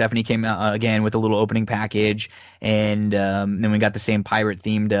opening. Stephanie came out again with a little opening package, and then we got the same pirate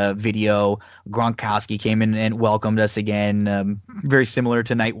themed video. Gronkowski came in and welcomed us again, very similar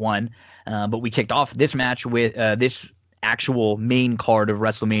to night one. But we kicked off this match with this actual main card of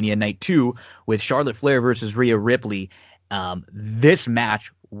WrestleMania night 2 with Charlotte Flair versus Rhea Ripley. This match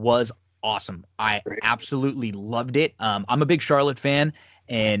was awesome. I absolutely loved it. I'm a big Charlotte fan.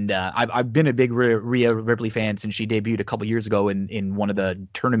 And I've been a big Rhea Ripley fan since she debuted a couple years ago in one of the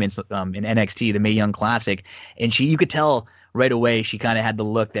tournaments in NXT, the Mae Young Classic. And you could tell right away she kind of had the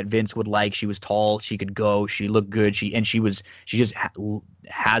look that Vince would like. She was tall, she could go, she looked good, she just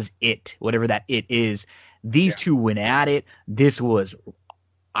has it, whatever that it is. These two went at it.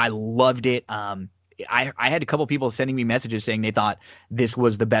 I loved it. I had a couple people sending me messages saying they thought this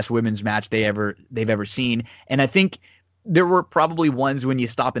was the best women's match they've ever seen. And I think there were probably ones when you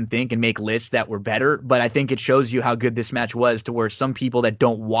stop and think and make lists that were better, but I think it shows you how good this match was, to where some people that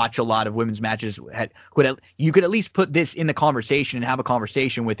don't watch a lot of women's matches you could at least put this in the conversation and have a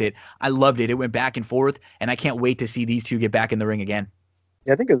conversation with it. I loved it. It went back and forth, and I can't wait to see these two get back in the ring again.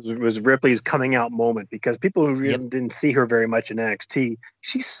 Yeah, I think it was Ripley's coming out moment, because people who really didn't see her very much in NXT,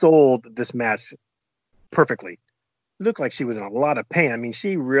 she sold this match perfectly. Looked like she was in a lot of pain. I mean,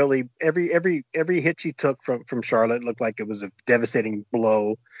 she really every hit she took from Charlotte looked like it was a devastating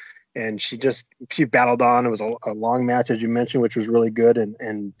blow, and she battled on. It was a long match, as you mentioned, which was really good,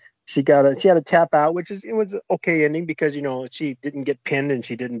 and she had a tap out, it was an okay ending, because she didn't get pinned and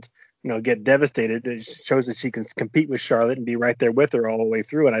she didn't get devastated. It shows that she can compete with Charlotte and be right there with her all the way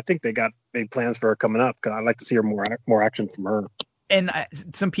through. And I think they got big plans for her coming up, because I'd like to see her more action from her. And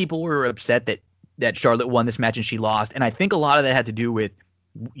some people were upset that Charlotte won this match and she lost, and I think a lot of that had to do with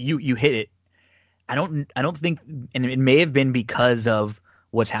you hit it. I don't think, and it may have been because of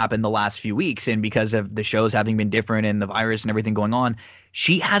what's happened the last few weeks and because of the shows having been different and the virus and everything going on.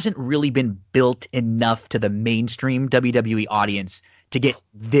 She hasn't really been built enough to the mainstream WWE audience to get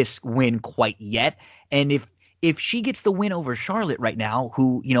this win quite yet. And if she gets the win over Charlotte right now,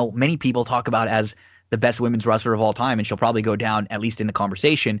 who many people talk about as the best women's wrestler of all time, and she'll probably go down at least in the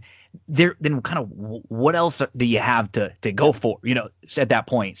conversation, then kind of what else do you have to go for, at that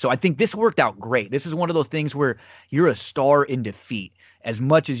point? So I think this worked out great. This is one of those things where you're a star in defeat as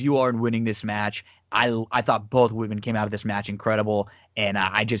much as you are in winning this match. I thought both women came out of this match incredible, and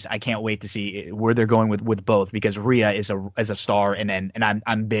I can't wait to see where they're going with both, because Rhea is a star, and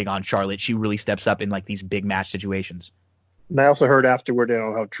I'm big on Charlotte. She really steps up in like these big match situations. And I also heard afterward, I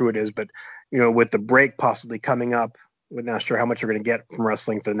don't know how true it is, but with the break possibly coming up, we're not sure how much you're going to get from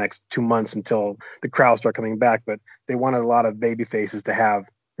wrestling for the next 2 months until the crowds start coming back. But they wanted a lot of baby faces to have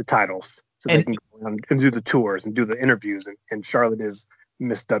the titles, so they can go around and do the tours and do the interviews. And Charlotte is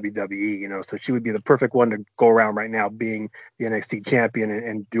Miss WWE, so she would be the perfect one to go around right now, being the NXT champion,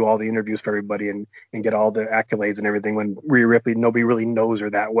 and do all the interviews for everybody and get all the accolades and everything, when Rhea Ripley, nobody really knows her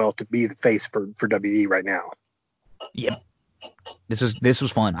that well to be the face for WWE right now. Yep. This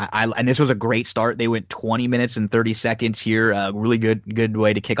was fun. And this was a great start. They went 20 minutes and 30 seconds here. Really good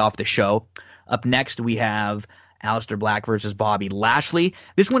way to kick off the show. Up next, we have Aleister Black versus Bobby Lashley.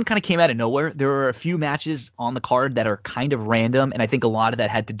 This one kind of came out of nowhere. There are a few matches on the card that are kind of random, and I think a lot of that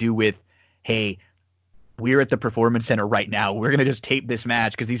had to do with, hey, we're at the Performance Center right now. We're going to just tape this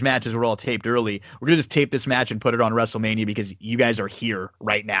match because these matches were all taped early. We're going to just tape this match and put it on WrestleMania because you guys are here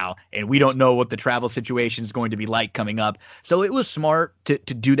right now, and we don't know what the travel situation is going to be like coming up. So it was smart to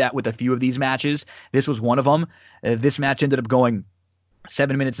do that with a few of these matches. This was one of them. This match ended up going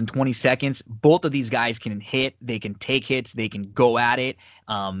 7 minutes and 20 seconds. Both of these guys can hit. They can take hits. They can go at it.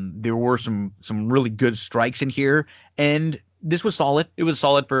 There were some really good strikes in here, and this was solid. It was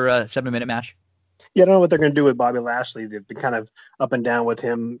solid for a 7-minute match. Yeah, I don't know what they're going to do with Bobby Lashley. They've been kind of up and down with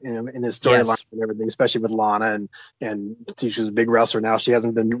him in his storyline and everything, especially with Lana. And she's a big wrestler now. She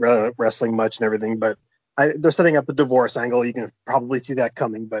hasn't been wrestling much and everything, but they're setting up a divorce angle. You can probably see that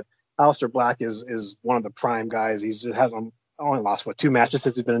coming. But Aleister Black is one of the prime guys. He has only lost 2 matches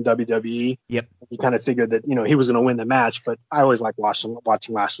since he's been in WWE. Yep. You kind of figured that he was going to win the match, but I always like watching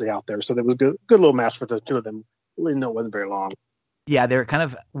Lashley out there. So there was a good little match for the two of them, even though it wasn't very long. Yeah, they're kind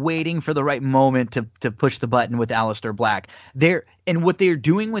of waiting for the right moment to push the button with Aleister Black. And what they're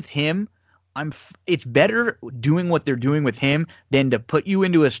doing with him, it's better doing what they're doing with him than to put you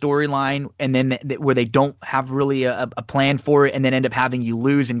into a storyline and then where they don't have really a plan for it and then end up having you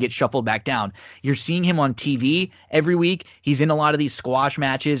lose and get shuffled back down. You're seeing him on TV every week. He's in a lot of these squash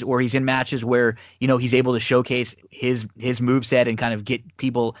matches, or he's in matches where, he's able to showcase his moveset and kind of get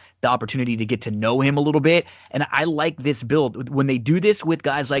people the opportunity to get to know him a little bit. And I like this build. When they do this with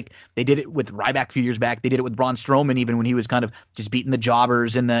guys like they did it with Ryback a few years back, they did it with Braun Strowman even when he was kind of just beating the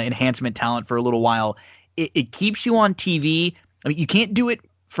jobbers and the enhancement talent for a little while. It keeps you on TV. I mean, you can't do it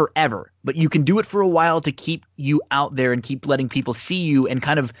forever, but you can do it for a while to keep you out there and keep letting people see you, and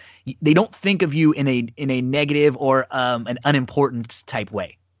kind of they don't think of you in a negative or an unimportant type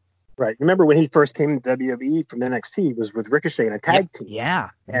way. Right. Remember when he first came to WWE from NXT, he was with Ricochet in a tag team. Yeah.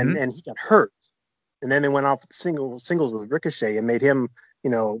 And he got hurt. And then they went off singles with Ricochet and made him,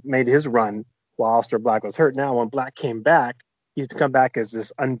 made his run while Aleister Black was hurt. Now when Black came back, he's come back as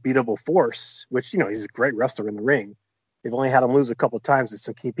this unbeatable force, which, he's a great wrestler in the ring. They've only had him lose a couple of times with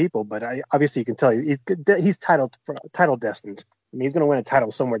some key people, but obviously you can tell he's title destined. I mean, he's going to win a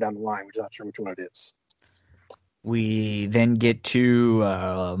title somewhere down the line. We're not sure which one it is. We then get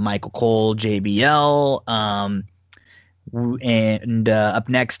to Michael Cole, JBL, and up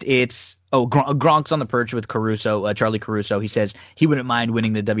next it's Gronk's on the perch with Caruso, Charlie Caruso. He says he wouldn't mind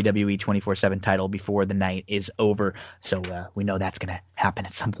winning the WWE 24/7 title before the night is over. So we know that's going to happen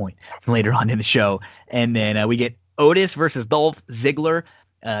at some point later on in the show. And then we get Otis versus Dolph Ziggler.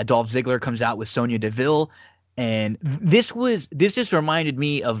 Dolph Ziggler comes out with Sonya Deville. And this just reminded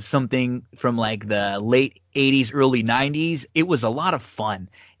me of something from like the late 80s, early 90s. It was a lot of fun.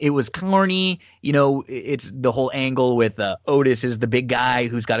 It was corny. You know, it's the whole angle with Otis is the big guy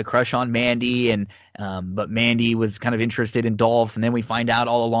who's got a crush on Mandy, and but Mandy was kind of interested in Dolph. And then we find out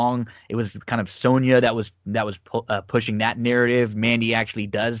all along it was kind of Sonya that was pushing that narrative. Mandy actually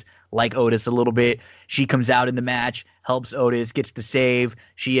does like Otis a little bit. She comes out in the match, helps Otis, gets the save.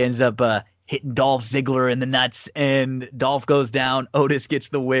 She ends up hitting Dolph Ziggler in the nuts, and Dolph goes down. Otis gets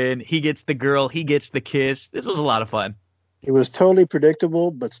the win. He gets the girl. He gets the kiss. This was a lot of fun. It was totally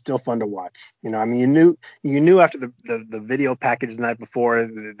predictable, but still fun to watch. You know, I mean, you knew after the video package the night before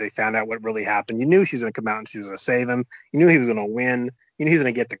they found out what really happened. You knew she was going to come out and she was going to save him. You knew he was going to win. You knew he was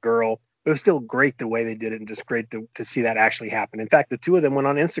going to get the girl. It was still great the way they did it, and just great to see that actually happen. In fact, the two of them went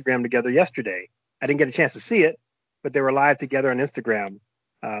on Instagram together yesterday. I didn't get a chance to see it, but they were live together on Instagram.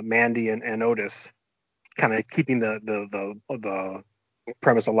 Mandy and Otis, kind of keeping the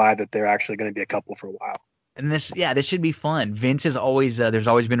premise alive that they're actually going to be a couple for a while. And this should be fun. Vince is always there's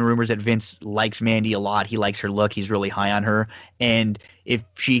always been rumors that Vince likes Mandy a lot. He likes her look. He's really high on her. And if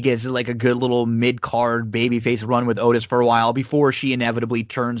she gets like a good little mid-card babyface run with Otis for a while before she inevitably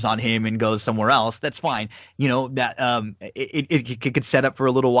turns on him and goes somewhere else, that's fine. You know, that it could set up for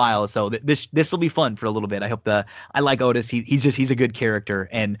a little while. So this will be fun for a little bit. I hope I like Otis. He's a good character,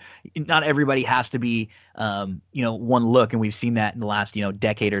 and not everybody has to be one look, and we've seen that in the last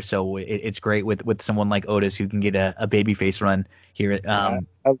decade or so. It's great with someone like Otis who can get a babyface run here.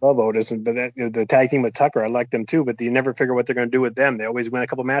 I love Otis, but the tag team with Tucker, I like them too. But you never figure what they're going to do with them. They always win a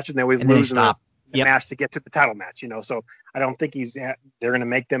couple matches, and they always lose in the match to get to the title match. So I don't think they're going to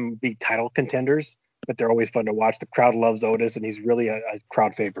make them be title contenders, but they're always fun to watch. The crowd loves Otis, and he's really a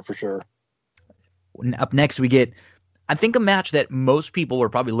crowd favorite for sure. Up next, we get, I think, a match that most people were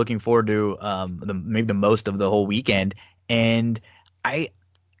probably looking forward to, maybe the most of the whole weekend, and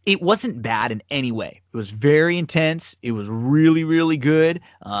it wasn't bad in any way. It was very intense. It was really, really good.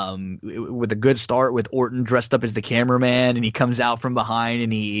 With a good start with Orton dressed up as the cameraman, and he comes out from behind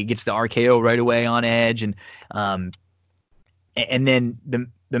and he gets the RKO right away on Edge, and then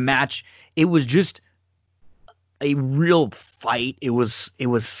the match. It was just a real fight. It was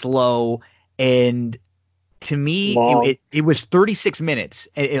slow, and to me, it was 36 minutes.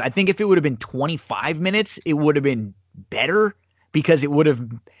 I think if it would have been 25 minutes, it would have been better, because it would have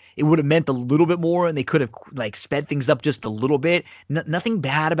meant a little bit more, and they could have like sped things up just a little bit. Nothing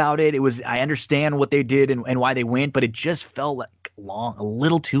bad about it. I understand what they did and why they went, but it just felt like a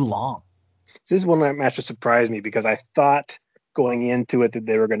little too long. This is one of that match that surprised me, because I thought going into it that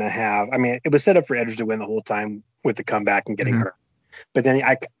they were going to have, I mean, it was set up for Edge to win the whole time with the comeback and getting hurt. But then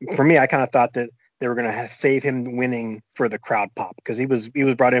I kind of thought that they were going to save him winning for the crowd pop, because he was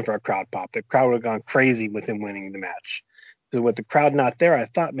brought in for a crowd pop. The crowd would have gone crazy with him winning the match. So with the crowd not there, I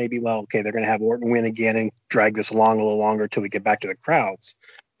thought maybe, they're going to have Orton win again and drag this along a little longer till we get back to the crowds.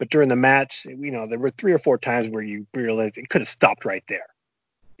 But during the match, there were 3 or 4 times where you realized it could have stopped right there.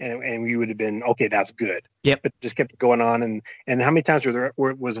 And you would have been, okay, that's good. Yep. But just kept going on. And how many times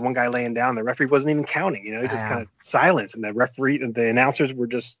was one guy laying down? The referee wasn't even counting. He just kind of silence. And the announcers were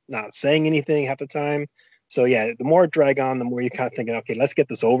just not saying anything half the time. So, yeah, the more it drag on, the more you're kind of thinking, okay, let's get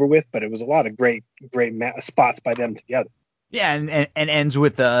this over with. But it was a lot of great spots by them together. Yeah, and ends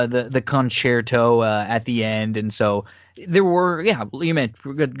with the concerto at the end, and so there were, you meant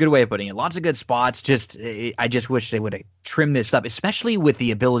good way of putting it. Lots of good spots. I just wish they would have trimmed this up, especially with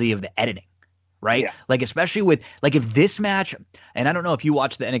the ability of the editing, right? Yeah. Like especially with if this match, and I don't know if you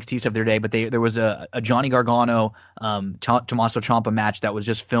watched the NXT stuff the other day, but there was a Johnny Gargano, Tommaso Ciampa match that was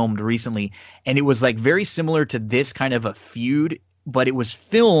just filmed recently, and it was like very similar to this kind of a feud. But it was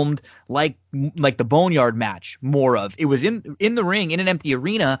filmed like the Boneyard match, more of. It was in the ring, in an empty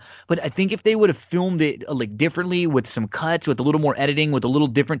arena, but I think if they would have filmed it like differently, with some cuts, with a little more editing, with a little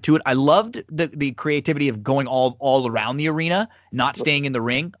different to it. I loved the creativity of going all around the arena, not staying in the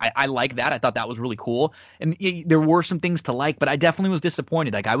ring. I like that. I thought that was really cool. And there were some things to like, but I definitely was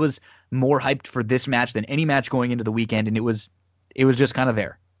disappointed. Like I was more hyped for this match than any match going into the weekend, and it was just kind of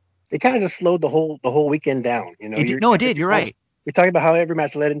there. it kind of just slowed the whole weekend down. You know, it did. You're right. We talked about how every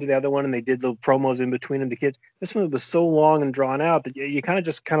match led into the other one, and they did little promos in between them. The kids, this one was so long and drawn out that you kind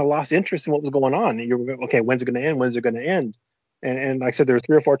of lost interest in what was going on. You were okay. When's it going to end? When's it going to end? And like I said, there were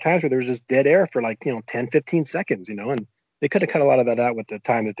 3 or 4 times where there was just dead air for 10, 15 seconds. You know, and they could have cut a lot of that out with the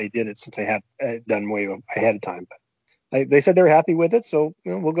time that they did it, since they had done way ahead of time. But they said they were happy with it, so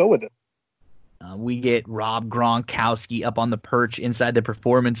we'll go with it. We get Rob Gronkowski up on the perch inside the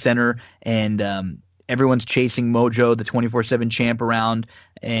Performance Center, and everyone's chasing Mojo, the 24/7 champ, around.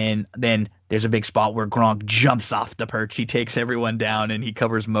 And then there's a big spot where Gronk jumps off the perch. He takes everyone down, and he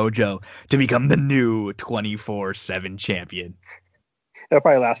covers Mojo to become the new 24/7 champion. That'll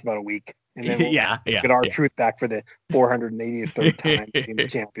probably last about a week. And then we'll get our truth back for the 483rd time being the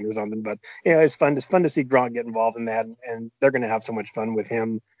champion or something. But it's fun. It's fun to see Gronk get involved in that, and they're going to have so much fun with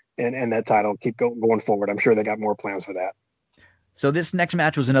him and that title. Keep going forward. I'm sure they got more plans for that. So this next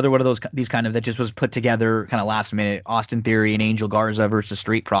match was another one of these kind of that just was put together kind of last minute. Austin Theory and Angel Garza versus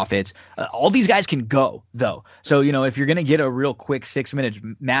Street Profits. All these guys can go though. So, if you're going to get a real quick 6-minute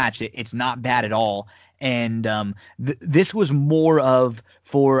match, it's not bad at all. And this was more of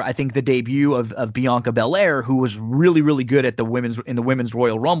for, I think, the debut of Bianca Belair, who was really, really good at the women's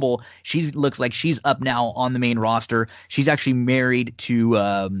Royal Rumble. She looks like she's up now on the main roster. She's actually married to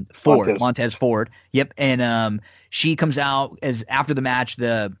Montez Ford. Yep. And she comes out as after the match,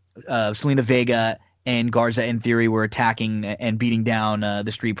 the Selena Vega and Garza and Theory were attacking and beating down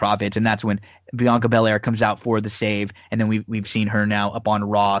the Street Profits, and that's when Bianca Belair comes out for the save, and then we've seen her now up on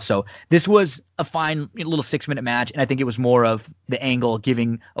Raw. So this was a fine little 6-minute match, and I think it was more of the angle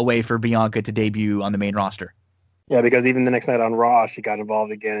giving away for Bianca to debut on the main roster. Yeah, because even the next night on Raw, she got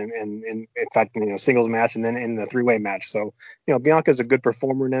involved again, and in fact, singles match, and then in the 3-way match. So Bianca's a good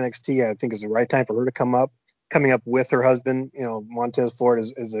performer in NXT. I think it's the right time for her to come up. Coming up with her husband, Montez Ford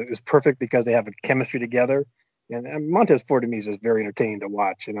is perfect because they have a chemistry together. And Montez Ford to me is just very entertaining to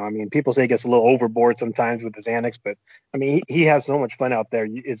watch. People say he gets a little overboard sometimes with his antics, but he has so much fun out there.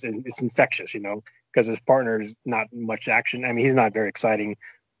 It's infectious, because his partner is not much action. He's not very exciting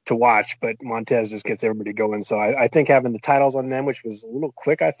to watch, but Montez just gets everybody going. So I think having the titles on them, which was a little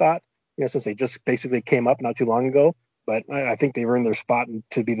quick, I thought, since they just basically came up not too long ago, but I think they've earned their spot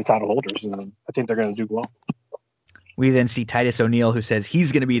to be the title holders. And I think they're going to do well. We then see Titus O'Neil, who says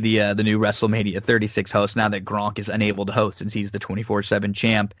he's going to be the new WrestleMania 36 host now that Gronk is unable to host since he's the 24/7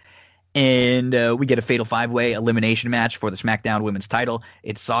 champ. And we get a fatal 5-way elimination match for the SmackDown Women's title.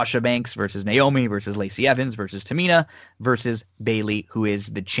 It's Sasha Banks versus Naomi versus Lacey Evans versus Tamina versus Bayley, who is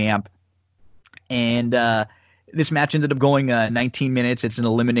the champ. And this match ended up going 19 minutes. It's an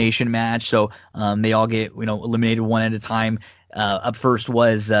elimination match, so they all get eliminated one at a time. Up first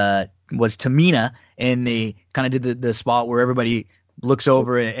was Tamina, and they kind of did the spot where everybody looks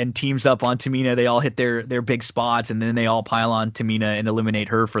over and teams up on Tamina. They all hit their big spots, and then they all pile on Tamina and eliminate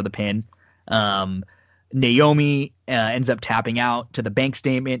her for the pin. Naomi ends up tapping out to the bank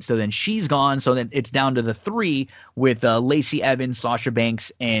statement, so then she's gone. So then it's down to the 3 with Lacey Evans, Sasha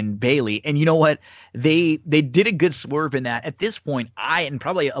Banks, and Bayley. And you know what? They did a good swerve in that. At this point, I and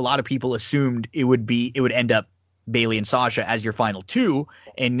probably a lot of people assumed it would end up Bayley and Sasha as your final 2,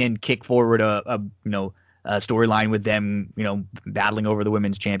 and then kick forward a storyline with them, battling over the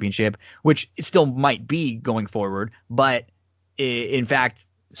women's championship, which it still might be going forward. But in fact,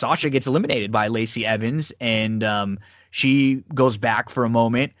 Sasha gets eliminated by Lacey Evans, and she goes back for a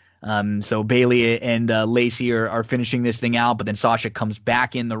moment. So Bayley and Lacey are finishing this thing out, but then Sasha comes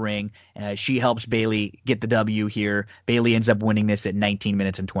back in the ring. She helps Bayley get the W here. Bayley ends up winning this at 19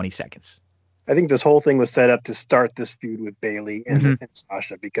 minutes and 20 seconds. I think this whole thing was set up to start this feud with Bayley and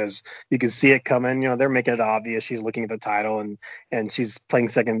Sasha, because you can see it coming. They're making it obvious. She's looking at the title and she's playing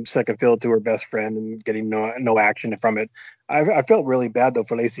second fiddle to her best friend and getting no action from it. I felt really bad though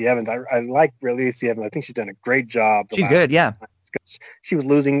for Lacey Evans. I like Lacey Evans. I think she's done a great job. She's good, yeah. She was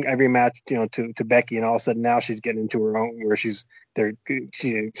losing every match, to Becky, and all of a sudden now she's getting into her own, where she's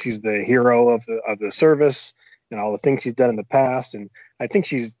the hero of the service and all the things she's done in the past. And I think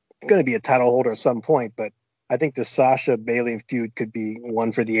she's going to be a title holder at some point, but I think the Sasha Bayley feud could be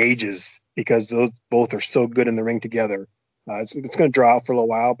one for the ages, because those both are so good in the ring together. It's going to draw out for a little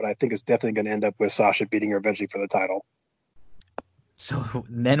while, but I think it's definitely going to end up with Sasha beating her eventually for the title. So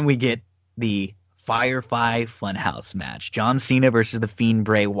then we get the Firefly Funhouse match. John Cena versus the Fiend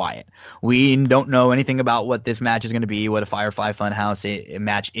Bray Wyatt. We don't know anything about what this match is going to be, what a Firefly Funhouse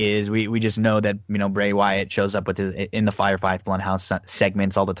match is. We just know that Bray Wyatt shows up in the Firefly Funhouse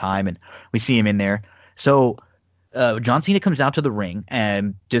segments all the time, and we see him in there. So John Cena comes out to the ring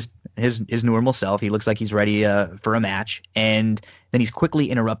and just his normal self. He looks like he's ready for a match, and then he's quickly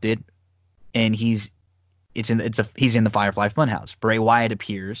interrupted, and he's in the Firefly Funhouse. Bray Wyatt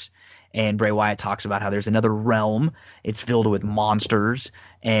appears, and Bray Wyatt talks about how there's another realm. It's filled with monsters,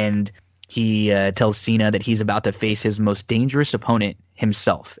 and he tells Cena that he's about to face his most dangerous opponent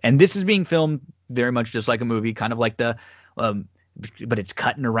himself. And this is being filmed very much just like a movie, kind of like but it's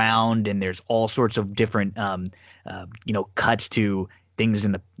cutting around, and there's all sorts of different, cuts to things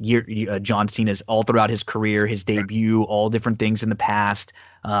in the year, John Cena's all throughout his career, his debut, all different things in the past.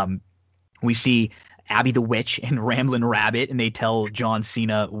 We see Abby the Witch and Ramblin' Rabbit, and they tell John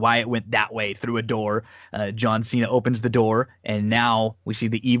Cena why it went that way through a door. John Cena opens the door, and now we see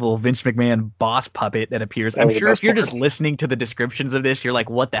the evil Vince McMahon boss puppet that appears. I'm sure if you're just listening to the descriptions of this, you're like,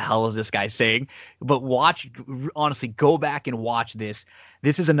 what the hell is this guy saying? But honestly, go back and watch this.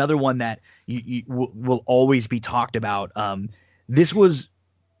 This is another one that you will always be talked about. This was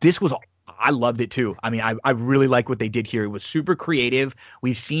I loved it too. I mean, I really like what they did here. It was super creative.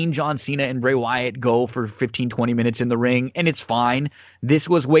 We've seen John Cena and Bray Wyatt go for 15, 20 minutes in the ring, and it's fine. This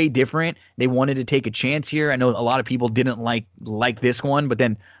was way different. They wanted to take a chance here. I know a lot of people didn't like this one, but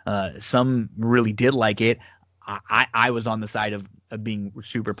then some really did like it. I was on the side of being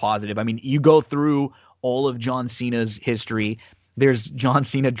super positive. I mean, you go through all of John Cena's history. There's John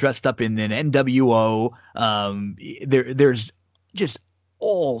Cena dressed up in an NWO. There's just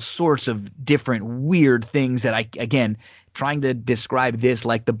all sorts of different weird things that trying to describe this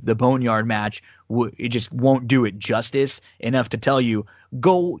like the Boneyard match, it just won't do it justice enough to tell you,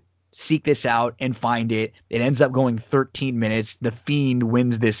 go seek this out and find it. It ends up going 13 minutes. The Fiend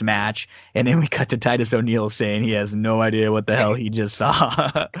wins this match. And then we cut to Titus O'Neil saying he has no idea what the hell he just saw.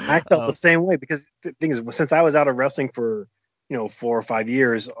 I felt the same way, because the thing is, since I was out of wrestling for, 4 or 5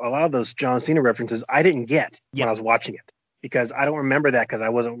 years, a lot of those John Cena references I didn't get when I was watching it, because I don't remember that, because I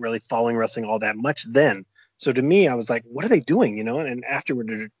wasn't really following wrestling all that much then. So to me, I was like, what are they doing? And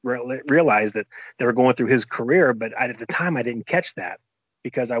afterward realized that they were going through his career, but at the time I didn't catch that,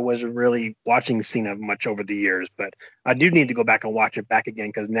 because I wasn't really watching Cena much over the years. But I do need to go back and watch it back again,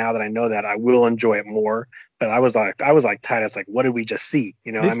 because now that I know that, I will enjoy it more. But I was like Titus, like, what did we just see?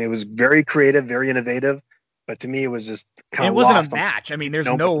 It was very creative, very innovative. But to me, it was just kind of, it wasn't a match. I mean, there's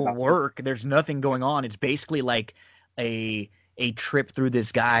no work. There's nothing going on. It's basically like a trip through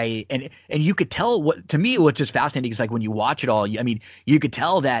this guy, and you could tell what's just fascinating is, like, when you watch it all, I mean, you could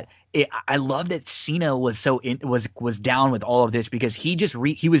tell that I love that Cena was was down with all of this, because he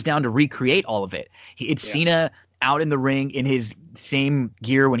was down to recreate all of it. Cena out in the ring in his same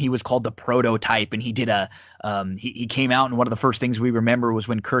gear when he was called the Prototype, and he did he came out, and one of the first things we remember was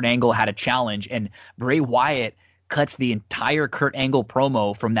when Kurt Angle had a challenge, and Bray Wyatt cuts the entire Kurt Angle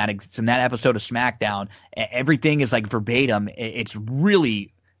promo from that episode of SmackDown. Everything is like verbatim. It's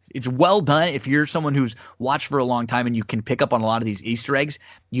well done. If you're someone who's watched for a long time and you can pick up on a lot of these Easter eggs,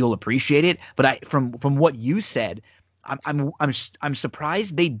 you'll appreciate it. But from what you said, I'm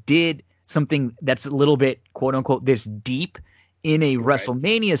surprised they did something that's a little bit, quote unquote, this deep in a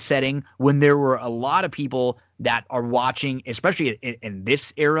WrestleMania setting, when there were a lot of people that are watching, especially in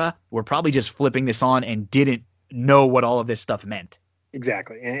this era, were probably just flipping this on and didn't know what all of this stuff meant.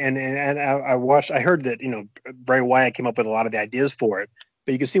 Exactly. And I heard that, Bray Wyatt came up with a lot of the ideas for it,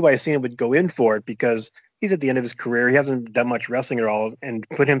 but you can see why Cena would go in for it, because he's at the end of his career. He hasn't done much wrestling at all, and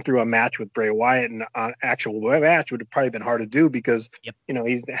put him through a match with Bray Wyatt, and an actual match would have probably been hard to do, because,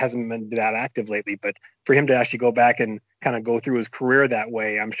 he hasn't been that active lately. But for him to actually go back and kind of go through his career that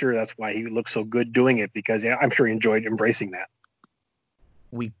way, I'm sure that's why he looks so good doing it, because I'm sure he enjoyed embracing that.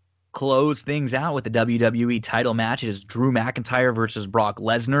 We close things out with the WWE title match. It is Drew McIntyre versus Brock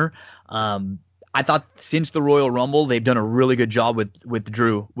Lesnar. I thought since the Royal Rumble, they've done a really good job with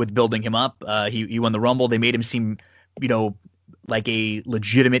Drew, with building him up. He won the Rumble. They made him seem, like a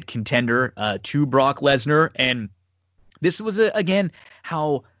legitimate contender to Brock Lesnar. And this was, again,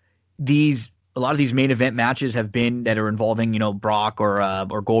 how a lot of these main event matches have been that are involving, Brock or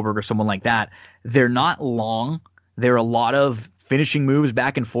Goldberg or someone like that. They're not long. There are a lot of finishing moves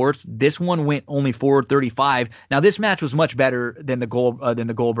back and forth. This one went only 4:35. Now, this match was much better than the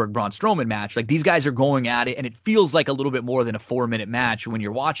Goldberg Braun Strowman match. Like, these guys are going at it, and it feels like a little bit more than a 4-minute match when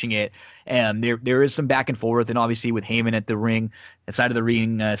you're watching it. And there is some back and forth, and obviously with Heyman at the side of the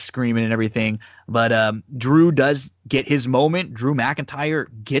ring, screaming and everything. But Drew does get his moment. Drew McIntyre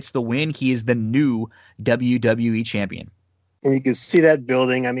gets the win. He is the new WWE champion. And you can see that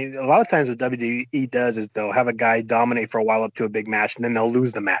building. I mean, a lot of times what WWE does is they'll have a guy dominate for a while up to a big match, and then they'll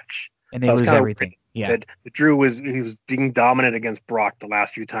lose the match. And they lose everything. Yeah. Drew was being dominant against Brock the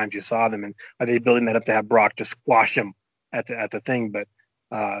last few times you saw them, and are they building that up to have Brock just squash him at the thing? But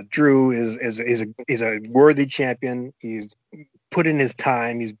Drew is a worthy champion. He's put in his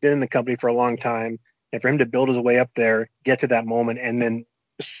time. He's been in the company for a long time, and for him to build his way up there, get to that moment, and then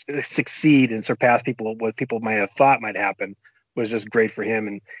succeed and surpass what people might have thought might happen was just great for him.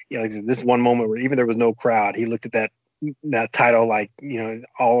 And like this one moment where even there was no crowd, he looked at that title like,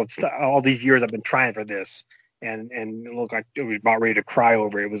 all these years I've been trying for this, and it looked like it was about ready to cry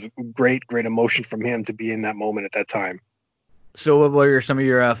over it. It was great emotion from him to be in that moment at that time. So what were some of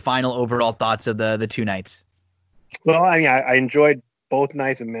your final overall thoughts of the two nights? Well, I mean, I enjoyed both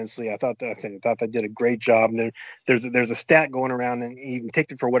nights immensely. I thought they did a great job. And there's a stat going around, and you can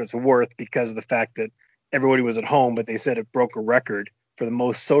take it for what it's worth because of the fact that everybody was at home, but they said it broke a record for the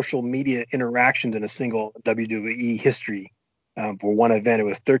most social media interactions in a single WWE history. For one event, it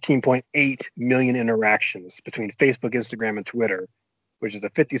was 13.8 million interactions between Facebook, Instagram, and Twitter, which is a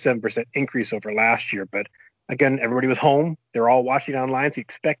 57% increase over last year. But again, everybody was home. They're all watching online, so you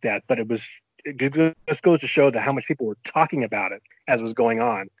expect that. But it just goes to show that how much people were talking about it as it was going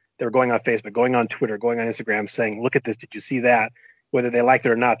on. They were going on Facebook, going on Twitter, going on Instagram, saying, look at this, did you see that? Whether they liked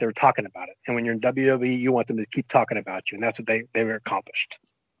it or not, they were talking about it. And when you're in WWE, you want them to keep talking about you, and that's what they were accomplished.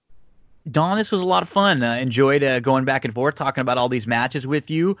 Don, this was a lot of fun. Enjoyed going back and forth, talking about all these matches with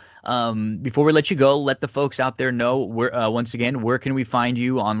you. Before we let you go, let the folks out there know, once again, where can we find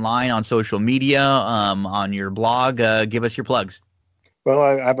you online, on social media, on your blog? Give us your plugs. Well,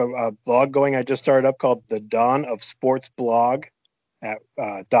 I have a blog going. I just started up called The Dawn of Sports Blog at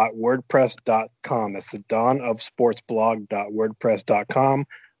 .wordpress.com. That's the Dawn of Sports Blog.wordpress.com.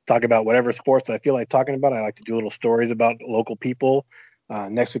 Talk about whatever sports I feel like talking about. I like to do little stories about local people.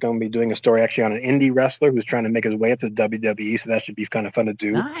 Next week, I'm going to be doing a story actually on an indie wrestler who's trying to make his way up to WWE, so that should be kind of fun to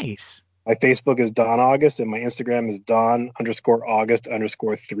do. Nice. My Facebook is Don August, and my Instagram is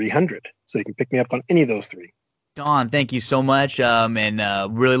Don_August_300. So you can pick me up on any of those three. Don, thank you so much, and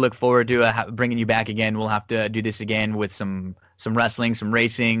really look forward to bringing you back again. We'll have to do this again with some wrestling, some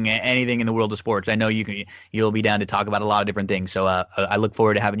racing, anything in the world of sports. I know you'll be down to talk about a lot of different things, so I look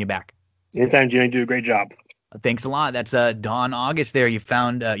forward to having you back. Anytime, Jimmy. Do a great job. Thanks a lot. That's Don August there. You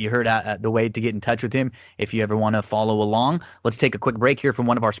heard the way to get in touch with him if you ever want to follow along. Let's take a quick break here from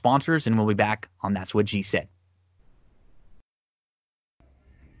one of our sponsors, and we'll be back on That's What G Said.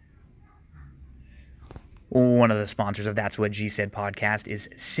 One of the sponsors of That's What G Said podcast is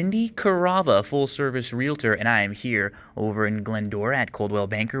Cindy Carava, full-service realtor, and I am here over in Glendora at Coldwell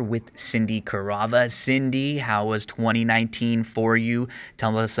Banker with Cindy Carava. Cindy, how was 2019 for you?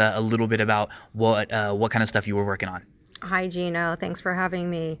 Tell us a little bit about what kind of stuff you were working on. Hi, Gino. Thanks for having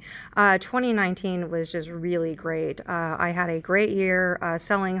me. 2019 was just really great. I had a great year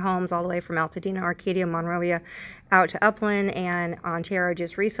selling homes all the way from Altadena, Arcadia, Monrovia, out to Upland and Ontario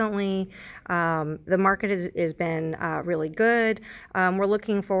just recently. The market has been really good. We're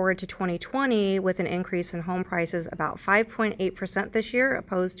looking forward to 2020 with an increase in home prices about 5.8% this year,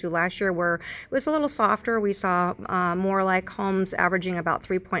 opposed to last year where it was a little softer. We saw more like homes averaging about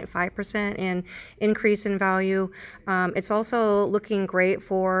 3.5% in increase in value. It's also looking great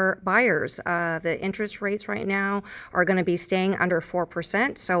for buyers. The interest rates right now are going to be staying under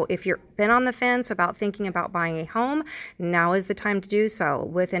 4%. So if you've been on the fence about thinking about buying a home, now is the time to do so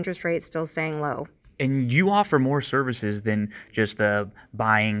with interest rates still staying low. And you offer more services than just the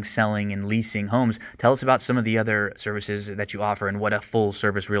buying, selling, and leasing homes. Tell us about some of the other services that you offer and what a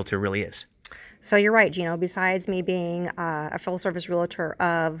full-service realtor really is. So you're right, Gino. Besides me being a full-service realtor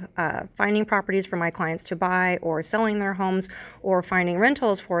of finding properties for my clients to buy or selling their homes or finding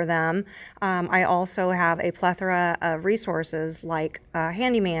rentals for them, I also have a plethora of resources like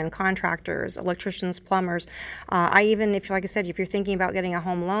handyman, contractors, electricians, plumbers. If you're thinking about getting a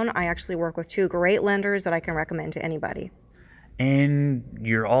home loan, I actually work with 2 great lenders that I can recommend to anybody. And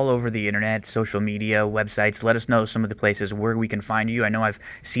you're all over the internet, social media, websites. Let us know some of the places where we can find you. I know I've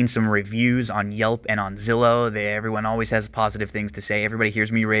seen some reviews on Yelp and on Zillow. Everyone always has positive things to say. Everybody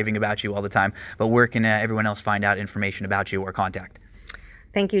hears me raving about you all the time. But where can everyone else find out information about you or contact?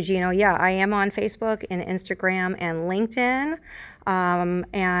 Thank you, Gino. Yeah, I am on Facebook and Instagram and LinkedIn.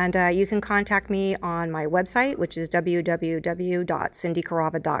 And you can contact me on my website, which is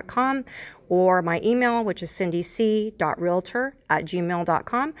www.cindycarava.com, or my email, which is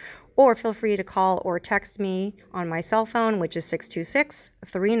cindyc.realtor@gmail.com, or feel free to call or text me on my cell phone, which is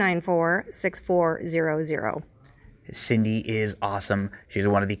 626-394-6400. Cindy is awesome. She's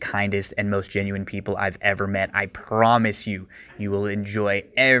one of the kindest and most genuine people I've ever met. I promise you will enjoy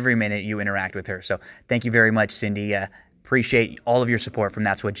every minute you interact with her. So thank you very much, Cindy. Appreciate all of your support from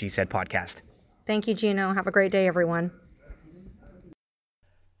That's What G Said podcast. Thank you, Gino. Have a great day, everyone.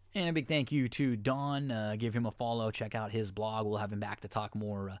 And a big thank you to Don. Give him a follow. Check out his blog. We'll have him back to talk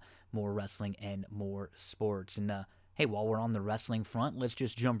more wrestling and more sports. And hey, while we're on the wrestling front, let's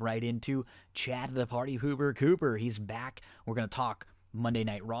just jump right into Chad the Party Hooper Cooper. He's back. We're going to talk Monday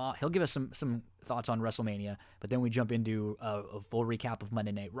Night Raw. He'll give us some thoughts on WrestleMania, but then we jump into a full recap of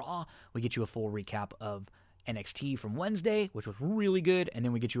Monday Night Raw. We get you a full recap of NXT from Wednesday, which was really good, and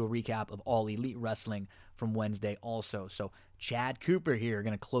then we get you a recap of All Elite Wrestling from Wednesday also. So Chad Cooper here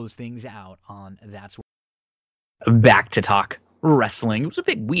going to close things out on That's Back to talk wrestling. It was a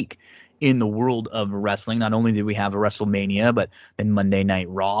big week in the world of wrestling. Not only did we have a WrestleMania, but then Monday Night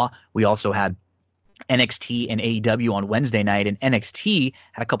Raw. We also had NXT and AEW on Wednesday night, and NXT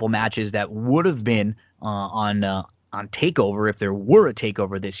had a couple matches that would have been on TakeOver if there were a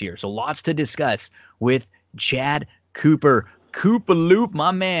TakeOver this year. So lots to discuss with Chad Cooper. Cooper Loop,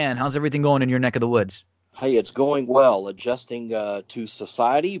 my man. How's everything going in your neck of the woods? Hey, it's going well, adjusting to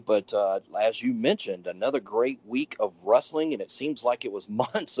society. But as you mentioned, another great week of wrestling, and it seems like it was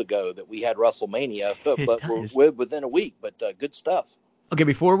months ago that we had WrestleMania, but we're within a week. But good stuff. Okay,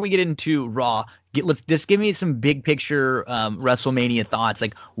 before we get into Raw, let's just give me some big picture WrestleMania thoughts.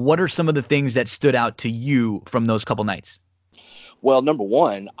 Like, what are some of the things that stood out to you from those couple nights? Well, number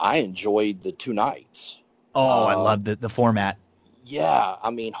one, I enjoyed the 2 nights. Oh, I love the format. Yeah,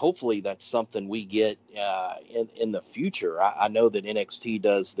 I mean, hopefully that's something we get in the future. I know that NXT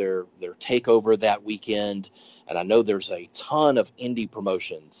does their takeover that weekend, and I know there's a ton of indie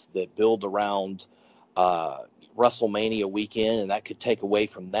promotions that build around WrestleMania weekend, and that could take away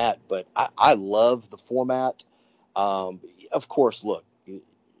from that. But I love the format. Of course, look,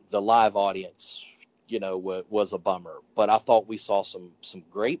 the live audience, was a bummer, but I thought we saw some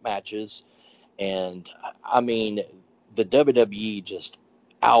great matches. And I mean, the WWE just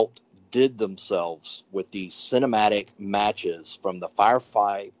outdid themselves with these cinematic matches, from the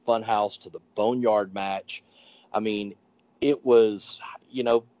Firefly Funhouse to the Boneyard match. I mean, it was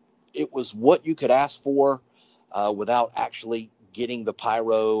what you could ask for without actually getting the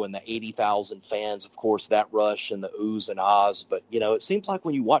pyro and the 80,000 fans, of course, that rush and the oohs and ahs. But, it seems like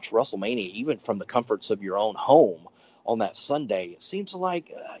when you watch WrestleMania, even from the comforts of your own home on that Sunday, it seems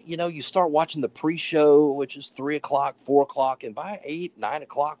like, you start watching the pre-show, which is 3 o'clock, 4 o'clock, and by 8, 9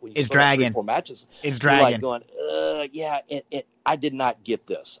 o'clock, when you it's dragging. 3 or 4 matches, it's dragging. Like going, I did not get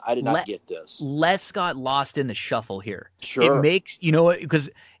this. I did not get this. Les got lost in the shuffle here. Sure. It makes, because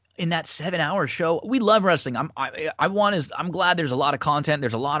in that 7-hour show, we love wrestling. I'm glad there's a lot of content.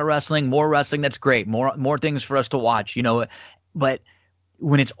 There's a lot of wrestling, more wrestling. That's great. More things for us to watch, but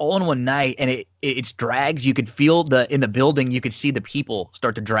when it's all in one night and it's drags, you could feel in the building, you could see the people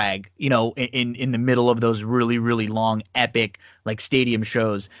start to drag, in the middle of those really, really long, epic, like, stadium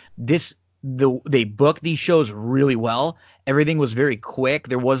shows. They booked these shows really well. Everything was very quick.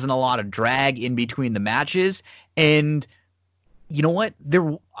 There wasn't a lot of drag in between the matches. And you know what?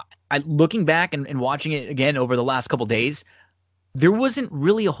 Looking back and watching it again over the last couple days, there wasn't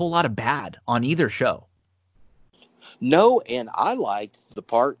really a whole lot of bad on either show. No, and I liked the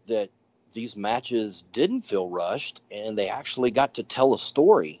part that these matches didn't feel rushed, and they actually got to tell a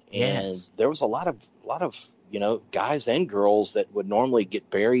story. And yes, there was a lot of guys and girls that would normally get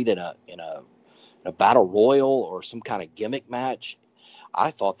buried in a battle royal or some kind of gimmick match.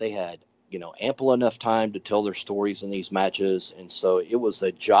 I thought they had ample enough time to tell their stories in these matches. And so it was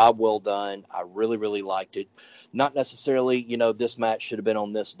a job well done. I really, really liked it. Not necessarily, this match should have been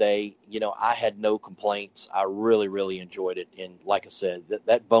on this day. I had no complaints. I really, really enjoyed it. And like I said,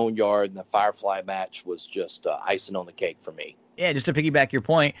 that Boneyard and the Firefly match was just icing on the cake for me. Yeah, just to piggyback your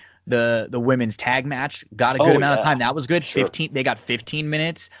point, the women's tag match got a good amount of time. That was good. Sure. They got 15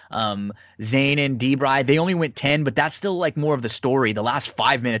 minutes. Zayn and D-Bry, they only went 10, but that's still like more of the story. The last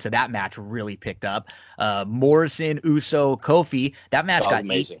 5 minutes of that match really picked up. Morrison, Uso, Kofi, that match got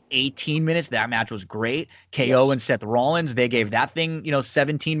 18 minutes. That match was great. KO and Seth Rollins, they gave that thing,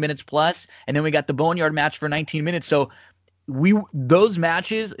 17 minutes plus. And then we got the Boneyard match for 19 minutes. So those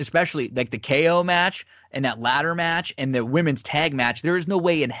matches, especially like the KO match and that ladder match and the women's tag match, there is no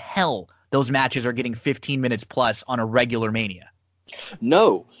way in hell those matches are getting 15 minutes plus on a regular Mania.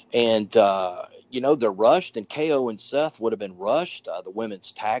 No. And, they're rushed, and KO and Seth would have been rushed. The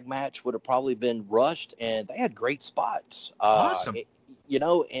women's tag match would have probably been rushed, and they had great spots. Awesome.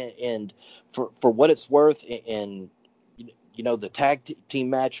 And for what it's worth, and the tag team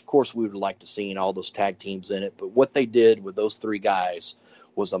match, of course, we would like to see all those tag teams in it. But what they did with those 3 guys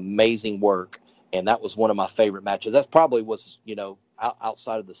was amazing work. And that was one of my favorite matches. That probably was,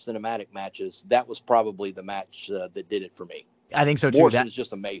 outside of the cinematic matches, that was probably the match that did it for me. I think so, too. Morrison is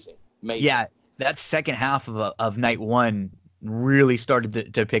just amazing. Yeah, that second half of night one, really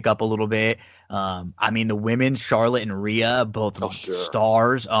started to pick up a little bit. I mean, the women's, Charlotte and Rhea, both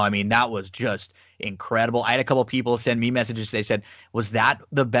stars. I mean, that was just incredible. I had a couple people send me messages. They said, "Was that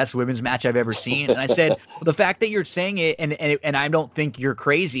the best women's match I've ever seen?" And I said, well, the fact that you're saying it, and I don't think you're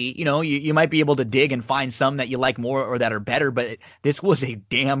crazy. You know, you might be able to dig and find some that you like more or that are better, but this was a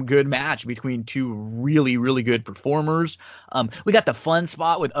damn good match between two really, really good performers. We got the fun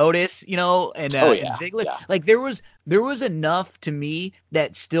spot with Otis, you know, and Ziggler. Yeah. Like there was enough to me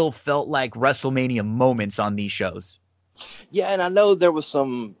that still felt like WrestleMania moments on these shows. Yeah, and I know there was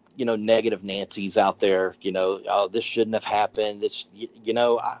some, you know, negative Nancy's out there, you know, oh, this shouldn't have happened. It's, you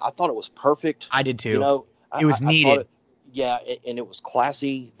know, I thought it was perfect. I did too. You know, it was needed. And it was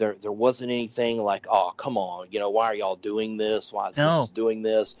classy. There wasn't anything like, oh, come on, you know, why are y'all doing this? Why is this doing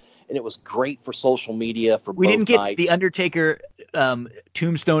this? And it was great for social media for we both didn't get nights. The Undertaker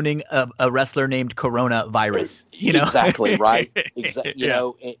tombstoning a wrestler named Coronavirus. You know? Exactly, right. Exactly. You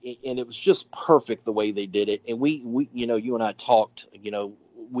know, and it was just perfect the way they did it. And we, you know, you and I talked, you know,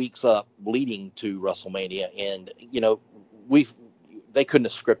 weeks up leading to WrestleMania, and you know, they couldn't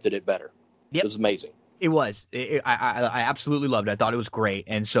have scripted it better. Yep. It was amazing. It was. I absolutely loved it. I thought it was great.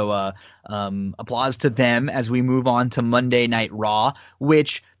 And so applause to them as we move on to Monday Night Raw,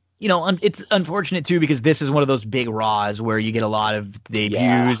 which, you know, it's unfortunate too, because this is one of those big Raws where you get a lot of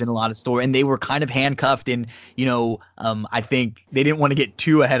debuts and a lot of story, and they were kind of handcuffed in, you know, I think they didn't want to get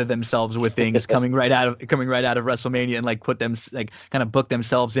too ahead of themselves with things coming right out of WrestleMania and like put them like kind of book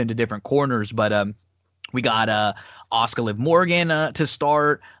themselves into different corners. But we got Asuka Liv Morgan to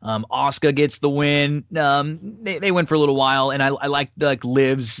start. Asuka gets the win. They went for a little while, and I like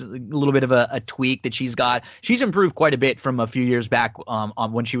Liv's a little bit of a tweak that she's got. She's improved quite a bit from a few years back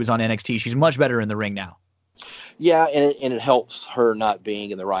on when she was on NXT. She's much better in the ring now. Yeah, and it helps her not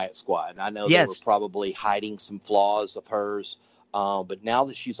being in the Riot Squad. I know they were probably hiding some flaws of hers, but now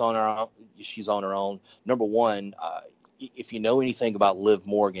that she's on her own. Number one, if you know anything about Liv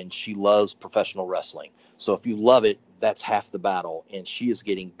Morgan, she loves professional wrestling. So if you love it, that's half the battle. And she is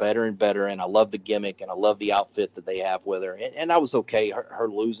getting better and better. And I love the gimmick, and I love the outfit that they have with her. And I was okay, her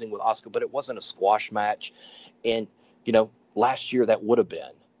losing with Asuka, but it wasn't a squash match. And, you know, last year that would have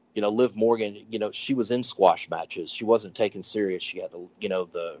been. You know, Liv Morgan, you know, she was in squash matches. She wasn't taken serious. She had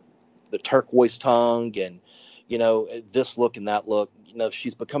the turquoise tongue and, you know, this look and that look. You know,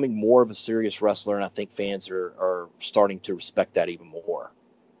 she's becoming more of a serious wrestler, and I think fans are starting to respect that even more.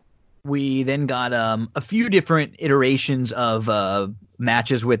 We then got a few different iterations of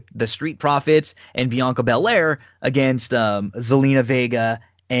matches with the Street Profits and Bianca Belair against Zelina Vega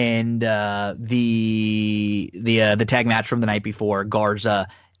and the tag match from the night before, Garza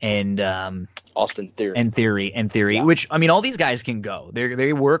and Austin Theory and Theory, yeah. Which, I mean, all these guys can go.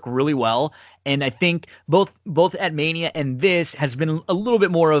 They work really well, and I think both at Mania and this has been a little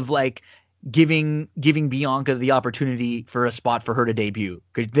bit more of like giving Bianca the opportunity for a spot for her to debut,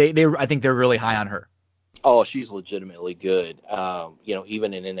 because I think they're really high on her. Oh, she's legitimately good. You know,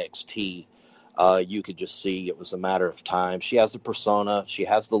 even in NXT, you could just see it was a matter of time. She has the persona, she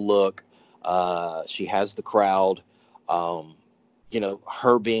has the look, she has the crowd. You know,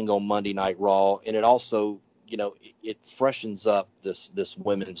 her being on Monday Night Raw, and it also, you know, it freshens up this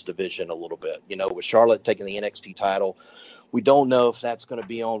women's division a little bit. You know, with Charlotte taking the NXT title, we don't know if that's going to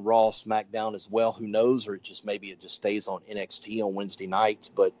be on Raw, SmackDown as well. Who knows? Or maybe it just stays on NXT on Wednesday nights.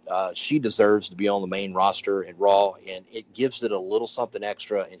 But she deserves to be on the main roster in Raw, and it gives it a little something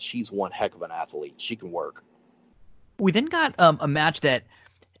extra. And she's one heck of an athlete. She can work. We then got a match that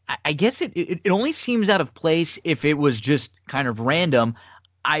I guess it only seems out of place if it was just kind of random.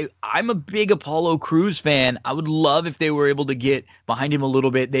 I'm a big Apollo Crews fan. I would love if they were able to get behind him a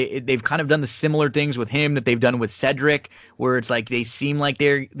little bit. They've kind of done the similar things with him that they've done with Cedric, where it's like they seem like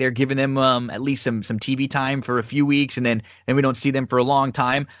they're giving them at least some TV time for a few weeks, and then we don't see them for a long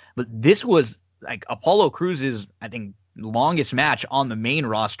time. But this was like Apollo Crews' I think longest match on the main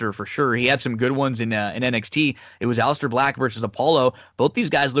roster for sure. He had some good ones in NXT. It was Aleister Black versus Apollo. Both these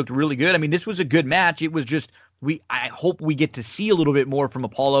guys looked really good. I mean, this was a good match. It was just I hope we get to see a little bit more from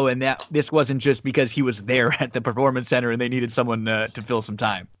Apollo, and that this wasn't just because he was there at the Performance Center and they needed someone to fill some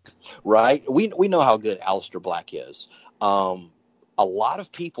time. Right. We know how good Aleister Black is. A lot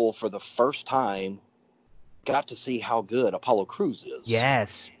of people for the first time got to see how good Apollo Crews is.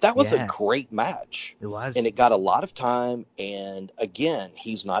 Yes. That was a great match. It was. And it got a lot of time. And again,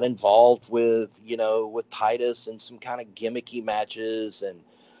 he's not involved with Titus and some kind of gimmicky matches and,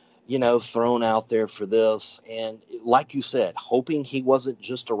 you know, thrown out there for this. And like you said, hoping he wasn't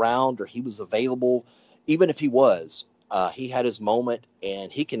just around or he was available. Even if he was, he had his moment,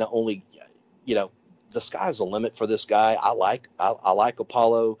 and he can only, you know, the sky's the limit for this guy. I like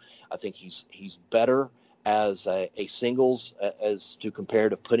Apollo. I think he's better as a singles as to compare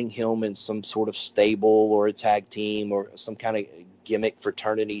to putting him in some sort of stable or a tag team or some kind of gimmick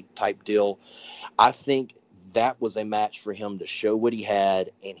fraternity type deal. I think that was a match for him to show what he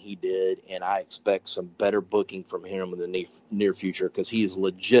had, and he did. And I expect some better booking from him in the near future, because he is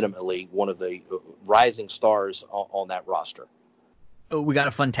legitimately one of the rising stars on that roster. We got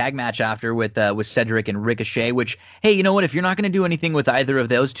a fun tag match after with Cedric and Ricochet, which, hey, you know what? If you're not going to do anything with either of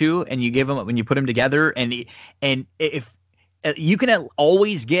those two, and you give them, when you put them together, and if you can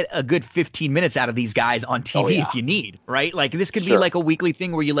always get a good 15 minutes out of these guys on TV if you need, right? Like, this could be like a weekly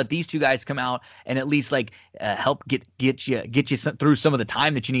thing where you let these two guys come out and at least like help get you through some of the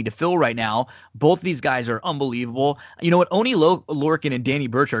time that you need to fill right now. Both of these guys are unbelievable. You know what? Oni Lorcan and Danny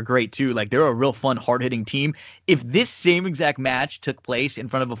Burch are great too. Like, they're a real fun, hard-hitting team. If this same exact match took place in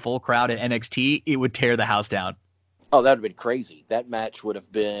front of a full crowd at NXT, it would tear the house down. Oh, that would have been crazy. That match would have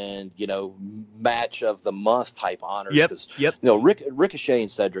been, match of the month type honors. Yep. Ricochet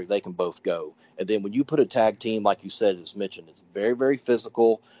and Cedric, they can both go. And then when you put a tag team, like you said, as mentioned, it's very, very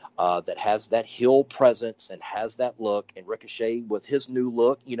physical, that has that heel presence and has that look. And Ricochet, with his new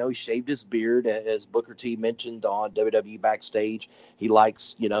look, he shaved his beard, as Booker T mentioned on WWE Backstage. He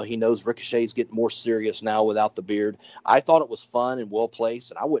likes, he knows Ricochet's getting more serious now without the beard. I thought it was fun and well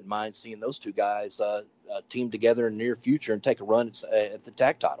placed, and I wouldn't mind seeing those two guys team together in the near future and take a run at the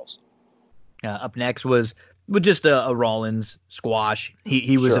tag titles. Up next was just a Rollins squash.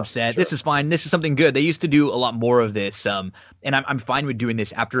 He was upset. Sure. This is fine. This is something good. They used to do a lot more of this. And I'm fine with doing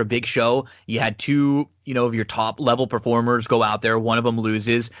this after a big show. You had two, of your top level performers go out there. One of them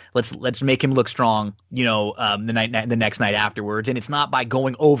loses. Let's make him look strong, the next night afterwards. And it's not by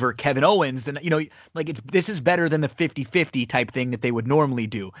going over Kevin Owens. Then, this is better than the 50-50 type thing that they would normally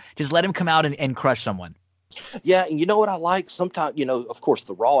do. Just let him come out and crush someone. Yeah, and you know what I like? Sometimes, of course,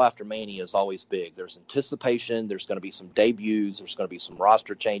 the Raw after Mania is always big. There's anticipation. There's going to be some debuts. There's going to be some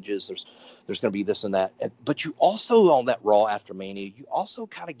roster changes. There's going to be this and that. But you also, on that Raw after Mania, you also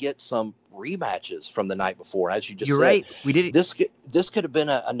kind of get some rematches from the night before, as you just said. You're right. We did it. This could have been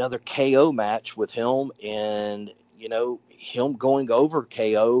another KO match with him, and him going over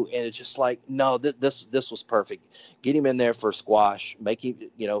KO, and it's just like, no, this was perfect. Get him in there for a squash. Make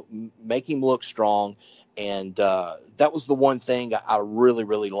him look strong. And that was the one thing I really,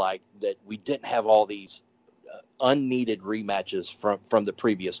 really liked, that we didn't have all these unneeded rematches from the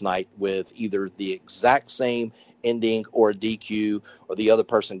previous night with either the exact same ending or a DQ or the other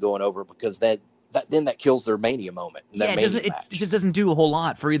person going over, because that kills their Mania moment. It just doesn't do a whole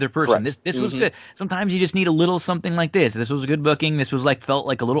lot for either person. Correct. This was good. Sometimes you just need a little something like this. This was a good booking. This was felt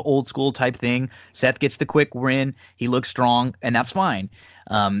like a little old school type thing. Seth gets the quick win. He looks strong, and that's fine.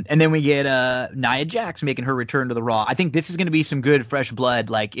 And then we get Nia Jax making her return to the Raw. I think this is going to be some good fresh blood,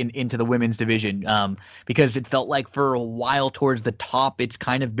 into the women's division, because it felt like for a while towards the top, it's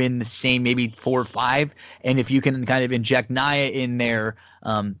kind of been the same, maybe 4 or 5. And if you can kind of inject Nia in there,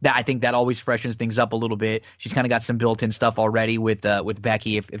 I think that always freshens things up a little bit. She's kind of got some built-in stuff already with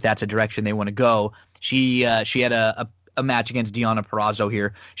Becky, if that's a direction they want to go. She had a match against Deonna Purrazzo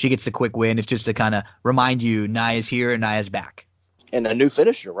here. She gets the quick win. It's just to kind of remind you, Nia's here and Nia's back. And a new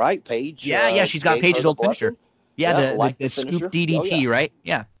finisher, right? Paige. Yeah, she's got Paige's old finisher. Yeah, the scoop DDT, right?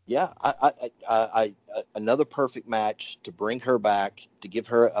 Yeah. Yeah, I another perfect match to bring her back, to give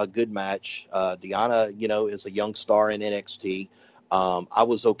her a good match. Deonna, is a young star in NXT. I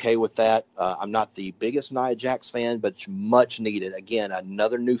was okay with that. I'm not the biggest Nia Jax fan, but it's much needed. Again,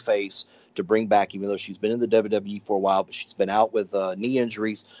 another new face to bring back, even though she's been in the WWE for a while, but she's been out with knee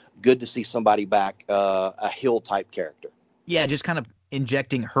injuries. Good to see somebody back, a heel type character. Yeah, just kind of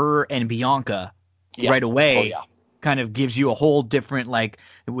injecting her and Bianca right away kind of gives you a whole different,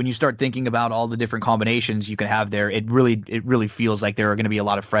 when you start thinking about all the different combinations you can have there, it really feels like there are going to be a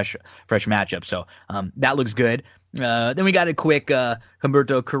lot of fresh matchups. So that looks good. Then we got a quick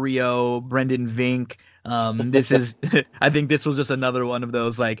Humberto Carrillo, Brendan Vink. This is, I think this was just another one of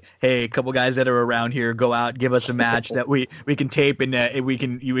those, hey, a couple guys that are around here, go out, give us a match that we can tape and we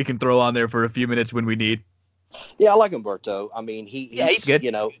can throw on there for a few minutes when we need. Yeah, I like Humberto. I mean, he's good.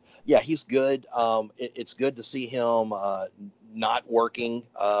 He's good. It's good to see him not working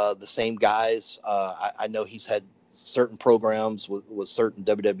the same guys. I know he's had certain programs with certain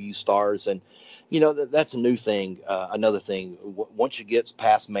WWE stars, and that's a new thing. Another thing, once you get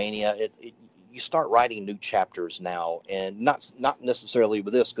past Mania, you start writing new chapters now, and not necessarily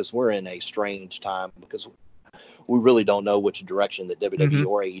with this, because we're in a strange time, because we really don't know which direction that WWE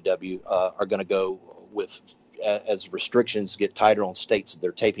or AEW are going to go with as restrictions get tighter on states that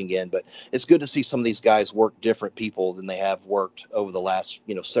they're taping in. But it's good to see some of these guys work different people than they have worked over the last,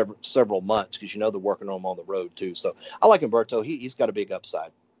 several months, because they're working on them on the road too. So I like Humberto. He's got a big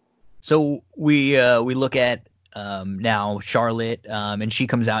upside. So we look at now Charlotte, and she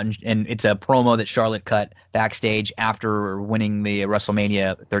comes out and it's a promo that Charlotte cut backstage after winning the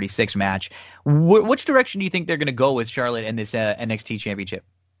WrestleMania 36 match. Which direction do you think they're going to go with Charlotte and this NXT Championship?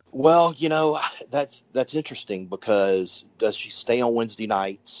 Well, that's interesting, because does she stay on Wednesday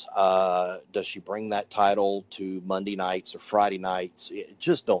nights? Does she bring that title to Monday nights or Friday nights?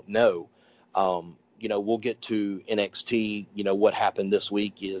 Just don't know. We'll get to NXT. What happened this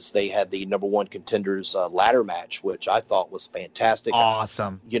week is they had the number one contenders ladder match, which I thought was fantastic.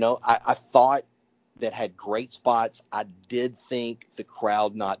 Awesome. I thought that had great spots. I did think the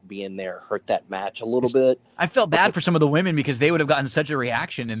crowd not being there hurt that match a little bit. I felt bad for some of the women, because they would have gotten such a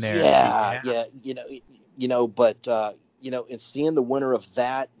reaction in there. Yeah. But in seeing the winner of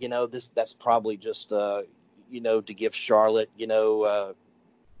that, that's probably just to give Charlotte, an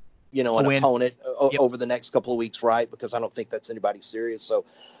opponent over the next couple of weeks, right? Because I don't think that's anybody serious. So,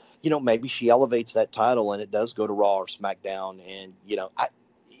 maybe she elevates that title and it does go to Raw or SmackDown. And,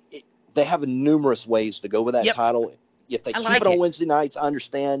 they have numerous ways to go with that title. If they keep it on Wednesday nights, I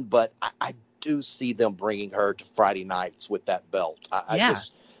understand, but I do see them bringing her to Friday nights with that belt.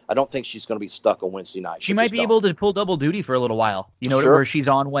 I don't think she's going to be stuck on Wednesday nights. She might be able to pull double duty for a little while, Sure. where she's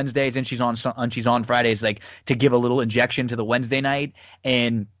on Wednesdays and she's on Fridays, like to give a little injection to the Wednesday night.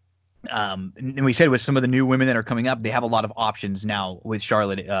 And we said with some of the new women that are coming up, they have a lot of options now with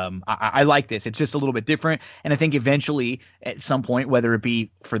Charlotte. I like this. It's just a little bit different. And I think eventually at some point, whether it be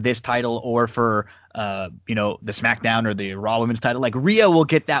for this title or for, the SmackDown or the Raw Women's title, like Rhea will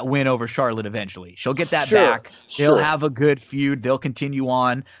get that win over Charlotte eventually. She'll get that back. They'll have a good feud. They'll continue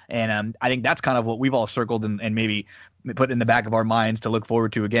on. And I think that's kind of what we've all circled and maybe put in the back of our minds to look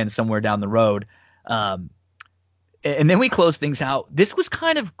forward to again somewhere down the road. And then we close things out. This was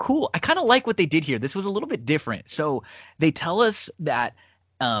kind of cool. I kind of like what they did here. This was a little bit different. So they tell us that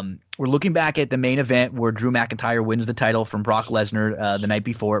we're looking back at the main event where Drew McIntyre wins the title from Brock Lesnar the night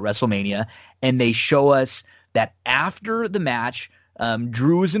before at WrestleMania. And they show us that after the match,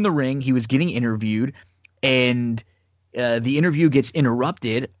 Drew was in the ring. He was getting interviewed. And the interview gets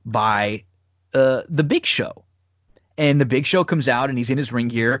interrupted by the Big Show. And the Big Show comes out and he's in his ring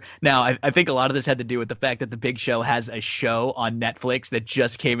gear. Now, I think a lot of this had to do with the fact that the Big Show has a show on Netflix that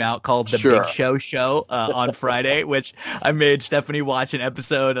just came out called The Big Show on Friday, which I made Stephanie watch an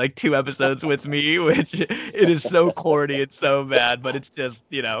episode, like 2 episodes with me, which it is so corny. It's so bad, but it's just,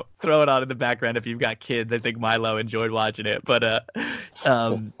 throw it on in the background if you've got kids. I think Milo enjoyed watching it. But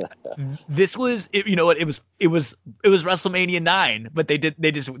this was, it was WrestleMania 9, but they did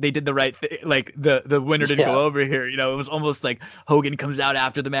the right thing. Like the winner didn't go over here. It was almost like Hogan comes out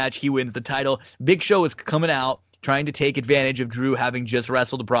after the match, he wins the title. Big Show is coming out, trying to take advantage of Drew having just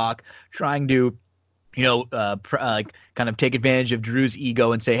wrestled Brock, trying to, kind of take advantage of Drew's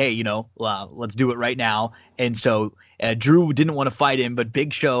ego and say, hey, let's do it right now. And so Drew didn't want to fight him, but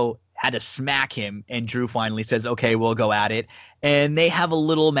Big Show had to smack him, and Drew finally says, okay, we'll go at it. And they have a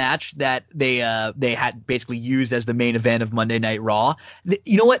little match that they had basically used as the main event of Monday Night Raw.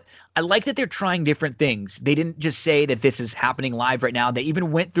 You know what? I like that they're trying different things. They didn't just say that this is happening live right now. They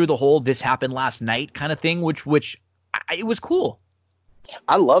even went through the whole "this happened last night" kind of thing, which it was cool.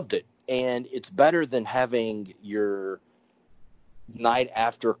 I loved it, and it's better than having your night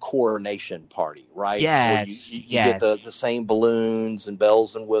after coronation party, right? Yes. You get the same balloons and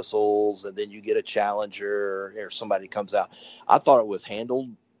bells and whistles, and then you get a challenger or somebody comes out. I thought it was handled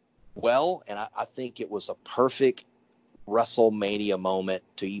well, and I think it was a perfect WrestleMania moment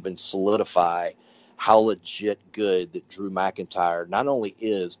to even solidify how legit good that Drew McIntyre not only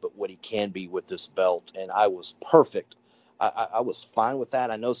is, but what he can be with this belt. And I was perfect. I was fine with that.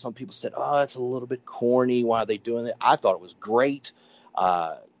 I know some people said, oh, it's a little bit corny. Why are they doing it? I thought it was great.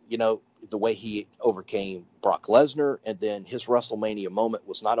 The way he overcame Brock Lesnar, and then his WrestleMania moment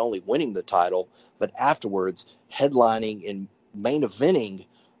was not only winning the title, but afterwards headlining and main eventing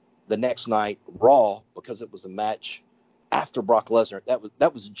the next night Raw, because it was a match after Brock Lesnar.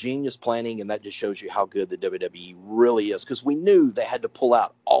 That was genius planning, and that just shows you how good the WWE really is, because we knew they had to pull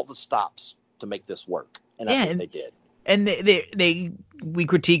out all the stops to make this work, and I think they did. And we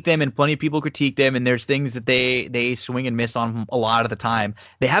critique them, and plenty of people critique them, and there's things that they swing and miss on a lot of the time.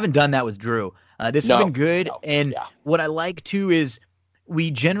 They haven't done that with Drew. This has been good, what I like too is we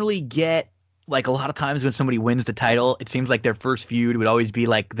generally get, like, a lot of times when somebody wins the title, it seems like their first feud would always be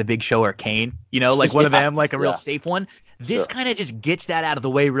like the Big Show or Kane, like one of them, like a real safe one. This kind of just gets that out of the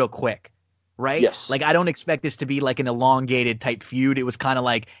way real quick, right? Yes. Like, I don't expect this to be like an elongated type feud. It was kind of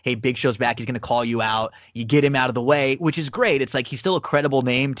like, hey, Big Show's back. He's going to call you out. You get him out of the way, which is great. It's like he's still a credible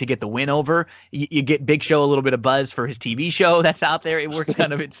name to get the win over. You get Big Show a little bit of buzz for his TV show that's out there. It works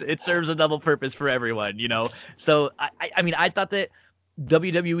kind of, it serves a double purpose for everyone, you know? So, I mean, I thought that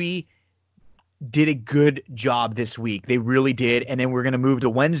WWE did a good job this week. They really did. And then we're going to move to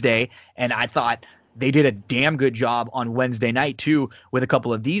Wednesday. And I thought they did a damn good job on Wednesday night too, with a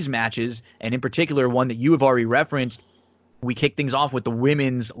couple of these matches. And in particular, one that you have already referenced. We kick things off with the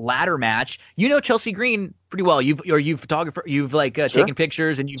women's ladder match. You know Chelsea Green pretty well. You've taken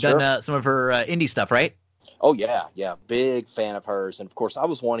pictures and you've done some of her indie stuff, right? Oh yeah, big fan of hers, and of course I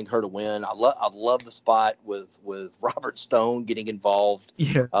was wanting her to win. I love the spot with Robert Stone getting involved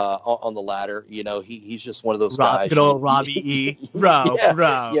on the ladder. You know, he's just one of those guys. Good old Robbie E.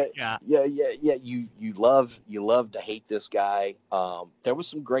 Yeah. You love to hate this guy. There was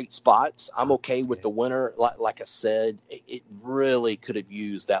some great spots. I'm okay with the winner. Like I said, it really could have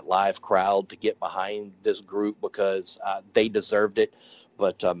used that live crowd to get behind this group because they deserved it.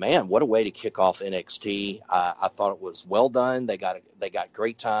 But man, what a way to kick off NXT! I thought it was well done. They got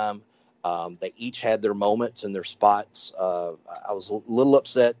great time. They each had their moments and their spots. I was a little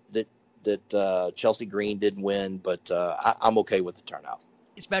upset that Chelsea Green didn't win, but I'm okay with the turnout.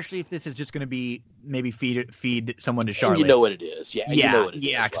 Especially if this is just going to be maybe feed someone to Charlotte. And you know what it is, you know what it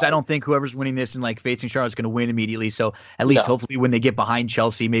is. Because right? I don't think whoever's winning this and like facing Charlotte's going to win immediately. So at least hopefully when they get behind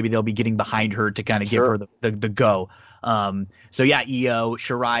Chelsea, maybe they'll be getting behind her to kind of give her the go. So yeah, Io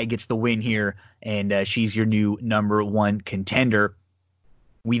Shirai gets the win here, and she's your new number one contender.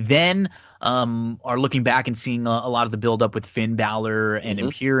 We then are looking back and seeing a lot of the build-up with Finn Balor and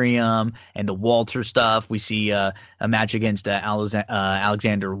Imperium and the Walter stuff. We see a match against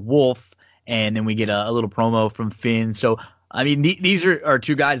Alexander Wolf, and then we get a little promo from Finn. So, I mean, these are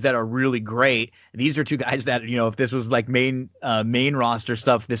two guys that are really great. These are two guys that, you know, if this was like main roster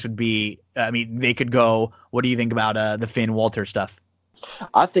stuff, this would be, I mean, they could go. What do you think about the Finn Walter stuff?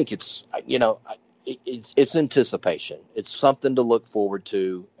 I think it's, you know, it's anticipation. It's something to look forward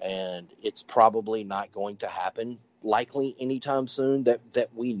to, and it's probably not going to happen likely anytime soon that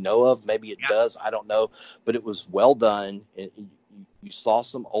we know of. Maybe it does. I don't know, but it was well done. You saw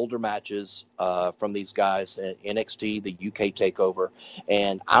some older matches from these guys at NXT, the UK takeover,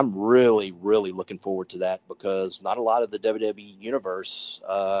 and I'm really, really looking forward to that because not a lot of the WWE universe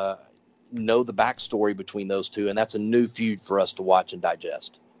know the backstory between those two, and that's a new feud for us to watch and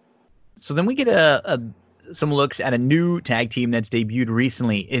digest. So then we get some looks at a new tag team that's debuted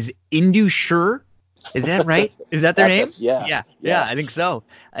recently. Is Indusure? Is that right? Is that their name? Yeah, I think so.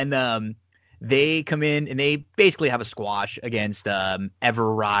 And they come in and they basically have a squash against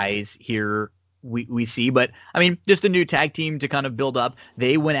Everrise here. We see, but I mean, just a new tag team to kind of build up.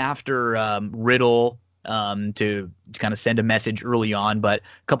 They went after Riddle to kind of send a message early on, but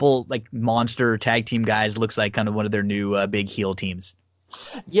a couple like monster tag team guys looks like kind of one of their new big heel teams.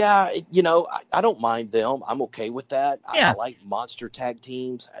 Yeah, you know, I don't mind them. I'm okay with that. Yeah. I like monster tag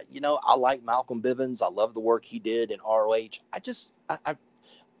teams. You know, I like Malcolm Bivens. I love the work he did in ROH.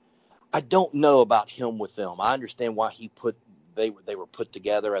 I don't know about him with them. I understand why they were put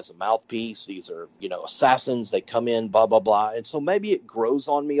together as a mouthpiece. These are, you know, assassins. They come in, blah, blah, blah. And so maybe it grows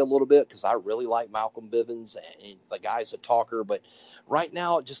on me a little bit because I really like Malcolm Bivens and the guy's a talker. But right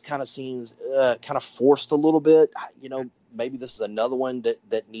now it just kind of seems kind of forced a little bit. You know, maybe this is another one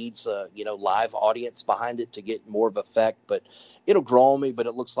that needs a, you know, live audience behind it to get more of effect. But it'll grow on me. But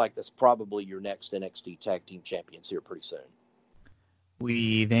it looks like that's probably your next NXT Tag Team Champions here pretty soon.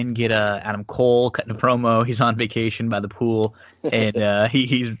 We then get Adam Cole cutting a promo. He's on vacation by the pool, and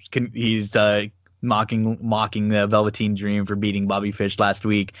he's mocking the Velveteen Dream for beating Bobby Fish last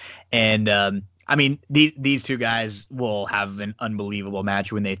week. And I mean, these two guys will have an unbelievable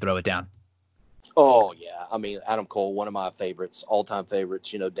match when they throw it down. Oh yeah, I mean, Adam Cole, one of my favorites, all-time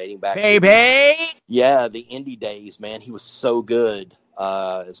favorites. You know, dating back, the indie days, man. He was so good.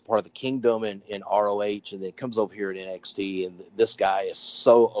 As part of the Kingdom in ROH, and then comes over here at NXT, and this guy is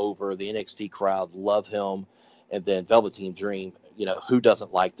so over. The NXT crowd love him, and then Velveteen Dream, you know, who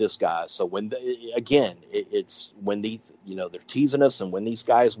doesn't like this guy? So when it's when they're teasing us, and when these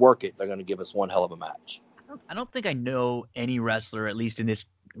guys work it, they're going to give us one hell of a match. I don't think I know any wrestler, at least in this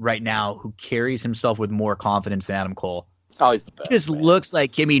right now, who carries himself with more confidence than Adam Cole. Oh, he's the best. He just looks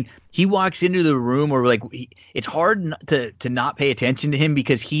like, I mean, he walks into the room or like it's hard to not pay attention to him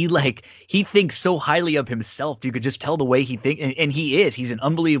because he thinks so highly of himself. You could just tell the way he thinks, and he's an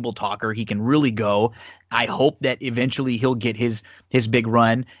unbelievable talker. He can really go. I hope that eventually he'll get his big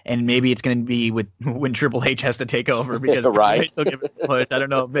run, and maybe it's going to be when Triple H has to take over because right. He'll give it a push. I don't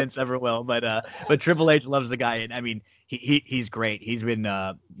know if Vince ever will, but Triple H loves the guy, and I mean he's great. He's been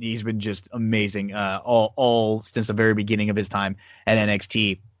just amazing all since the very beginning of his time at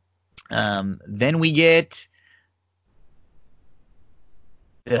NXT. Then we get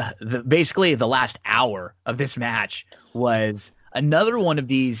basically the last hour of this match was another one of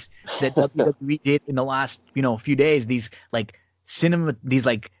these that WWE did in the last few days. These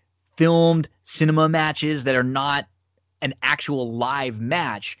filmed cinema matches that are not an actual live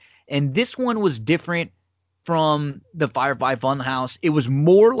match, and this one was different from the Firefly Funhouse. It was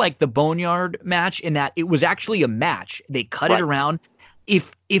more like the Boneyard match in that it was actually a match. They cut it around.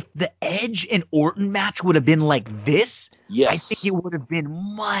 If the Edge and Orton match would have been like this, I think it would have been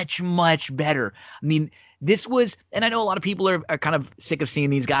much, much better. I mean, this was, and I know a lot of people are kind of sick of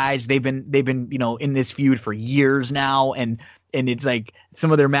seeing these guys. They've been in this feud for years now, and it's like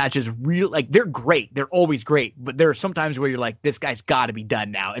some of their matches they're great. They're always great, but there are some times where you're like, this guy's got to be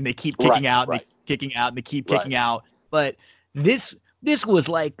done now, and they keep kicking out, and they keep kicking out, and they keep kicking out. But this was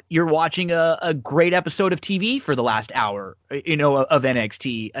like you're watching a great episode of TV for the last hour, of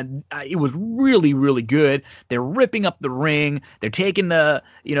NXT. And it was really, really good. They're ripping up the ring. They're taking they're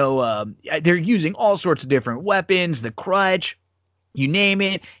using all sorts of different weapons, the crutch, you name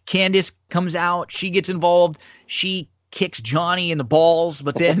it. Candice comes out. She gets involved. She kicks Johnny in the balls,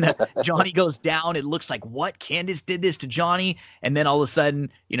 but then Johnny goes down. It looks like, what? Candice did this to Johnny? And then all of a sudden,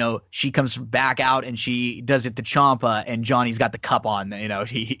 she comes back out and she does it to Ciampa, and Johnny's got the cup on.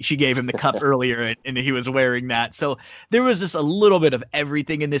 She gave him the cup earlier, and he was wearing that. So there was just a little bit of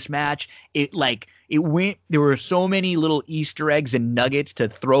everything in this match. There were so many little Easter eggs and nuggets to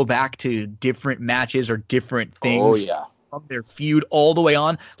throw back to different matches or different things. Oh, yeah. From their feud all the way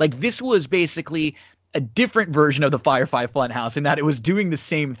on. Like, this was basically a different version of the Firefly Funhouse in that it was doing the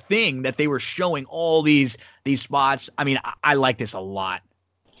same thing, that they were showing all these spots. I mean, I like this a lot.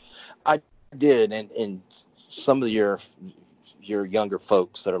 I did. And some of your younger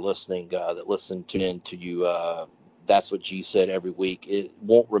folks that are listening, tune in to you. That's what G said every week. It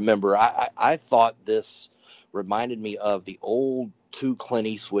won't remember. I thought this reminded me of the old two Clint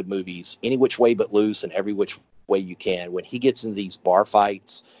Eastwood movies, Any Which Way But Loose and Every Which Way You Can, when he gets in these bar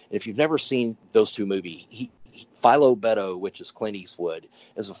fights. And if you've never seen those two movies, Philo Beto, which is Clint Eastwood,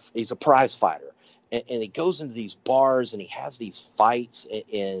 he's a prize fighter. And he goes into these bars and he has these fights.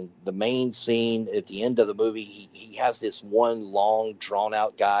 In the main scene at the end of the movie, he has this one long,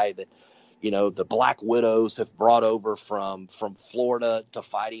 drawn-out guy that, the Black Widows have brought over from Florida to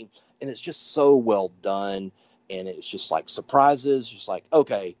fight him. And it's just so well done. And it's just like surprises, just like,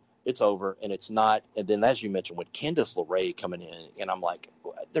 okay, it's over, and it's not. And then, as you mentioned, with Candice LeRae coming in, and I'm like,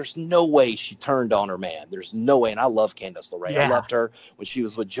 there's no way she turned on her man. There's no way. And I love Candice LeRae. Yeah. I loved her when she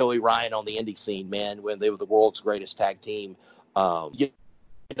was with Joey Ryan on the indie scene, man, when they were the world's greatest tag team.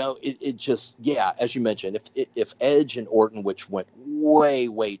 It just, as you mentioned, if Edge and Orton, which went way,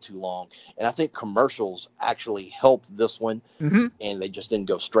 way too long, and I think commercials actually helped this one, and they just didn't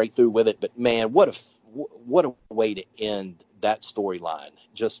go straight through with it. But man, what a way to end that storyline.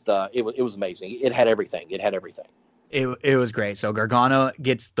 Just it was amazing. It had everything. It was great. So Gargano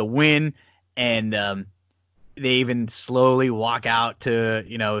gets the win, and they even slowly walk out to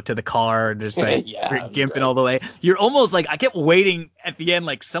the car, just like gimping all the way. You're almost like, I kept waiting at the end,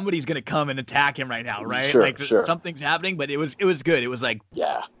 like somebody's gonna come and attack him right now, right? Sure. Something's happening, but it was good. It was like,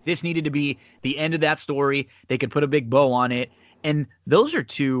 this needed to be the end of that story. They could put a big bow on it, and those are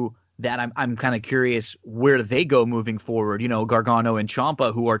two that I'm kind of curious where they go moving forward. Gargano and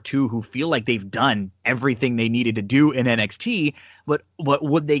Ciampa, who are two who feel like they've done everything they needed to do in NXT, but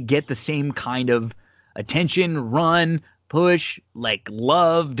would they get the same kind of attention, run, push, like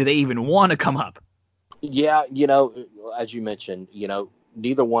love? Do they even want to come up? Yeah, as you mentioned,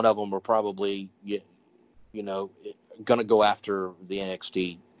 neither one of them are probably, going to go after the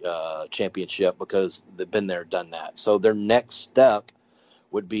NXT championship because they've been there, done that. So their next step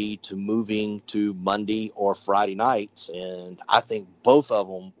would be to moving to Monday or Friday nights. And I think both of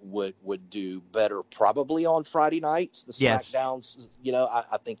them would do better probably on Friday nights. The SmackDowns,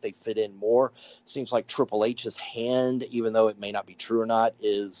 I think they fit in more. Seems like Triple H's hand, even though it may not be true or not,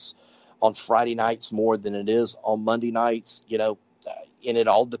 is on Friday nights more than it is on Monday nights, and it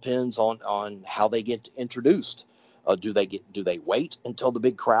all depends on how they get introduced. Do they wait until the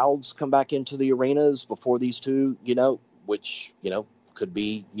big crowds come back into the arenas before these two, which, could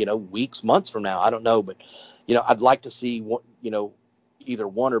be, weeks, months from now. I don't know. But, I'd like to see, either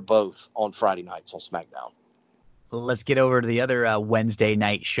one or both on Friday nights on SmackDown. Let's get over to the other Wednesday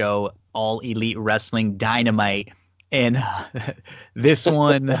night show, All Elite Wrestling Dynamite. And this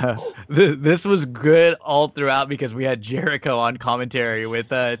one, this was good all throughout because we had Jericho on commentary with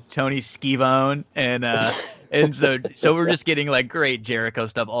Tony Schiavone, and so we're just getting like great Jericho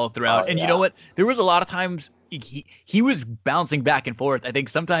stuff all throughout. And you know what? There was a lot of times he was bouncing back and forth. I think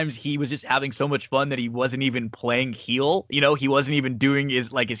sometimes he was just having so much fun that he wasn't even playing heel. He wasn't even doing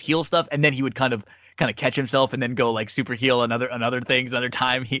his heel stuff, and then he would kind of catch himself and then go like super heel on other things. Another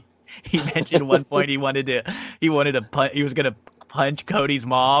time he mentioned one point he was gonna punch Cody's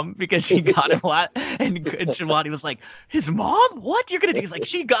mom because she got him a lot, and Shivani was like, his mom? What you're gonna do? He's like,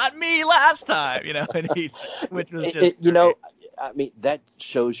 she got me last time, and which was just I mean, that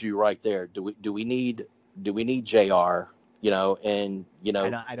shows you right there. Do we need JR? And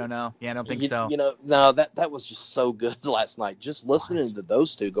I don't know. Yeah, I don't think so. No, that was just so good last night. Just listening to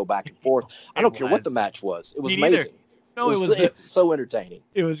those two go back and forth. I don't care what the match was. It was amazing. No, it was so entertaining.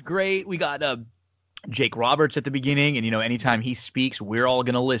 It was great. We got Jake Roberts at the beginning, and anytime he speaks, we're all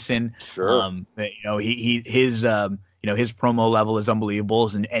gonna listen. Sure. His promo level is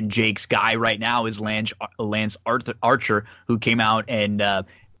unbelievable, and Jake's guy right now is Lance Archer, who came out and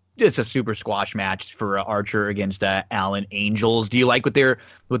it's a super squash match for Archer against Alan Angels. Do you like what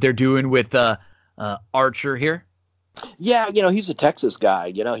they're doing with Archer here? Yeah, he's a Texas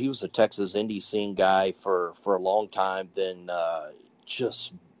guy. He was a Texas indie scene guy for a long time. Then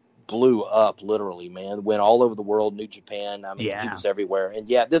just blew up, literally, man. Went all over the world, New Japan. I mean, he was everywhere. And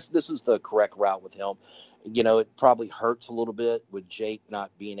this is the correct route with him. It probably hurts a little bit with Jake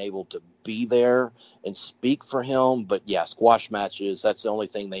not being able to be there and speak for him. But squash matches, that's the only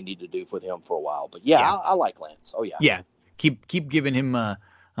thing they need to do with him for a while. But I like Lance. Oh yeah. Yeah. Keep giving him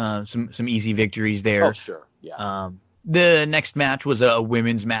some easy victories there. Oh sure. Yeah. The next match was a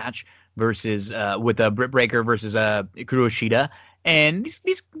women's match versus with Britt Baker versus Hikaru Shida. And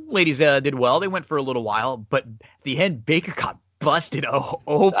these ladies did well. They went for a little while, but the end Baker got busted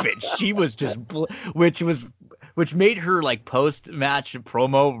open. She was just which made her like post match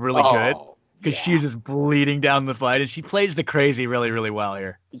promo really good because she was just bleeding down the fight, and she plays the crazy really, really well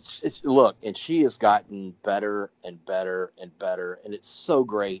here. Look, and she has gotten better and better and better, and it's so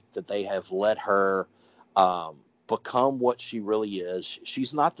great that they have let her become what she really is.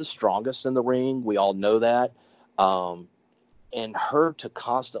 She's not the strongest in the ring. We all know that. And her to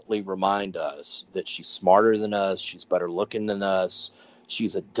constantly remind us that she's smarter than us, she's better looking than us,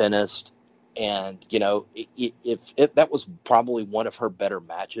 she's a dentist. And, if that was probably one of her better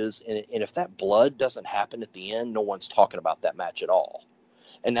matches, and if that blood doesn't happen at the end, no one's talking about that match at all.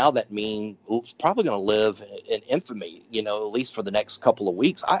 And now that means probably going to live in infamy, at least for the next couple of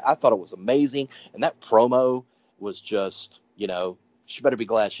weeks. I thought it was amazing. And that promo was just, she better be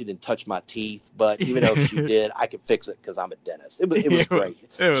glad she didn't touch my teeth. But even though she did, I could fix it because I'm a dentist. It was great.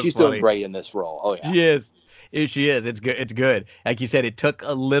 She's doing great in this role. Oh, yeah. She is. She is. It's good. It's good. Like you said, it took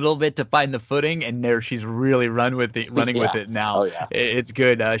a little bit to find the footing, and there she's really running with it now. Oh, yeah. It's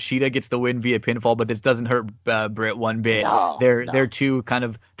good. Shida gets the win via pinfall, but this doesn't hurt Britt one bit. No, they're two kind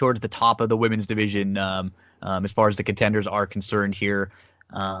of towards the top of the women's division as far as the contenders are concerned here.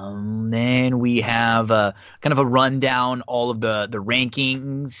 Then we have kind of a rundown, all of the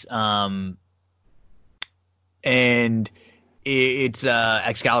rankings, and it's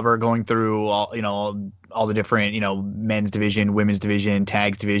Excalibur going through all the different men's division, women's division,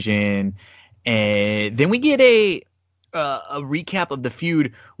 tags division, and then we get a recap of the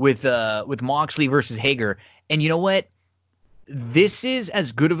feud with Moxley versus Hager. And you know what? This is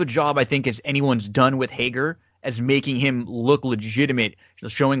as good of a job I think as anyone's done with Hager, as making him look legitimate,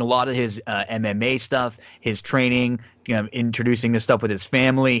 showing a lot of his MMA stuff, his training, introducing this stuff with his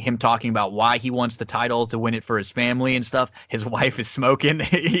family, him talking about why he wants the title to win it for his family and stuff. His wife is smoking,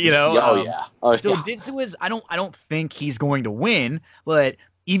 So this was, I don't think he's going to win, but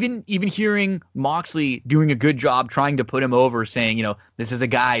even hearing Moxley doing a good job trying to put him over, saying, this is a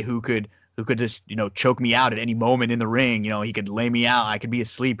guy who could just, choke me out at any moment in the ring. He could lay me out. I could be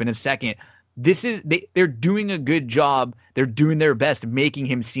asleep in a second. They're doing a good job. They're doing their best, making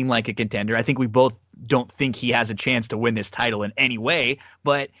him seem like a contender. I think we both don't think he has a chance to win this title in any way,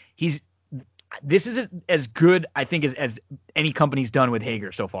 but this is as good, I think, as any company's done with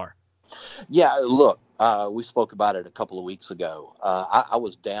Hager so far. Yeah, look, we spoke about it a couple of weeks ago. I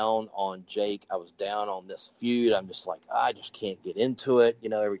was down on Jake. I was down on this feud. I'm just like, I just can't get into it.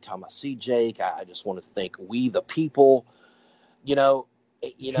 Every time I see Jake, I just want to think we the people,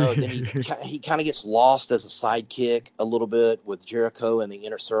 Then he kind of gets lost as a sidekick a little bit with Jericho in the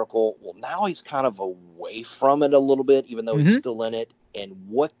inner circle. Well, now he's kind of away from it a little bit, even though he's still in it. And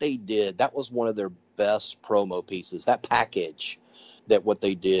what they did, that was one of their best promo pieces. That package, that what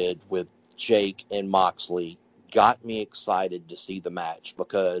they did with Jake and Moxley, got me excited to see the match,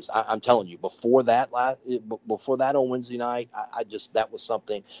 because I'm telling you, before that on Wednesday night, that was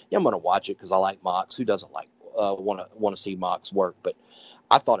something. Yeah, I'm going to watch it because I like Mox. Who doesn't want to see Mox work? But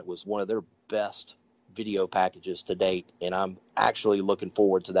I thought it was one of their best video packages to date, and I'm actually looking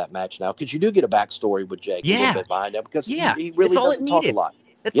forward to that match now, because you do get a backstory with Jake a little bit behind him, because he really doesn't talk a lot.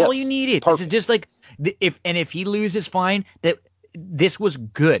 That's all you needed. It's just like if he loses, fine. That this was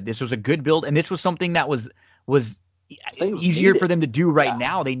good. This was a good build, and this was something that was easier for them to do right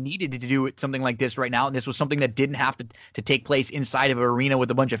now. They needed to do something like this right now, and this was something that didn't have to take place inside of an arena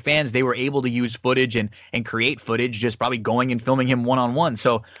with a bunch of fans. They were able to use footage and create footage, just probably going and filming him one-on-one.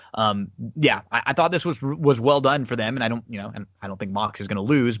 So, I thought this was well done for them, and I don't think Mox is going to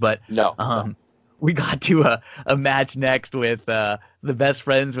lose, but no. We got to a match next with the best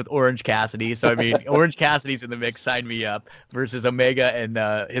friends with Orange Cassidy. So, I mean, Orange Cassidy's in the mix, sign me up, versus Omega and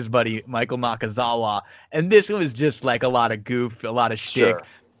his buddy Michael Nakazawa. And this was just like a lot of goof, a lot of shtick. Sure.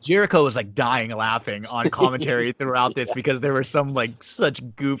 Jericho was like dying laughing on commentary throughout this, because there were some like such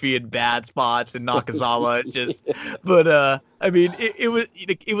goofy and bad spots, and Nakazawa but I mean,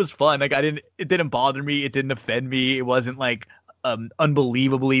 it was fun. Like it didn't bother me. It didn't offend me. It wasn't like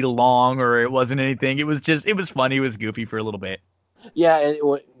unbelievably long, or it wasn't anything. It was funny. It was goofy for a little bit. Yeah, and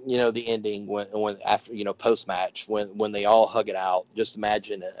the ending when after post match when they all hug it out. Just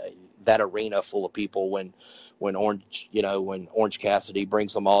imagine that arena full of people when Orange Cassidy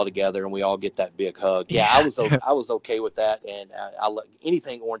brings them all together and we all get that big hug. Yeah, I was okay with that, and I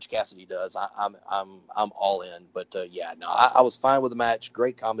anything Orange Cassidy does, I'm all in. But I was fine with the match.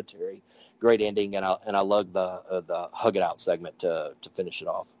 Great commentary. Great ending, and I love the hug it out segment to finish it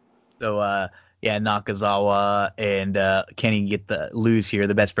off. So Nakazawa and Kenny lose here.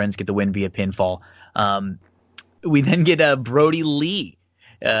 The best friends get the win via pinfall. We then get Brody Lee,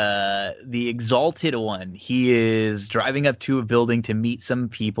 the Exalted One. He is driving up to a building to meet some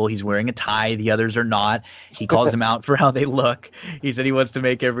people. He's wearing a tie. The others are not. He calls them out for how they look. He said he wants to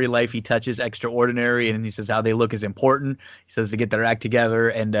make every life he touches extraordinary, and he says how they look is important. He says to get their act together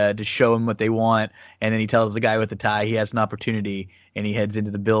and to show them what they want. And then he tells the guy with the tie he has an opportunity, and he heads into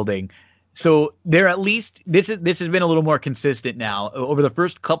the building. So they're at least this has been a little more consistent now. Over the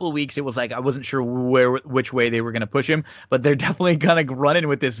first couple of weeks, it was like I wasn't sure which way they were going to push him, but they're definitely kind of running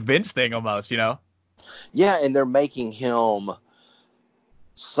with this Vince thing almost, Yeah, and they're making him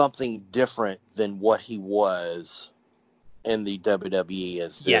something different than what he was in the WWE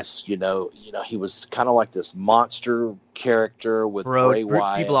as this. He was kind of like this monster character with Bray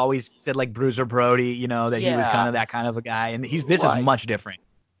Wyatt. People always said like Bruiser Brody, that he was kind of that kind of a guy, and this is much different.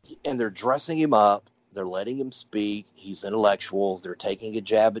 And they're dressing him up. They're letting him speak. He's intellectual. They're taking a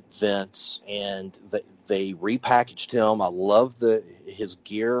jab at Vince, and they repackaged him. I love his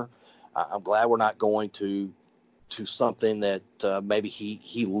gear. I'm glad we're not going to something that maybe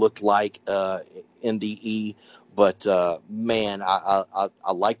he looked like NDE. But man,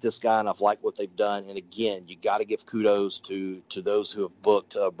 I like this guy, and I've liked what they've done. And again, you got to give kudos to those who have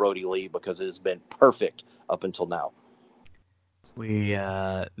booked Brody Lee, because it has been perfect up until now. We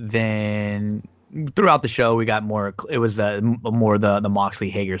then throughout the show we got more. It was more the Moxley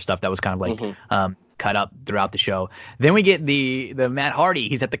Hager stuff that was kind of like cut up throughout the show. Then we get the Matt Hardy.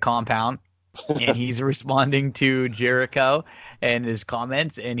 He's at the compound and he's responding to Jericho and his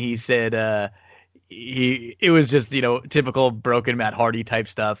comments. And he said it was just typical broken Matt Hardy type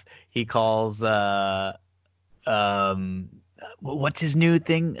stuff. He calls what's his new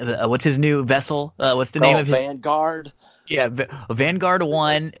thing? What's his new vessel? What's the name of his Vanguard? Yeah, Vanguard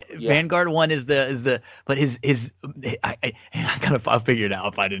 1. Yeah. Vanguard 1 is the but I'll figure it out.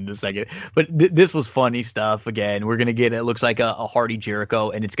 I'll find it in a second. But this was funny stuff. Again, we're gonna get it looks like a Hardy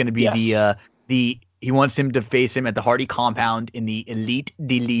Jericho, and it's gonna be he wants him to face him at the Hardy compound in the Elite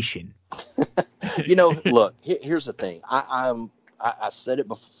Deletion. Look, here's the thing. I said it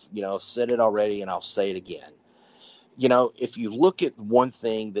before, said it already, and I'll say it again. If you look at one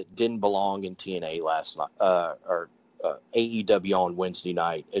thing that didn't belong in TNA last night, or AEW on Wednesday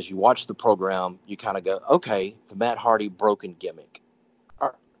night, as you watch the program, you kind of go, okay, the Matt Hardy broken gimmick.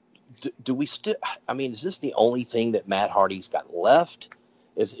 Do we still? I mean, is this the only thing that Matt Hardy's got left?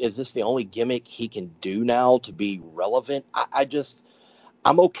 Is this the only gimmick he can do now to be relevant?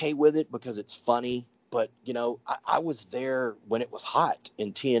 I'm okay with it because it's funny. but I was there when it was hot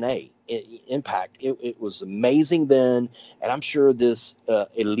in TNA Impact. It was amazing then, and I'm sure this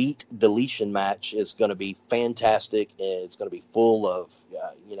Elite Deletion match is going to be fantastic, and it's going to be full of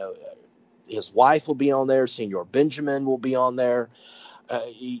his wife will be on there, Senor Benjamin will be on there,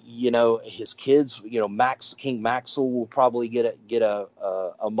 his kids, King Maxwell will probably get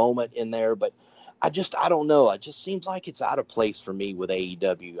a moment in there, but I don't know. It just seems like it's out of place for me with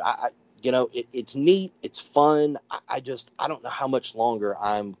AEW. It's neat. It's fun. I don't know how much longer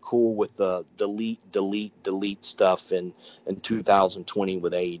I'm cool with the delete stuff in 2020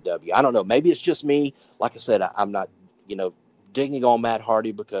 with AEW. I don't know. Maybe it's just me. Like I said, I'm not, digging on Matt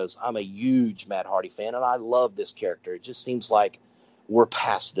Hardy because I'm a huge Matt Hardy fan and I love this character. It just seems like we're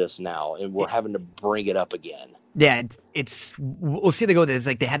past this now and we're having to bring it up again. Yeah, we'll see how they go with it. It's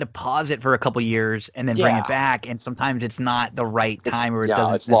like they had to pause it for a couple years and then bring it back, and sometimes it's not the right time or it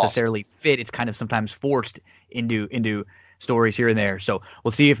doesn't necessarily fit. It's kind of sometimes forced into stories here and there. So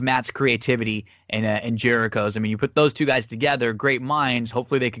we'll see if Matt's creativity and Jericho's. I mean, you put those two guys together, great minds.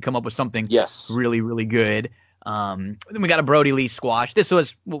 Hopefully they could come up with something really, really good. Then we got a Brody Lee squash. This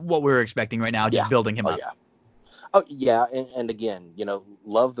was what we were expecting right now, just building him up. Yeah. Oh yeah, and again,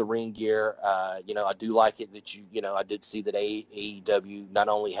 love the ring gear. I do like it that I did see that AEW not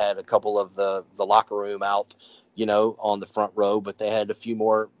only had a couple of the locker room out, on the front row, but they had a few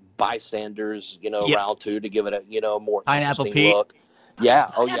more bystanders, around too to give it a more Pineapple interesting Pete. look. Yeah,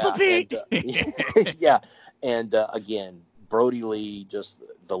 yeah. And again, Brody Lee, just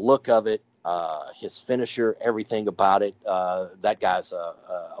the look of it, his finisher, everything about it. That guy's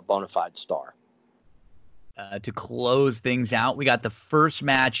a bona fide star. To close things out, we got the first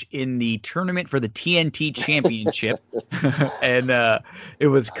match in the tournament for the TNT Championship, and it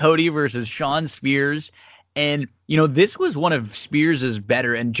was Cody versus Shawn Spears. And this was one of Spears's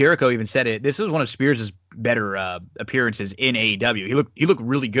better, and Jericho even said it. This was one of Spears's better appearances in AEW. He looked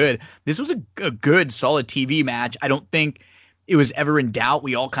really good. This was a good, solid TV match. I don't think it was ever in doubt.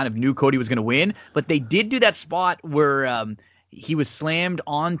 We all kind of knew Cody was going to win, but they did do that spot where he was slammed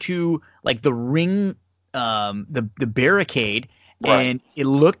onto like the ring. The barricade, and it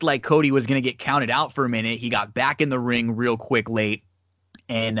looked like Cody was going to get counted out for a minute. He got back in the ring real quick late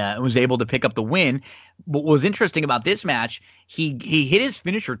and was able to pick up the win. What was interesting about this match, he hit his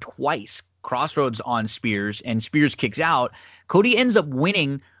finisher twice, Crossroads on Spears, and Spears kicks out. Cody ends up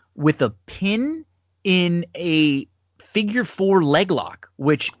winning with a pin in a figure 4 leg lock,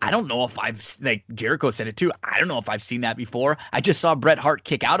 which I don't know if Jericho said it too. I don't know if I've seen that before. I just saw Bret Hart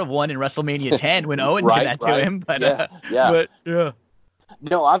kick out of one in WrestleMania 10 when Owen did that to him. But yeah.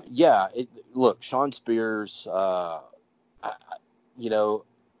 No, look, Shawn Spears, I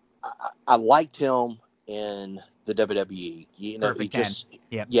liked him in the WWE. Perfect he just,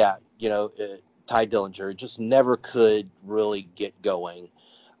 Ty Dillinger just never could really get going.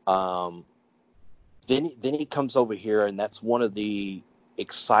 Then he comes over here, and that's one of the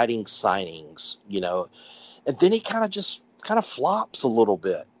exciting signings, and then he kind of flops a little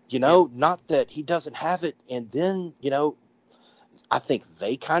bit, not that he doesn't have it. And then, I think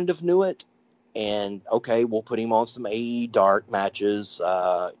they kind of knew it, and okay, we'll put him on some AE Dark matches.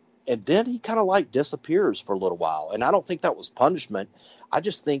 And then he kind of disappears for a little while. And I don't think that was punishment. I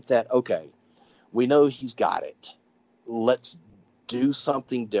just think that, okay, we know he's got it. Let's do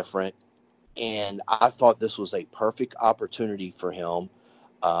something different. And I thought this was a perfect opportunity for him,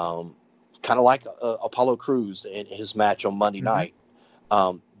 kind of like Apollo Crews in his match on Monday night.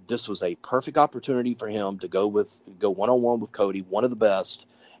 This was a perfect opportunity for him to go one-on-one with Cody, one of the best,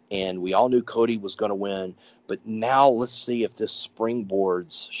 and we all knew Cody was going to win. But now let's see if this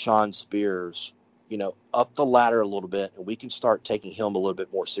springboards Shawn Spears, up the ladder a little bit, and we can start taking him a little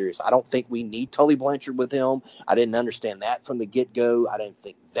bit more serious. I don't think we need Tully Blanchard with him. I didn't understand that from the get-go. I didn't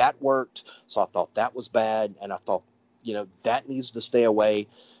think that worked, so I thought that was bad, and I thought, that needs to stay away.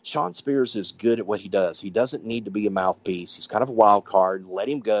 Shawn Spears is good at what he does. He doesn't need to be a mouthpiece. He's kind of a wild card. Let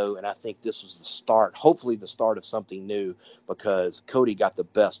him go, and I think this was the start, hopefully the start of something new, because Cody got the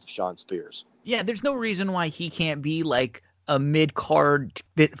best of Shawn Spears. Yeah, there's no reason why he can't be like a mid-card,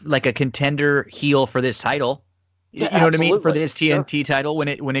 like a contender heel for this title. Yeah, you know what I mean? For this TNT sure. title, when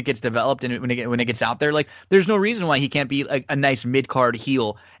it gets developed and when it gets out there, like there's no reason why he can't be like a nice mid-card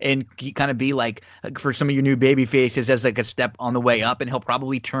heel and kind of be like for some of your new baby faces as like a step on the way up, and he'll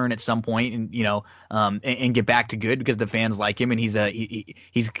probably turn at some point and and get back to good because the fans like him and he's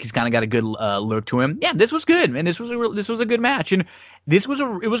kind of got a good look to him. Yeah, this was good, man. This was a good match, and it was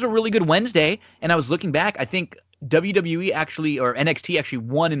a really good Wednesday. And I was looking back, I think WWE actually, or NXT actually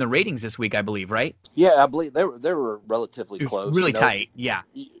won in the ratings this week, I believe, right? Yeah, I believe they were relatively close. Really tight, yeah.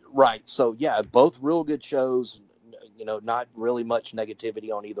 Right. So, yeah, both real good shows. Not really much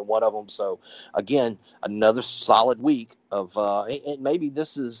negativity on either one of them. So, again, another solid week of, and maybe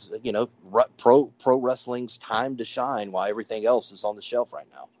this is, pro wrestling's time to shine while everything else is on the shelf right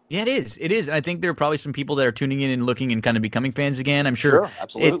now. Yeah, it is. It is. I think there are probably some people that are tuning in and looking and kind of becoming fans again. I'm sure. Sure,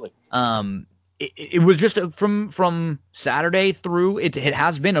 absolutely. It was just from Saturday through. It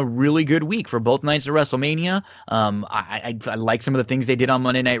has been a really good week for both nights of WrestleMania. I like some of the things they did on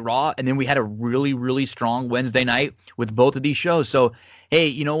Monday Night Raw, and then we had a really, really strong Wednesday night with both of these shows. So, hey,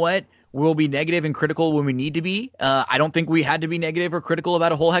 you know what? We'll be negative and critical when we need to be. I don't think we had to be negative or critical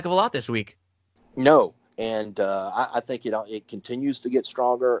about a whole heck of a lot this week. No. And I think it continues to get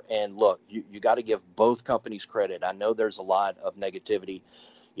stronger. And look, you got to give both companies credit. I know there's a lot of negativity.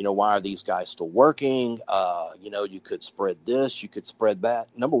 Why are these guys still working? You could spread this, you could spread that.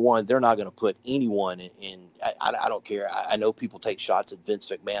 Number one, they're not going to put anyone in. I don't care. I know people take shots at Vince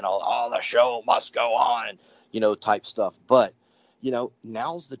McMahon, the show must go on, type stuff. But,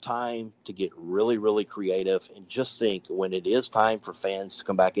 now's the time to get really, really creative and just think when it is time for fans to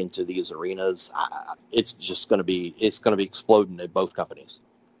come back into these arenas, it's going to be exploding at both companies.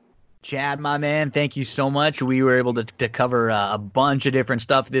 Chad, my man, thank you so much. We were able to cover a bunch of different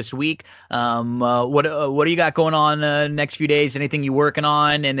stuff this week. What do you got going on next few days? Anything you working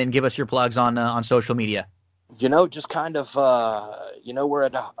on? And then give us your plugs on social media. Just kind of, we're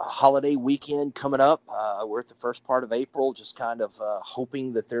at a holiday weekend coming up. We're at the first part of April, just kind of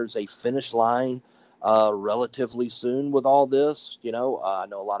hoping that there's a finish line relatively soon with all this. I know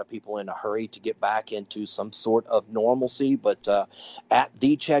a lot of people in a hurry to get back into some sort of normalcy, but at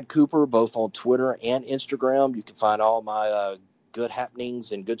the Chad Cooper, both on Twitter and Instagram, you can find all my good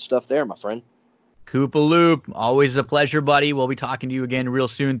happenings and good stuff there, my friend. Koopa Loop, always a pleasure, buddy. We'll be talking to you again real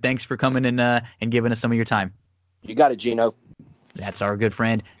soon. Thanks for coming and giving us some of your time. You got it, Gino. That's our good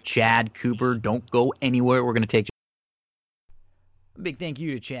friend, Chad Cooper. Don't go anywhere. We're going to take a big thank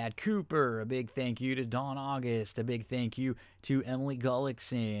you to Chad Cooper. A big thank you to Don August. A big thank you to Emily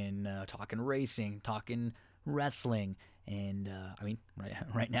Gullickson. Talking racing, talking wrestling. And,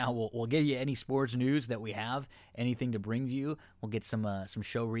 right now, we'll give you any sports news that we have, anything to bring to you. We'll get some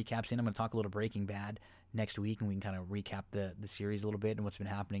show recaps in. I'm going to talk a little Breaking Bad next week, and we can kind of recap the series a little bit and what's been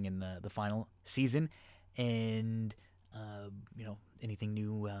happening in the final season. And, anything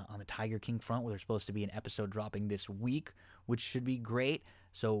new on the Tiger King front, where there's supposed to be an episode dropping this week, which should be great.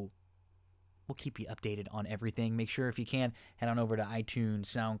 So we'll keep you updated on everything. Make sure if you can, head on over to iTunes,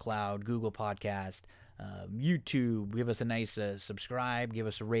 SoundCloud, Google Podcast, YouTube. Give us a nice subscribe, give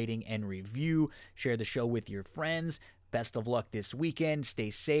us a rating and review. Share the show with your friends. Best of luck this weekend.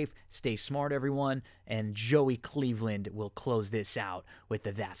 Stay safe, stay smart, everyone. And Joey Cleveland will close this out with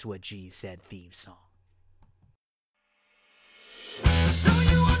the That's What G Said theme song.